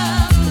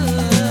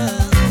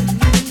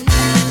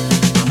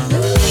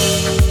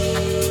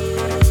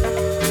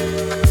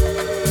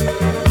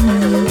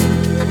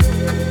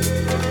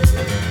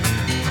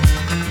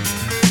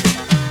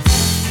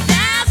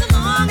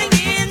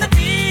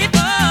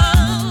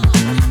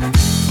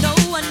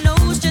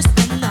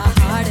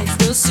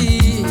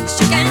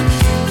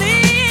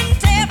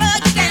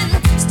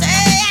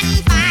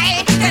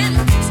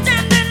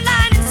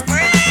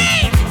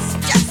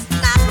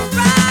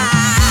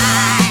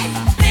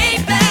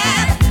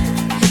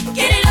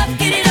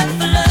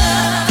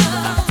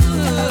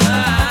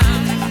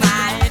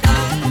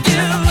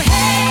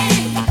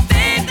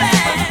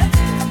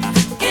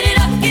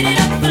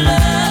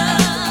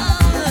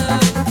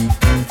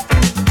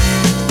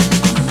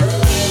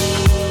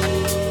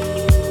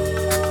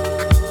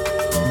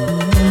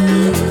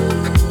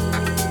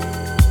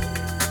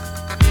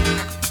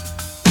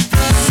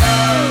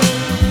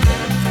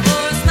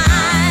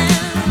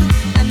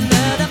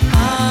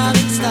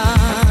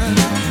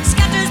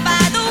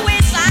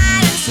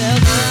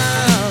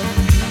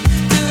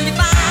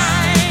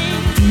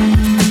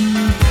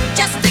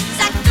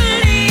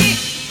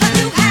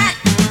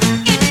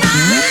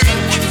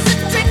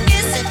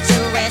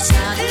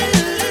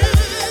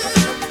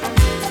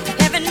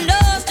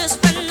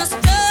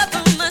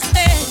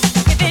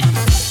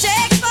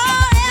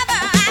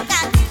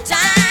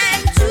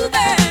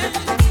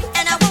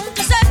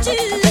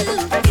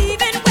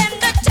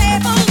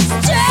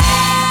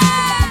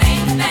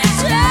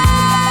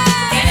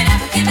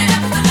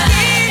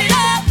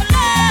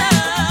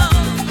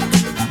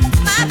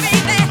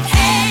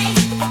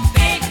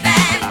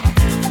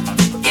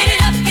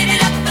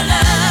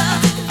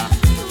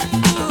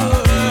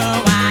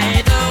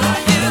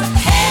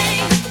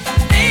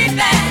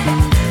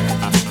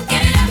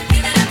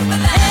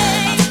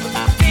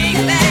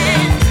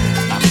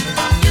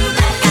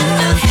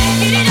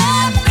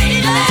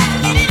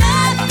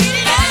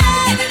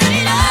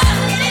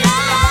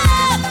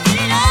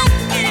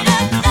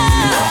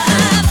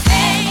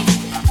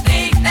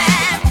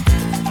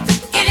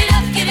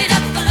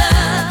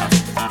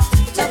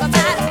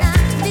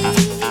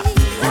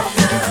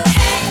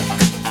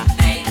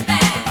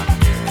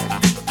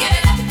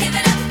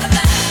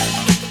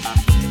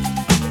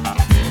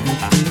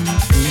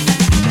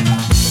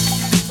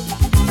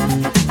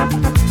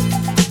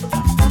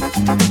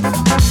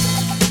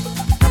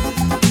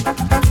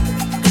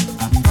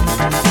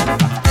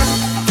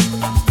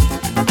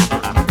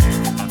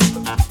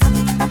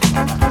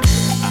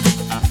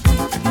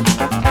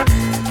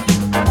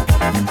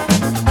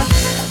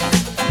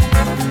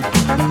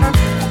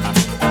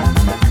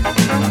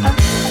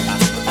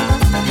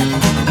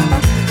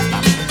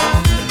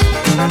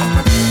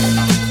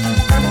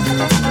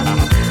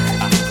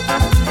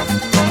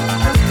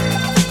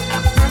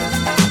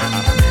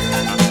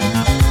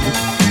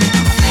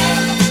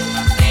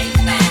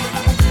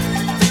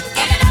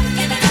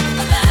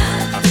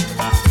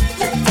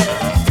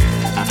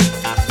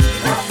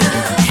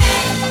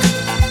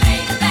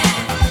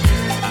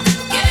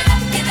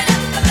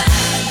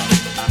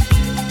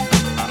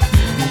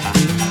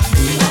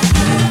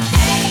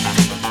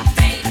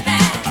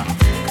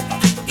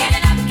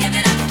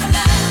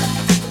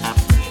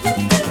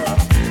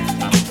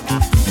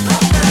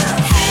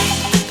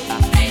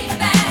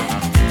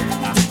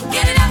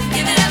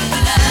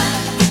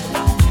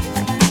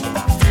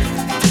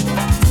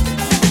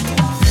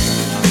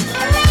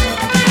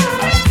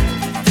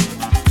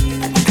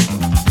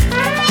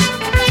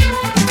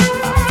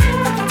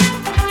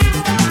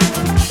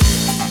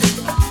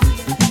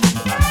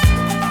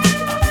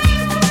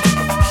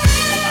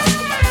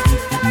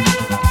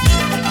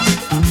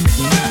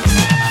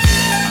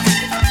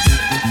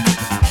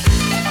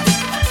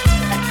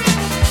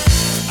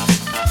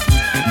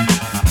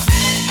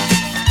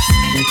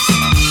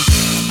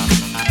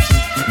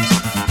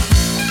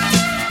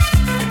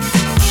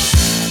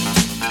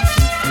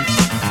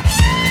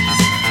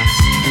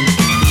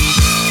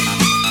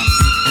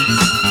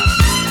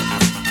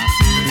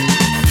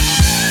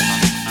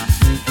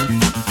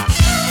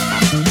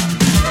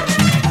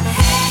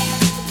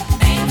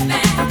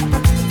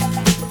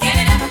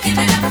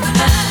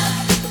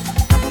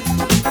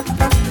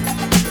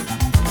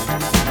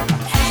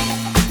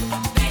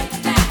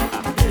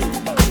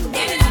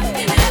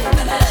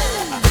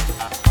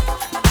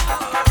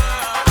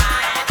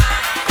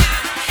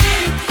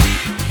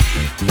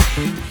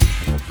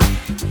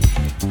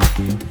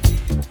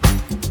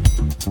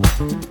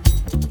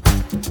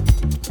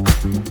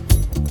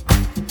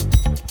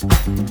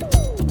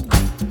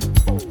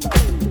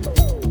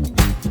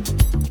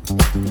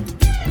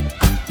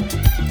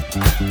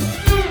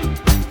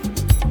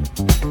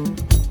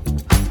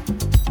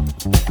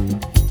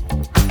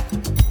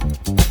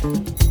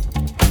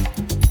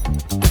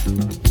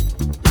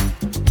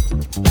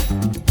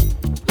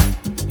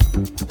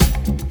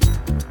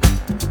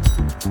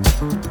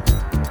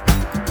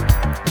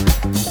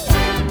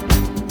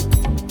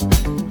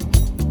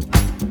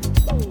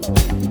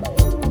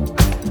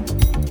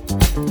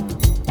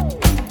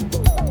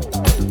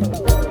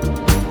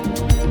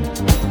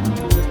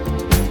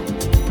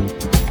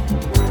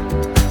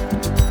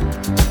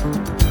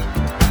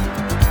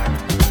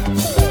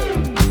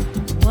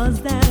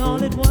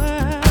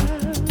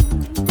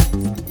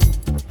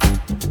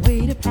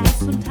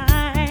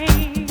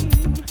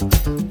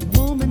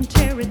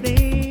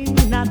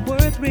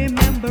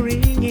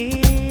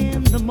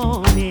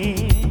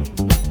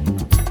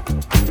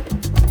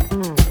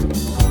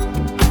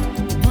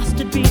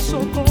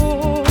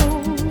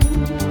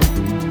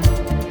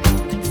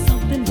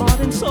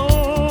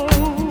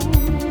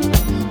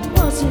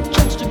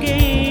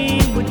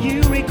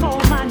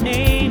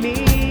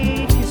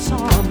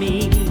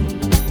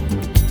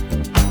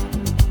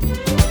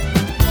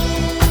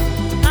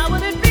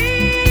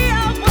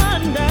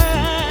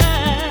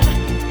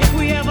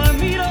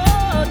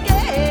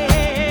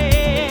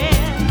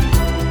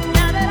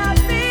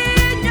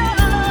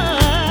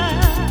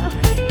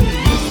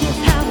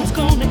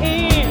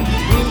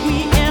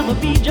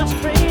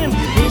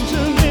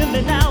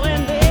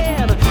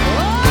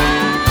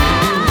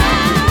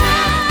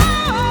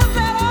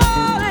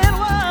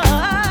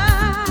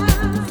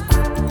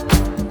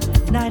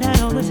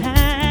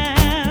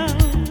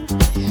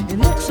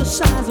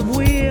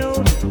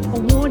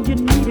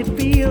 made it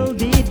feel?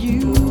 Did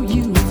you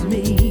use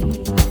me?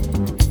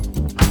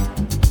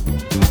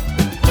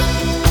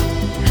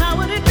 How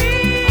would it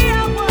be,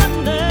 I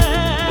wonder,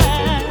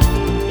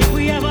 if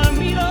we ever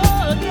meet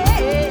again?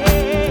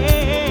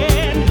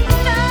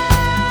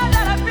 Now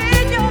that I've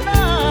been your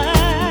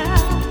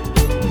love,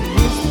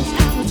 is this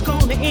how it's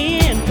gonna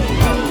end?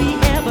 Will we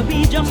ever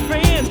be just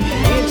friends?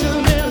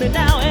 Intimately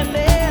now and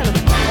then.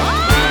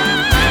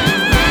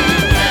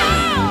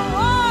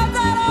 Was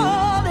that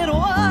all it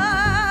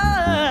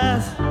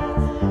was?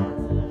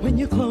 When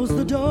you close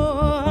the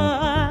door,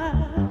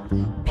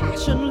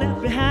 passion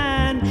left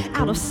behind,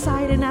 out of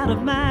sight and out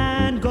of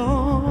mind,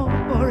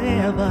 gone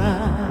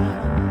forever.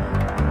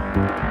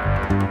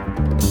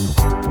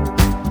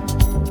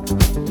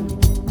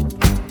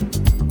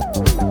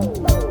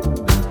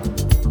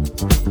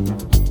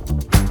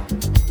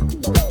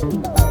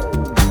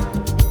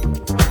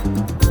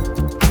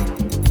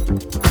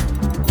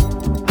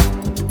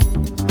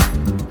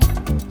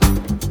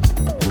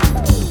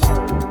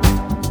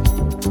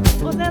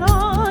 Was that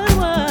all it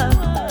was?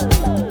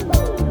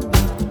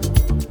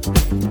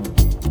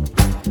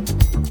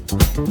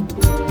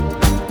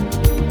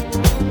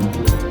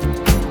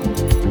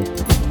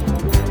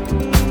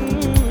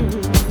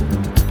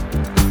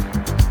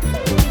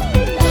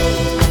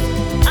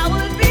 I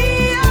would be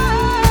a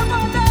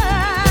wonder,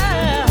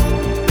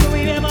 will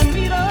we ever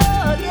meet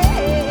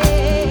again?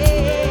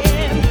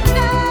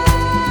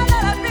 Now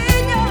that I've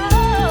been your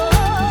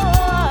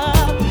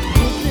love,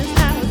 is this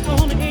how it's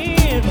gonna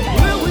end?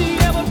 Will we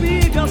ever be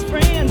just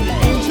friends?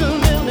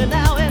 Intimately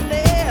now and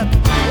then.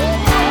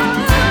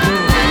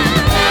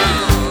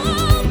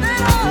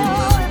 That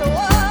all it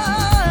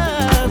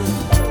was.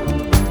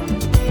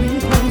 When you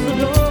close the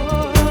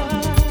door,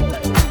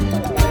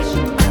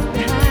 passion left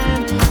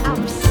behind, out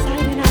of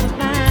sight and out of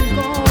mind,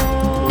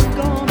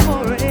 gone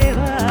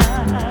forever.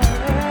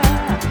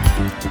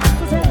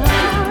 Was that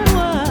how it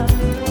was?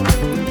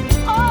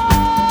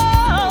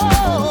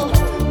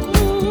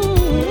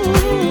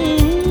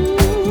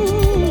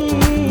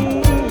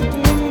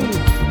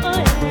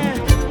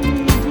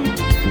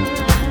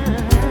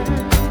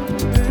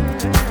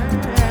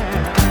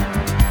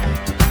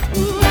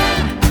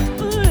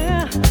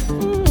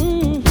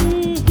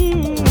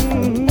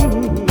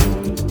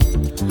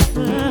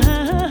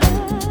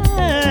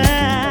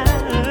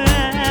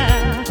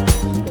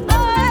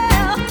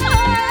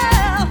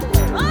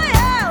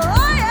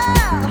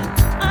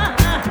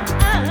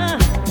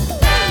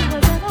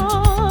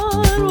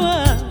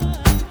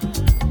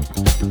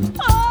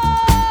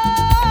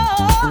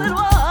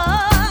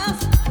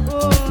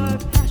 Oh,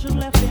 passion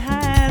left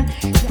behind,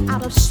 you're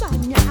out of sight,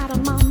 and you're out of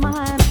my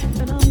mind,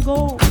 and I'm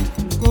gone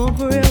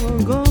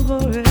forever, gone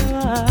forever.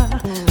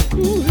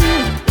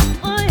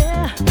 Oh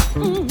yeah.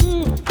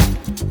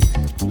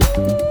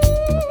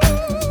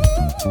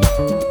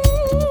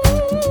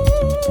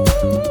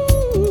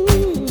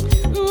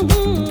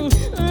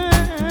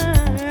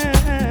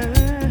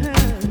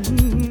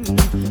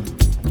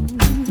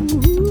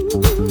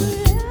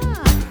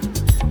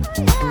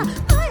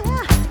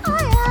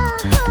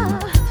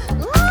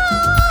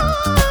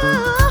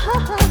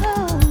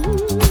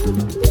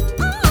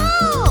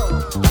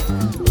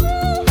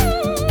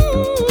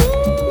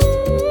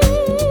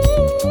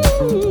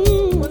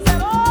 Was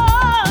that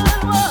all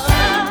it was?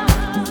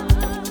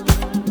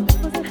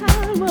 Was that how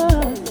it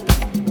was?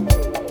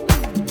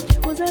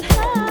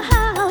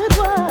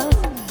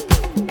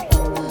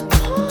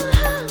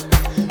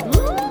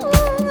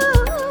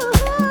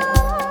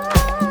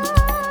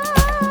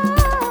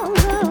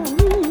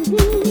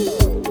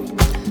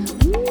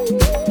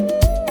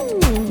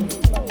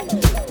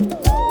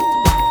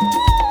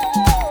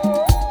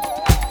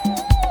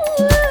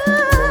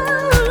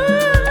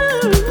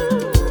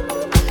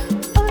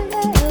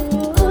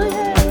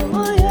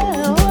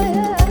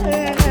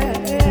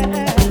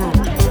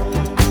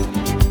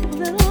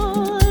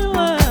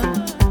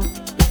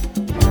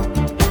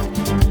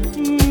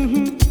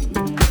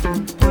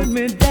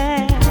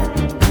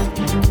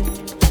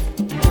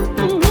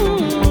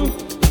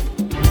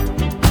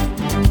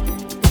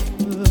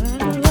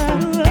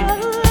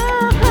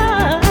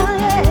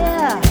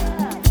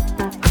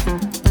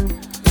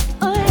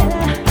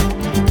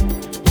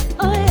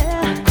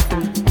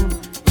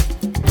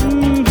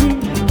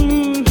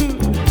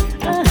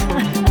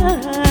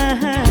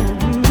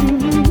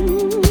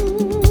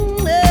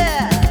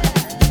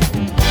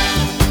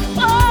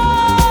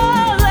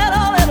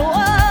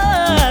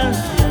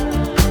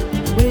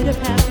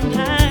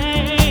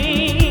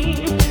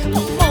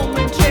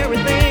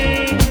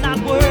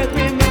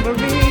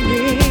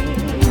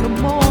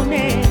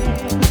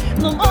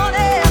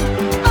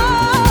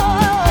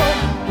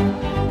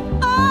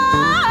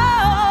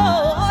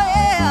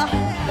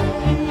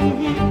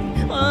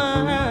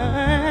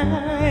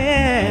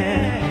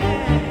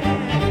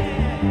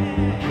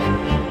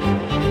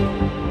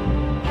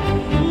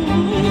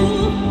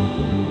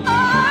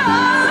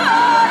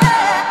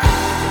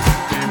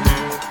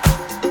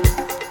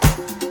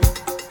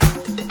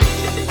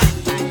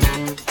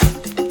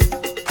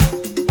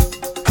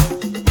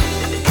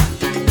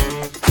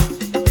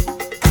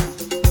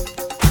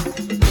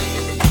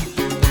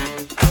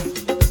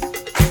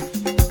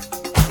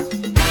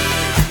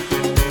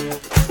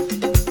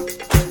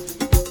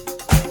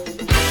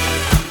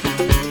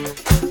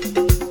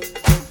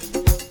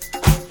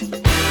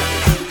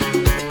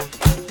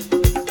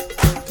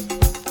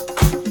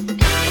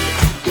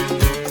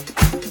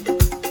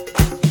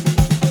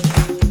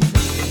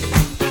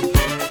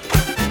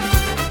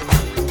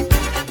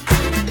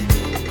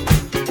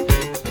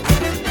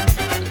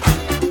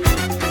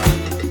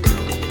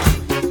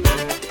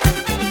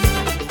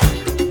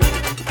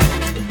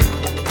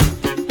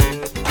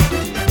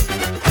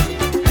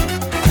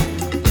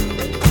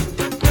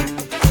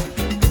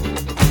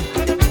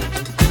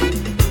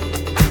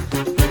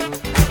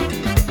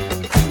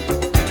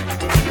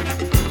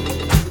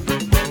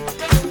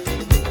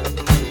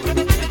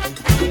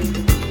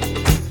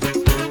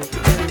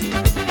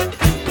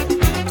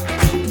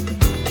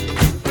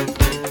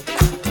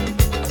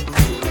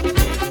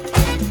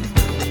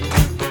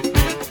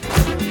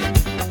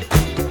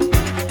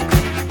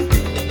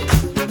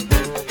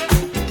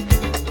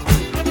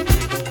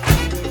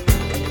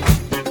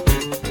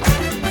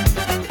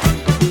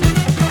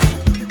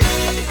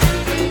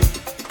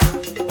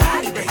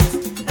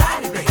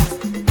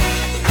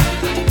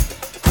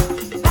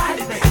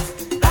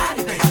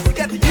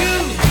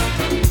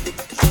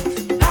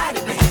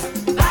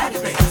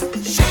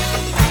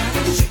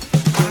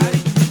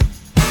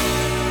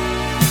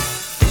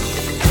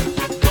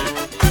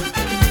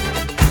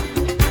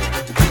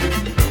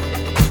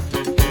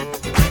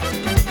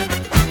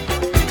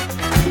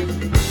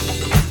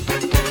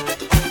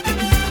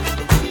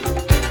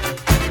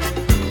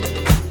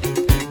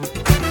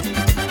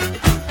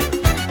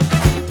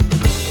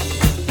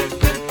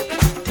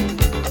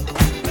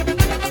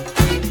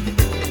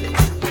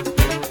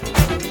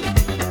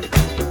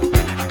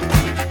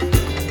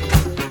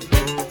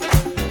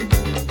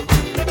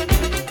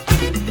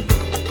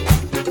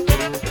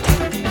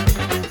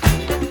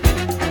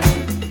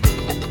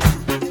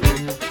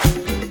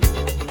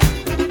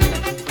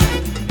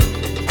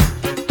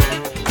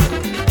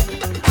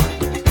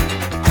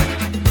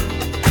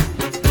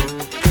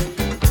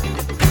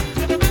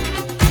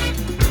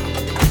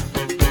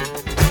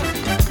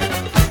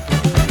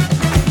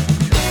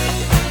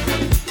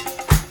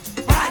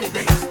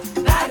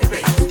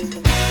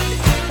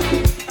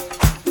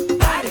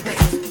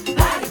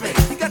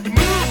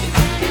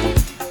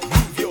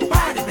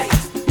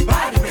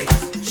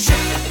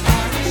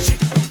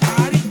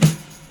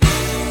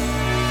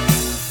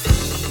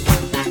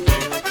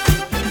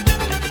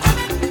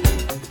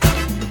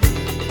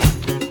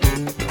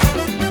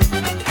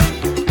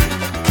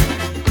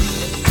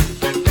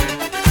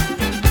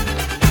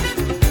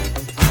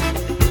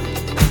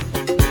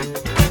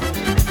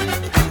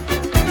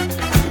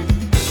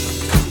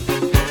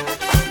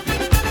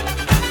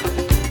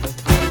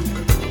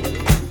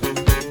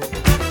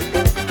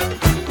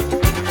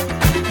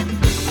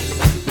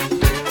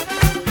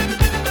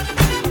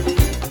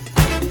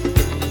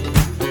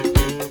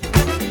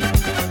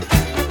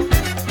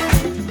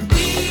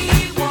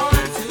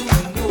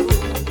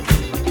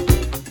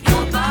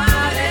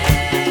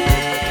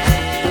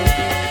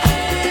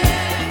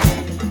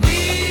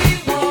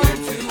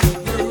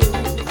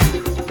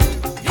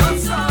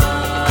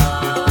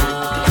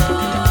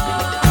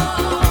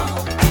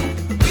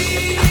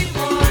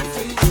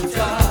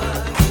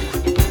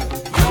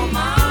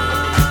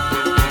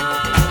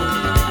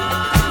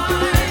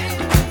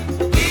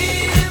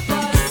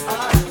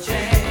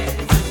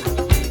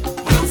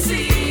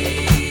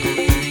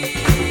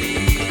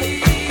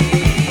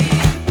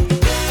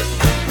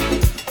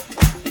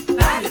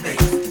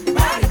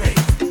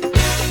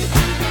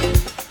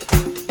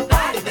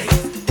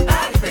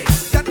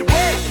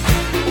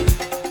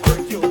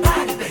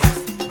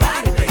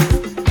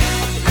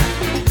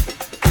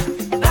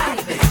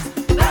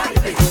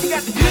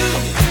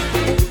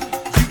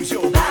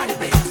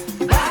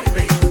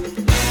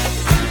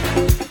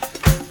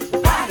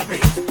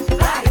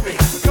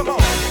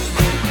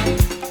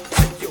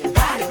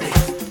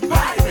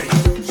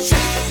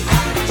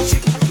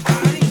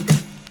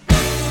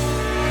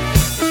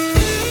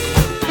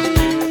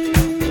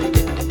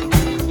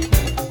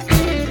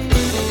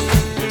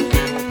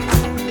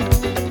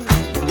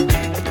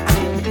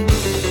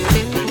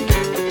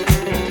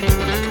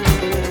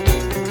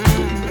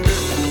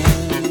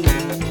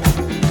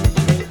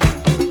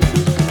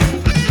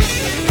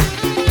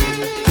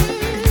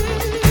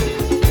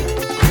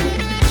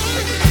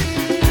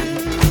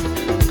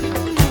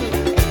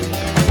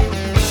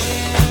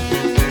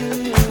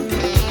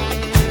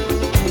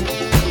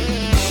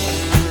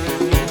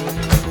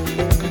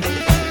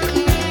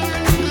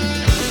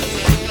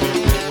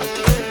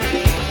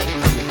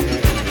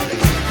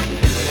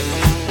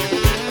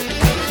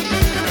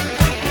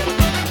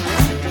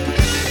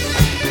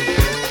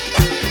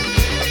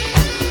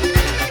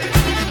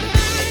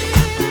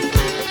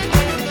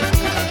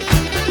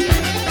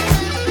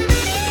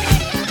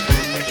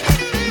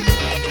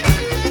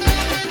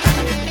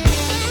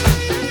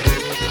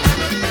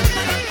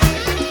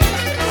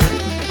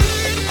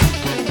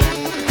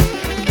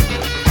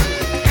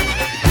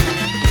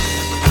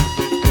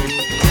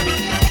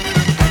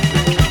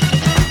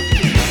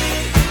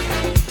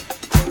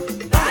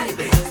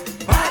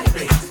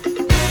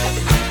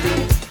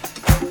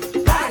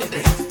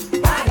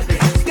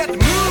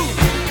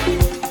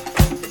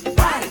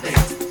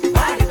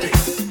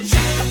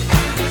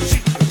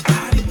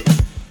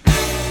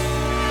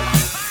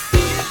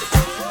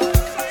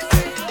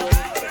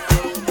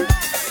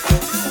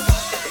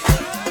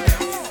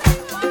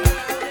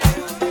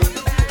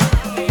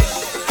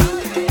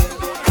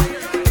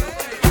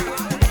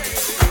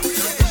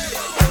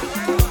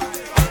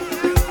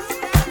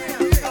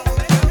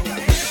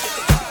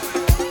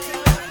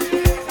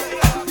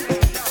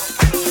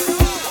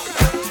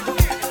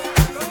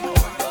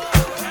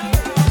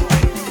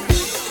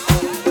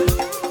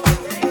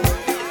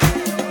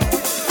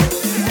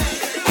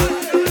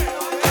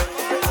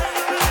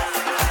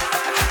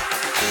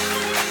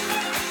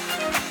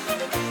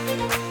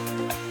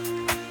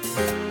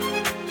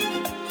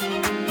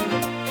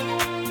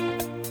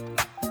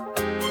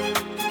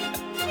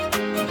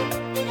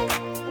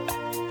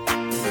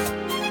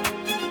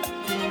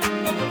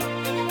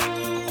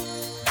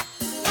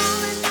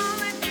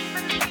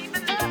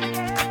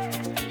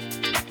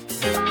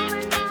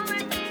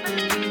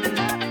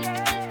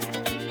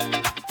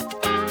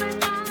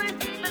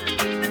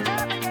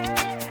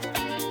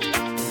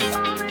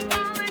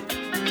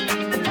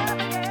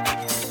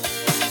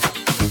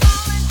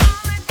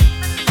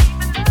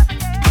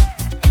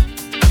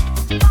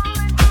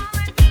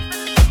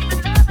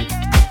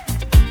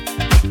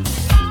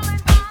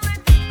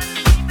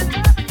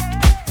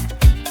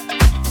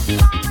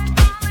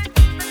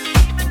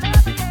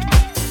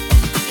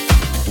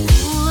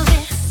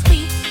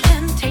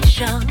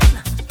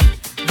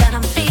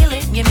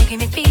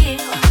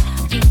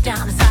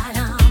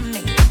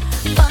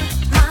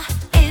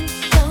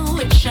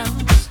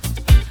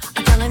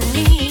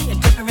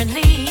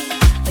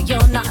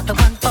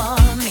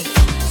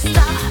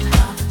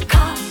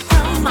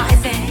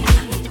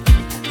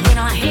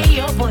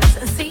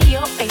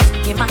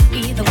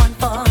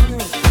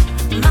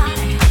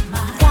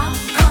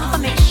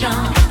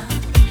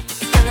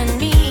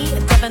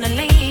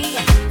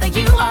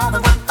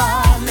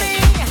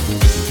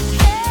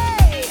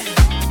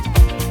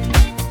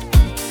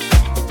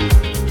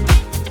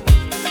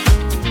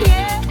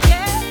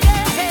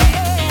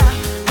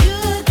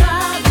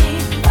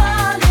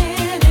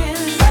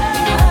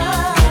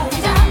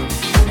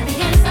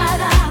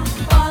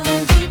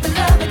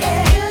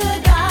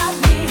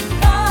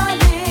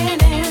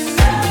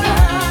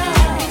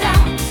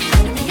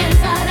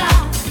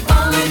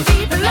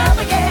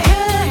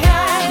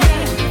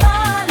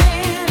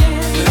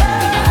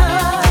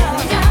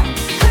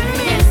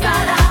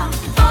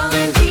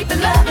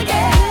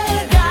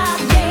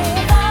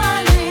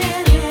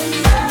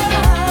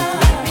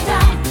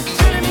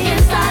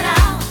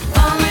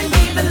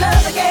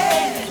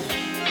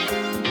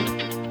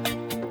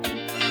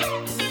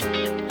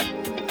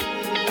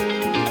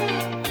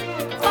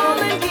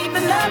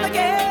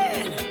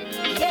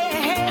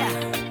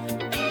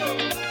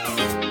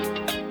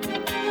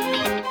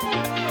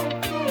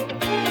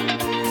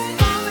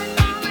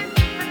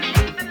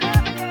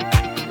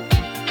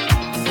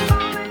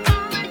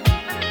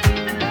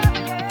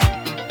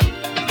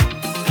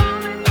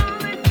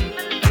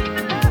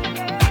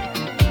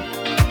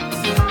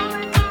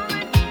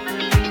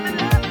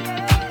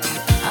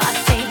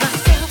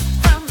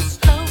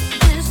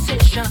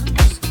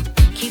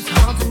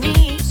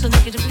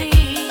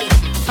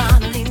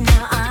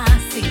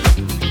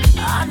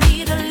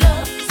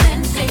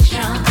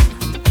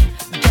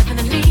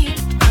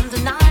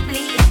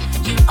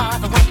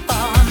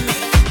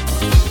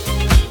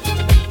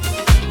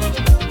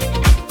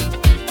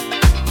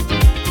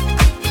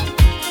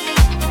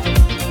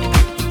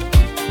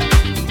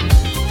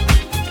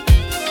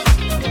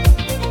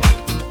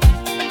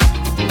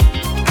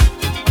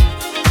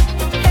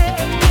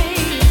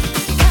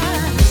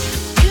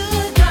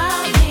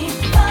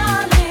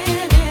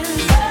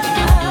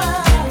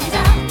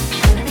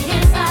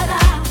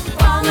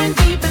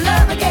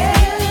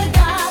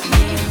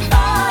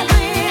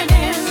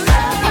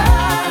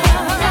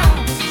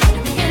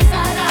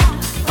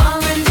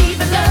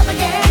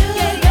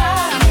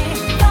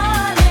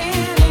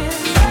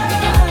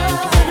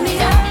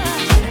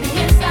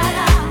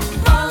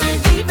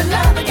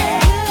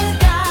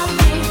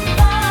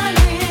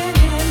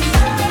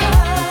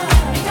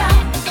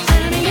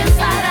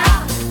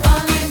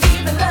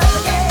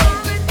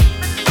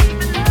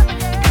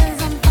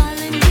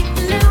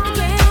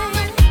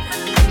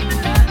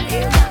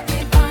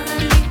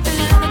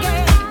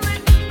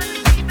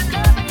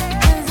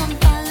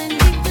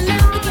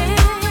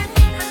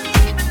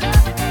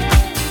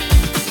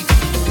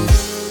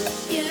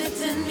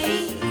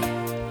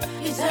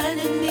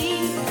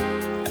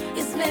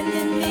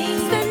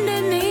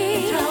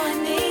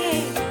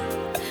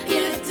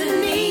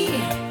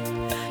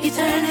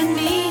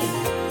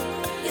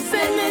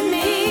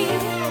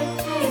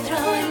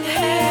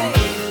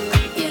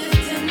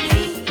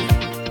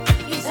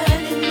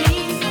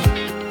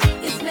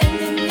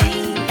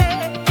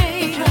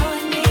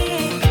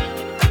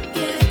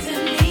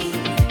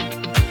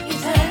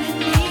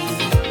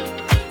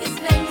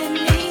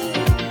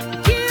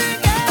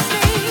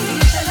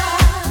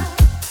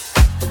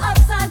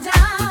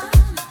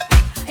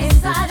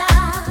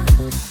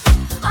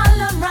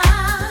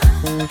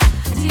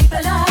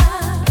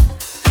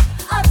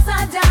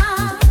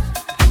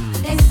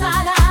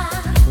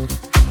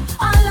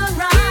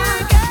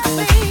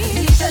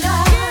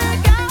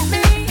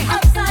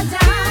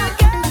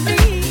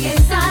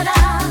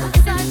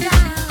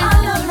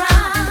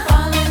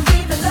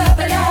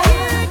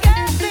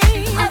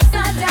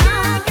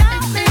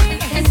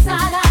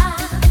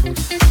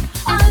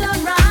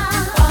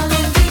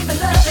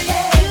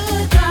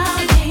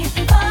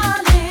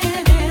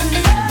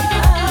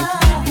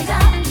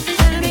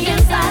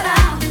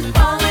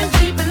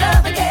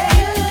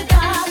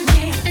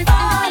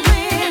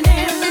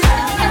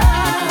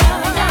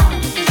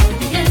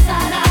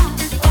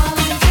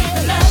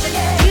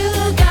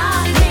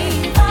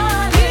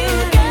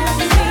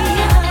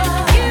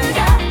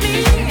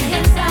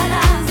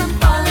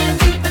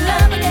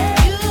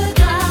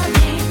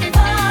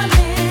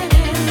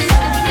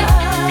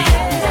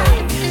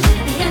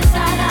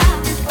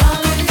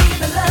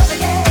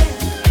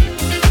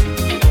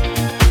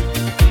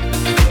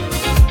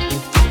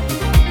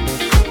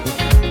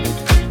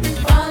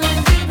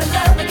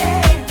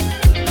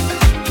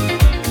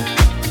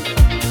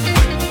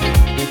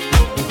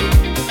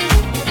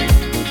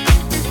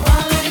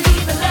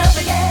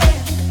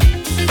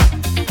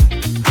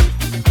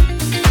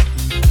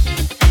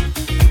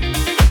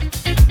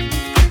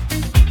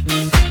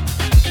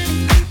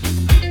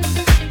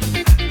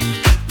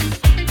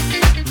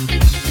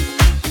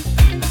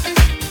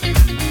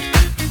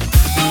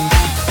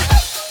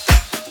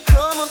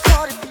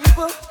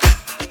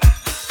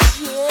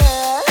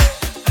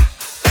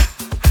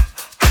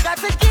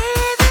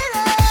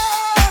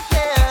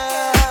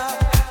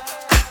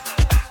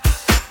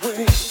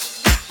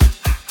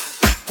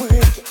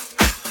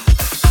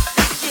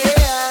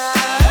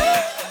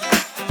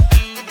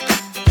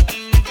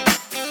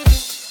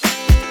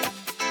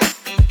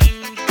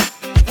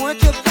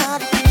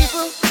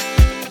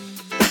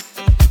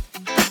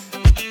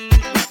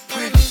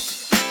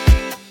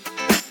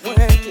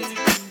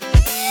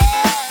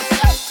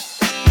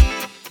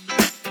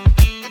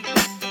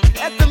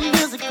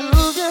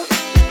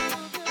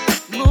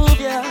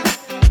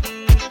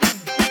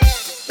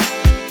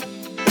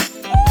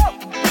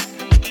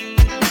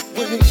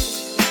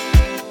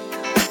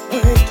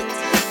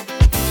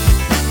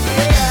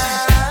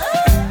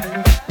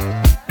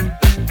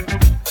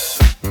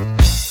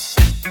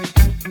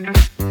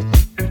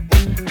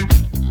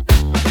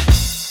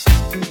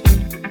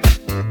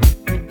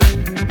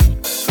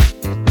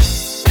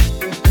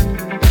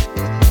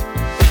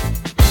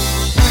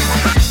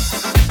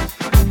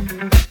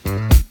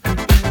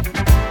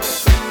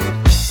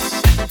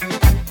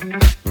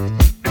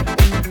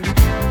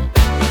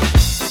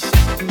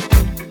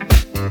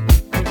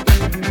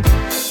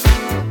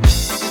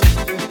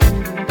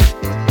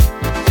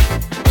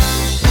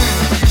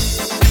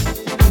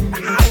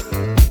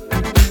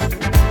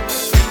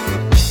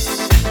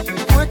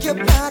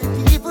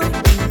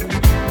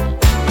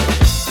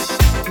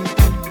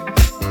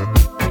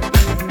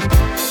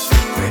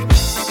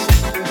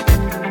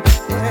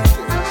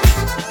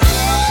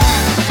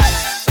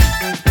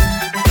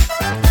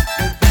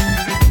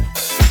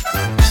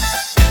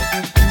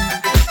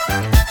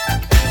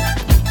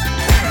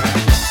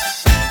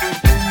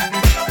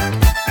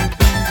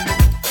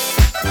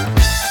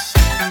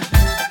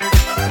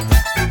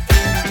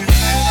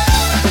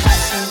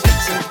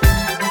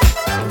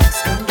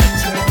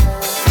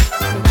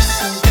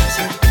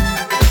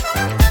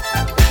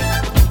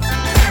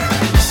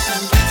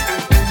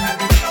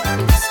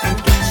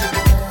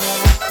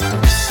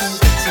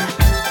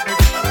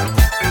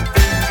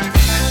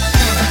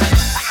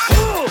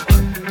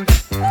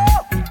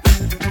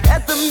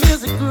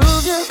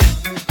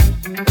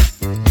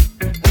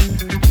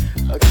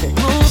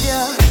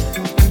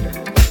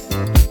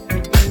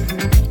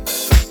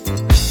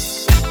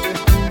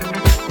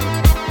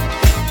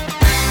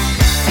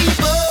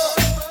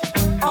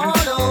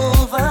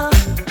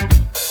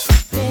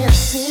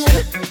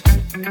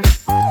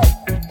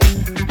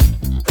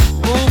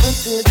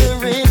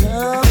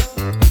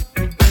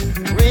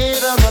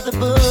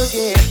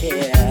 boogie.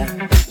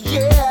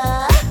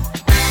 Yeah.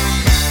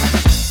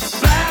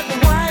 Black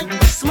and white,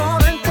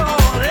 small and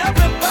tall,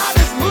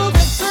 everybody's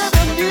moving to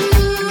the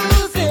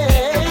music.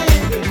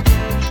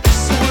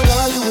 So what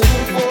are you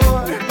waiting for?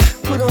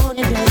 Put on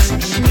your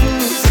dancing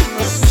shoes.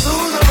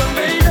 Sooner or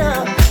later,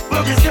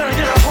 boogie's gonna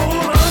get a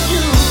hold on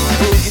you.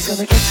 Boogie's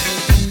gonna get you.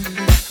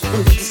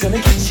 Boogie's gonna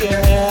get you.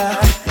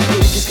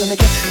 Boogie's gonna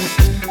get you.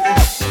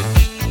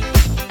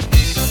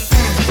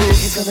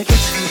 Boogie's gonna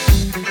get you.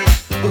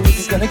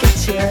 Boogie's gonna get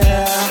you.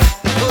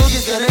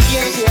 Boogie's gonna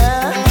get you.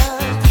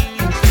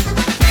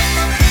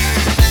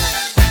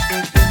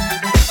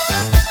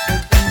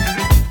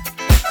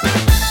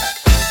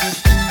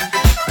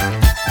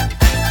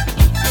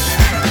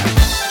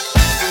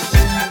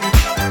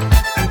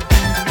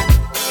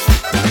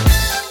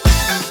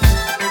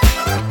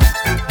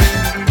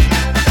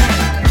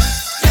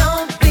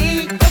 Don't be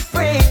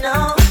afraid,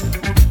 no.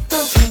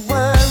 Don't you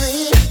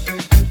worry.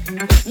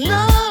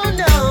 No,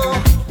 no.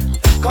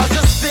 'Cause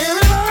the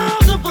spirit of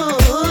the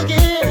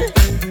boogie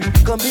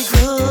gonna be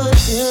good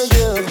to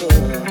you.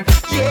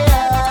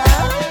 Yeah.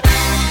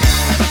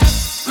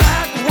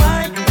 Black,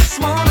 white,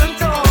 small and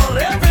tall,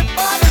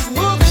 everybody's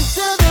moving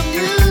to the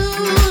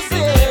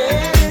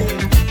music.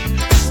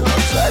 So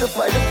try to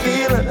fight the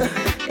feeling,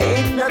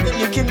 ain't nothing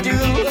you can do.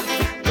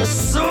 'Cause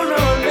sooner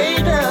or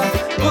later,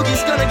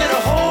 boogie's gonna get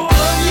a hold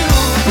on you.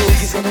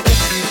 Boogie's gonna get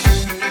you.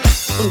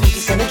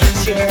 Boogie's gonna get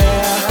you.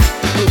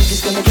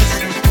 Boogie's gonna get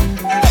you.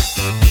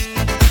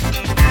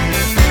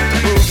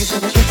 Boogie's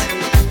gonna get you.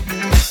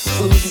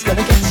 Boogie's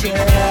gonna get you.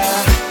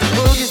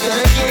 Boogie's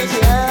gonna get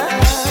you.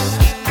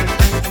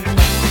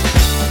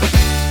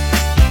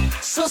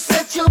 So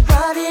set your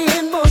body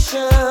in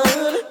motion.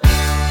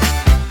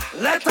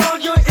 Let all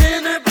your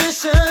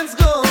inhibitions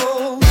go.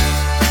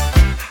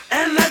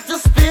 And let the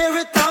spirit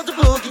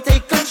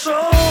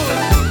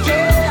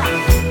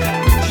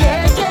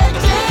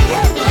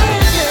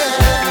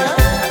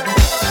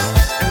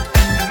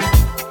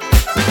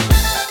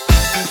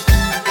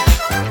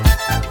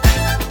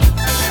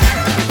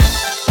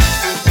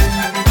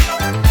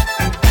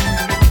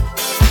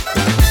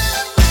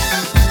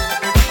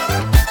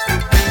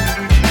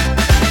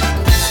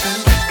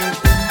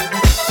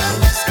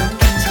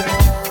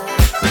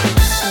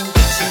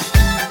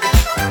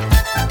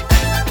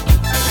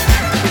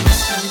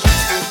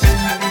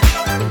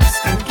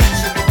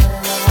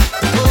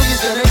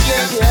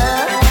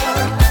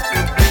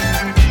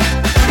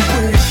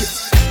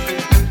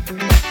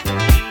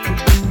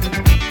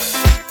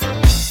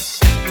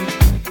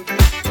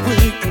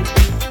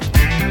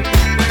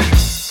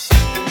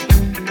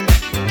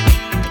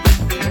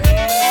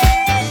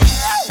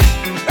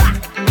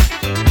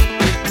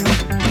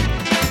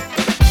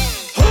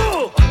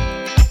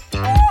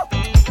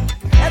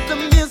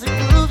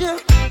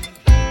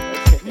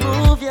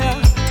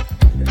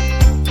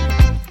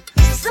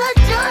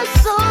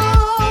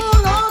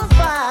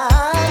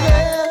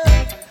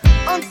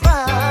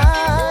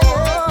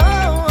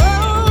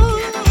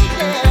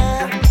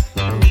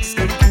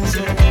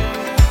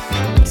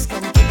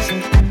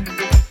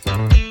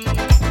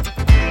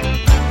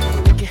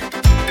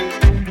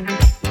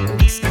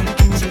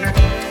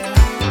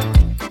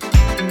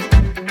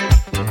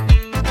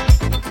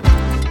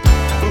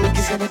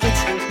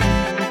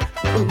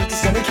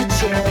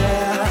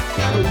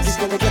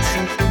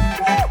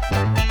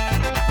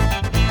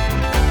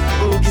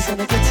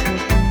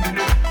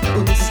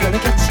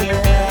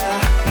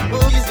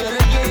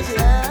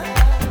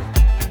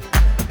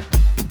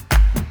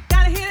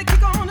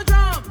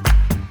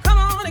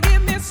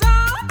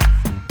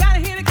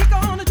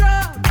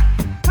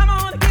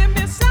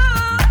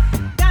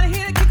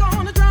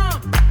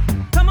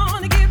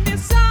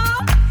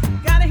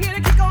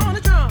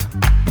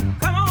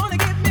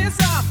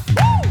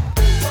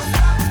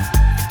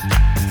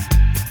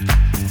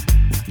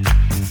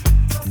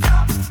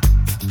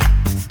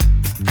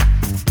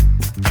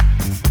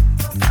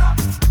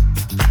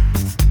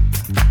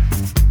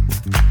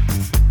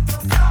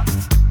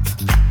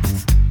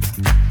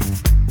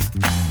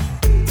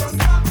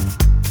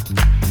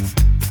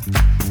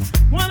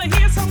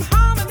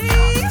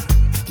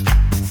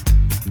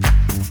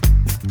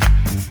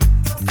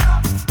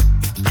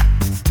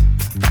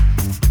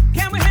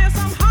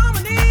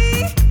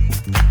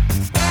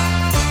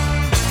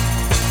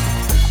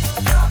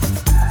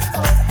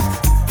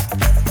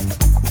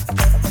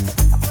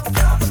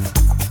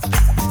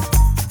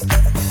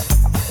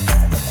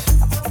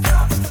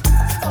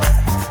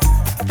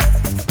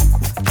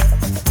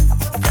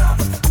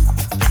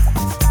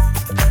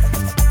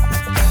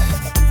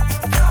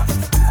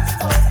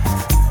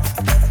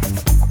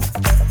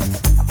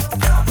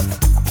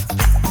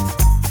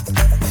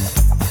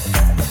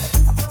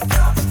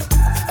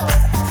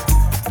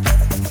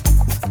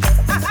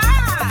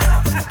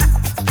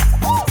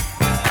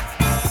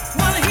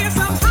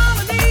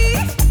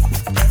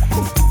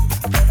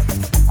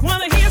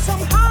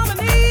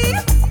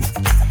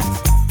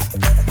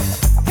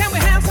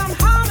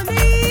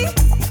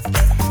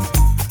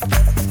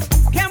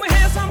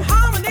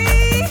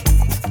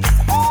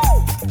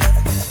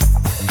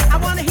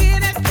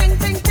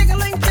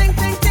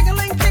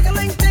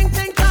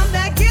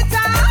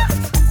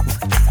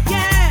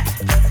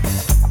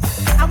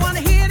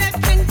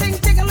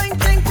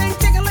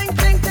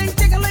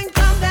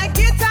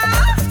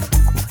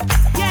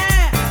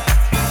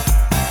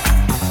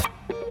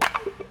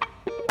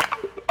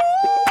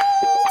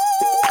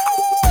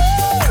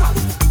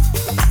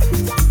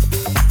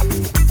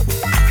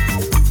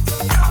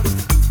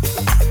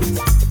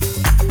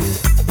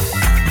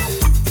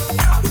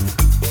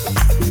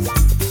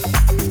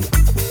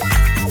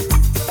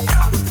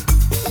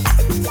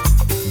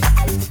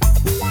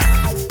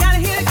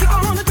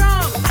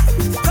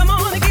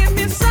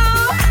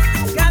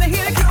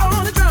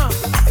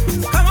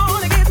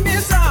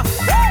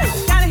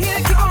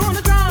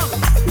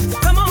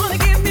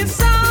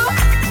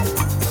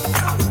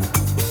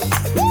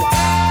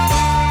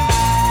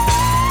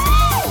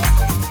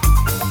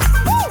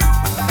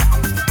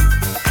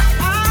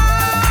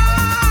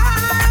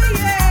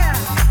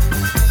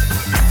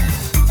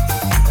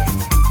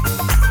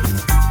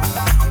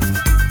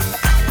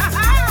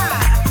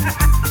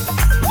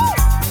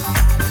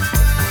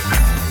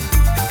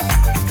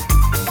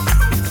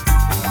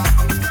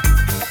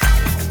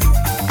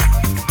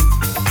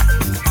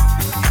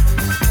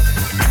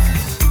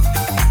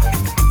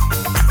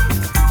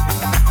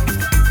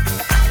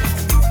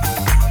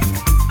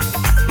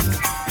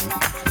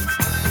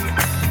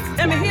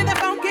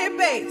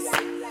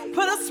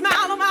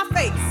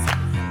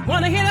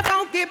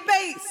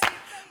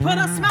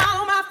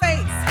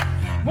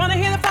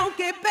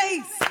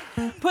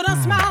Put a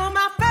smile on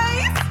my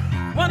face.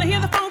 Wanna hear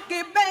the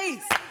funky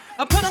bass.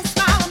 Put a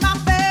smile on my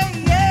face.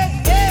 Yeah,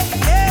 yeah,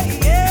 yeah,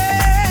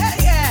 yeah,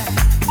 yeah.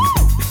 Woo!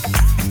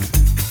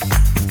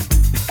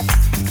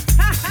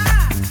 Ha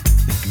ha.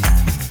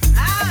 I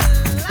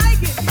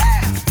like it.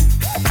 Yeah.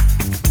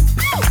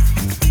 Woo!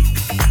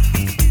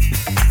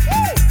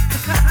 Woo!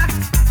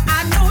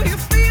 I know you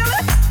feel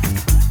it.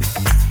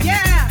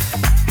 Yeah.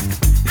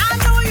 I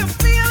know you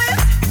feel it.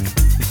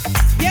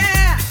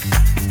 Yeah.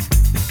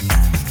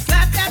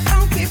 Slap that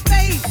funky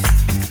face.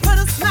 Put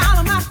a smile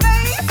on my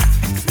face.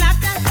 Slap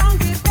that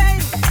funky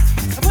face.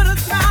 Put a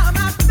smile on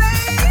my face.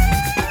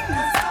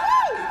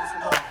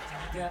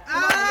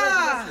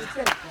 Ah.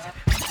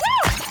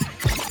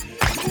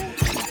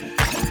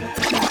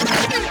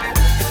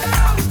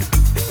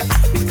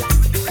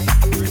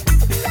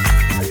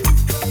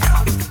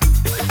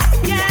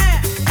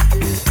 Yeah.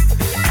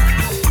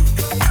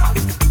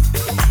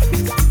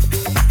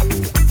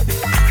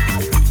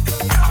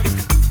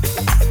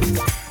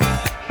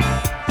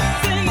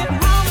 Sing it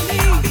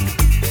harmony.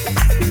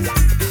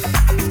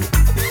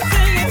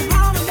 Sing it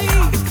harmony.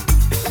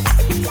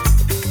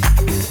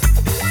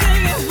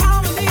 Sing it harmony. Sing it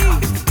harmony.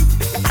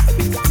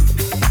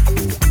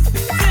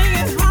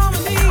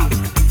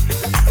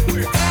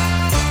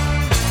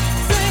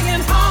 Sing it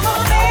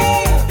harmony.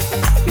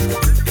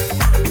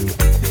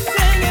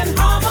 Sing it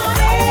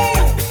harmony.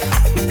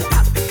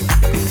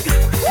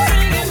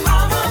 Sing it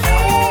harmony.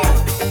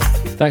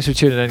 Thanks for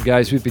tuning in,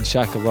 guys. We've been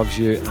Shaka Loves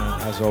You, and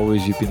as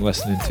always, you've been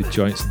listening to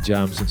Joints and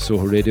Jams on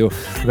Soho Radio.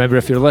 Remember,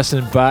 if you're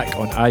listening back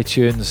on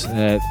iTunes,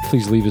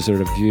 please leave us a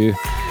review.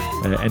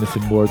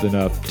 Anything more than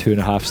a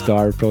 2.5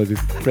 star would probably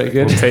be pretty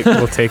good.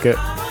 We'll take it.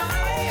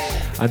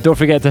 And don't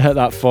forget to hit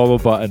that follow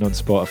button on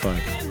Spotify.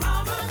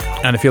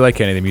 And if you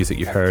like any of the music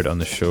you heard on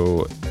the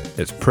show,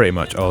 it's pretty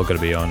much all going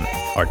to be on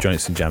our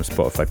Joints and Jams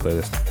Spotify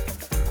playlist.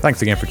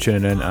 Thanks again for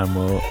tuning in, and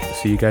we'll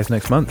see you guys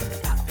next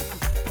month.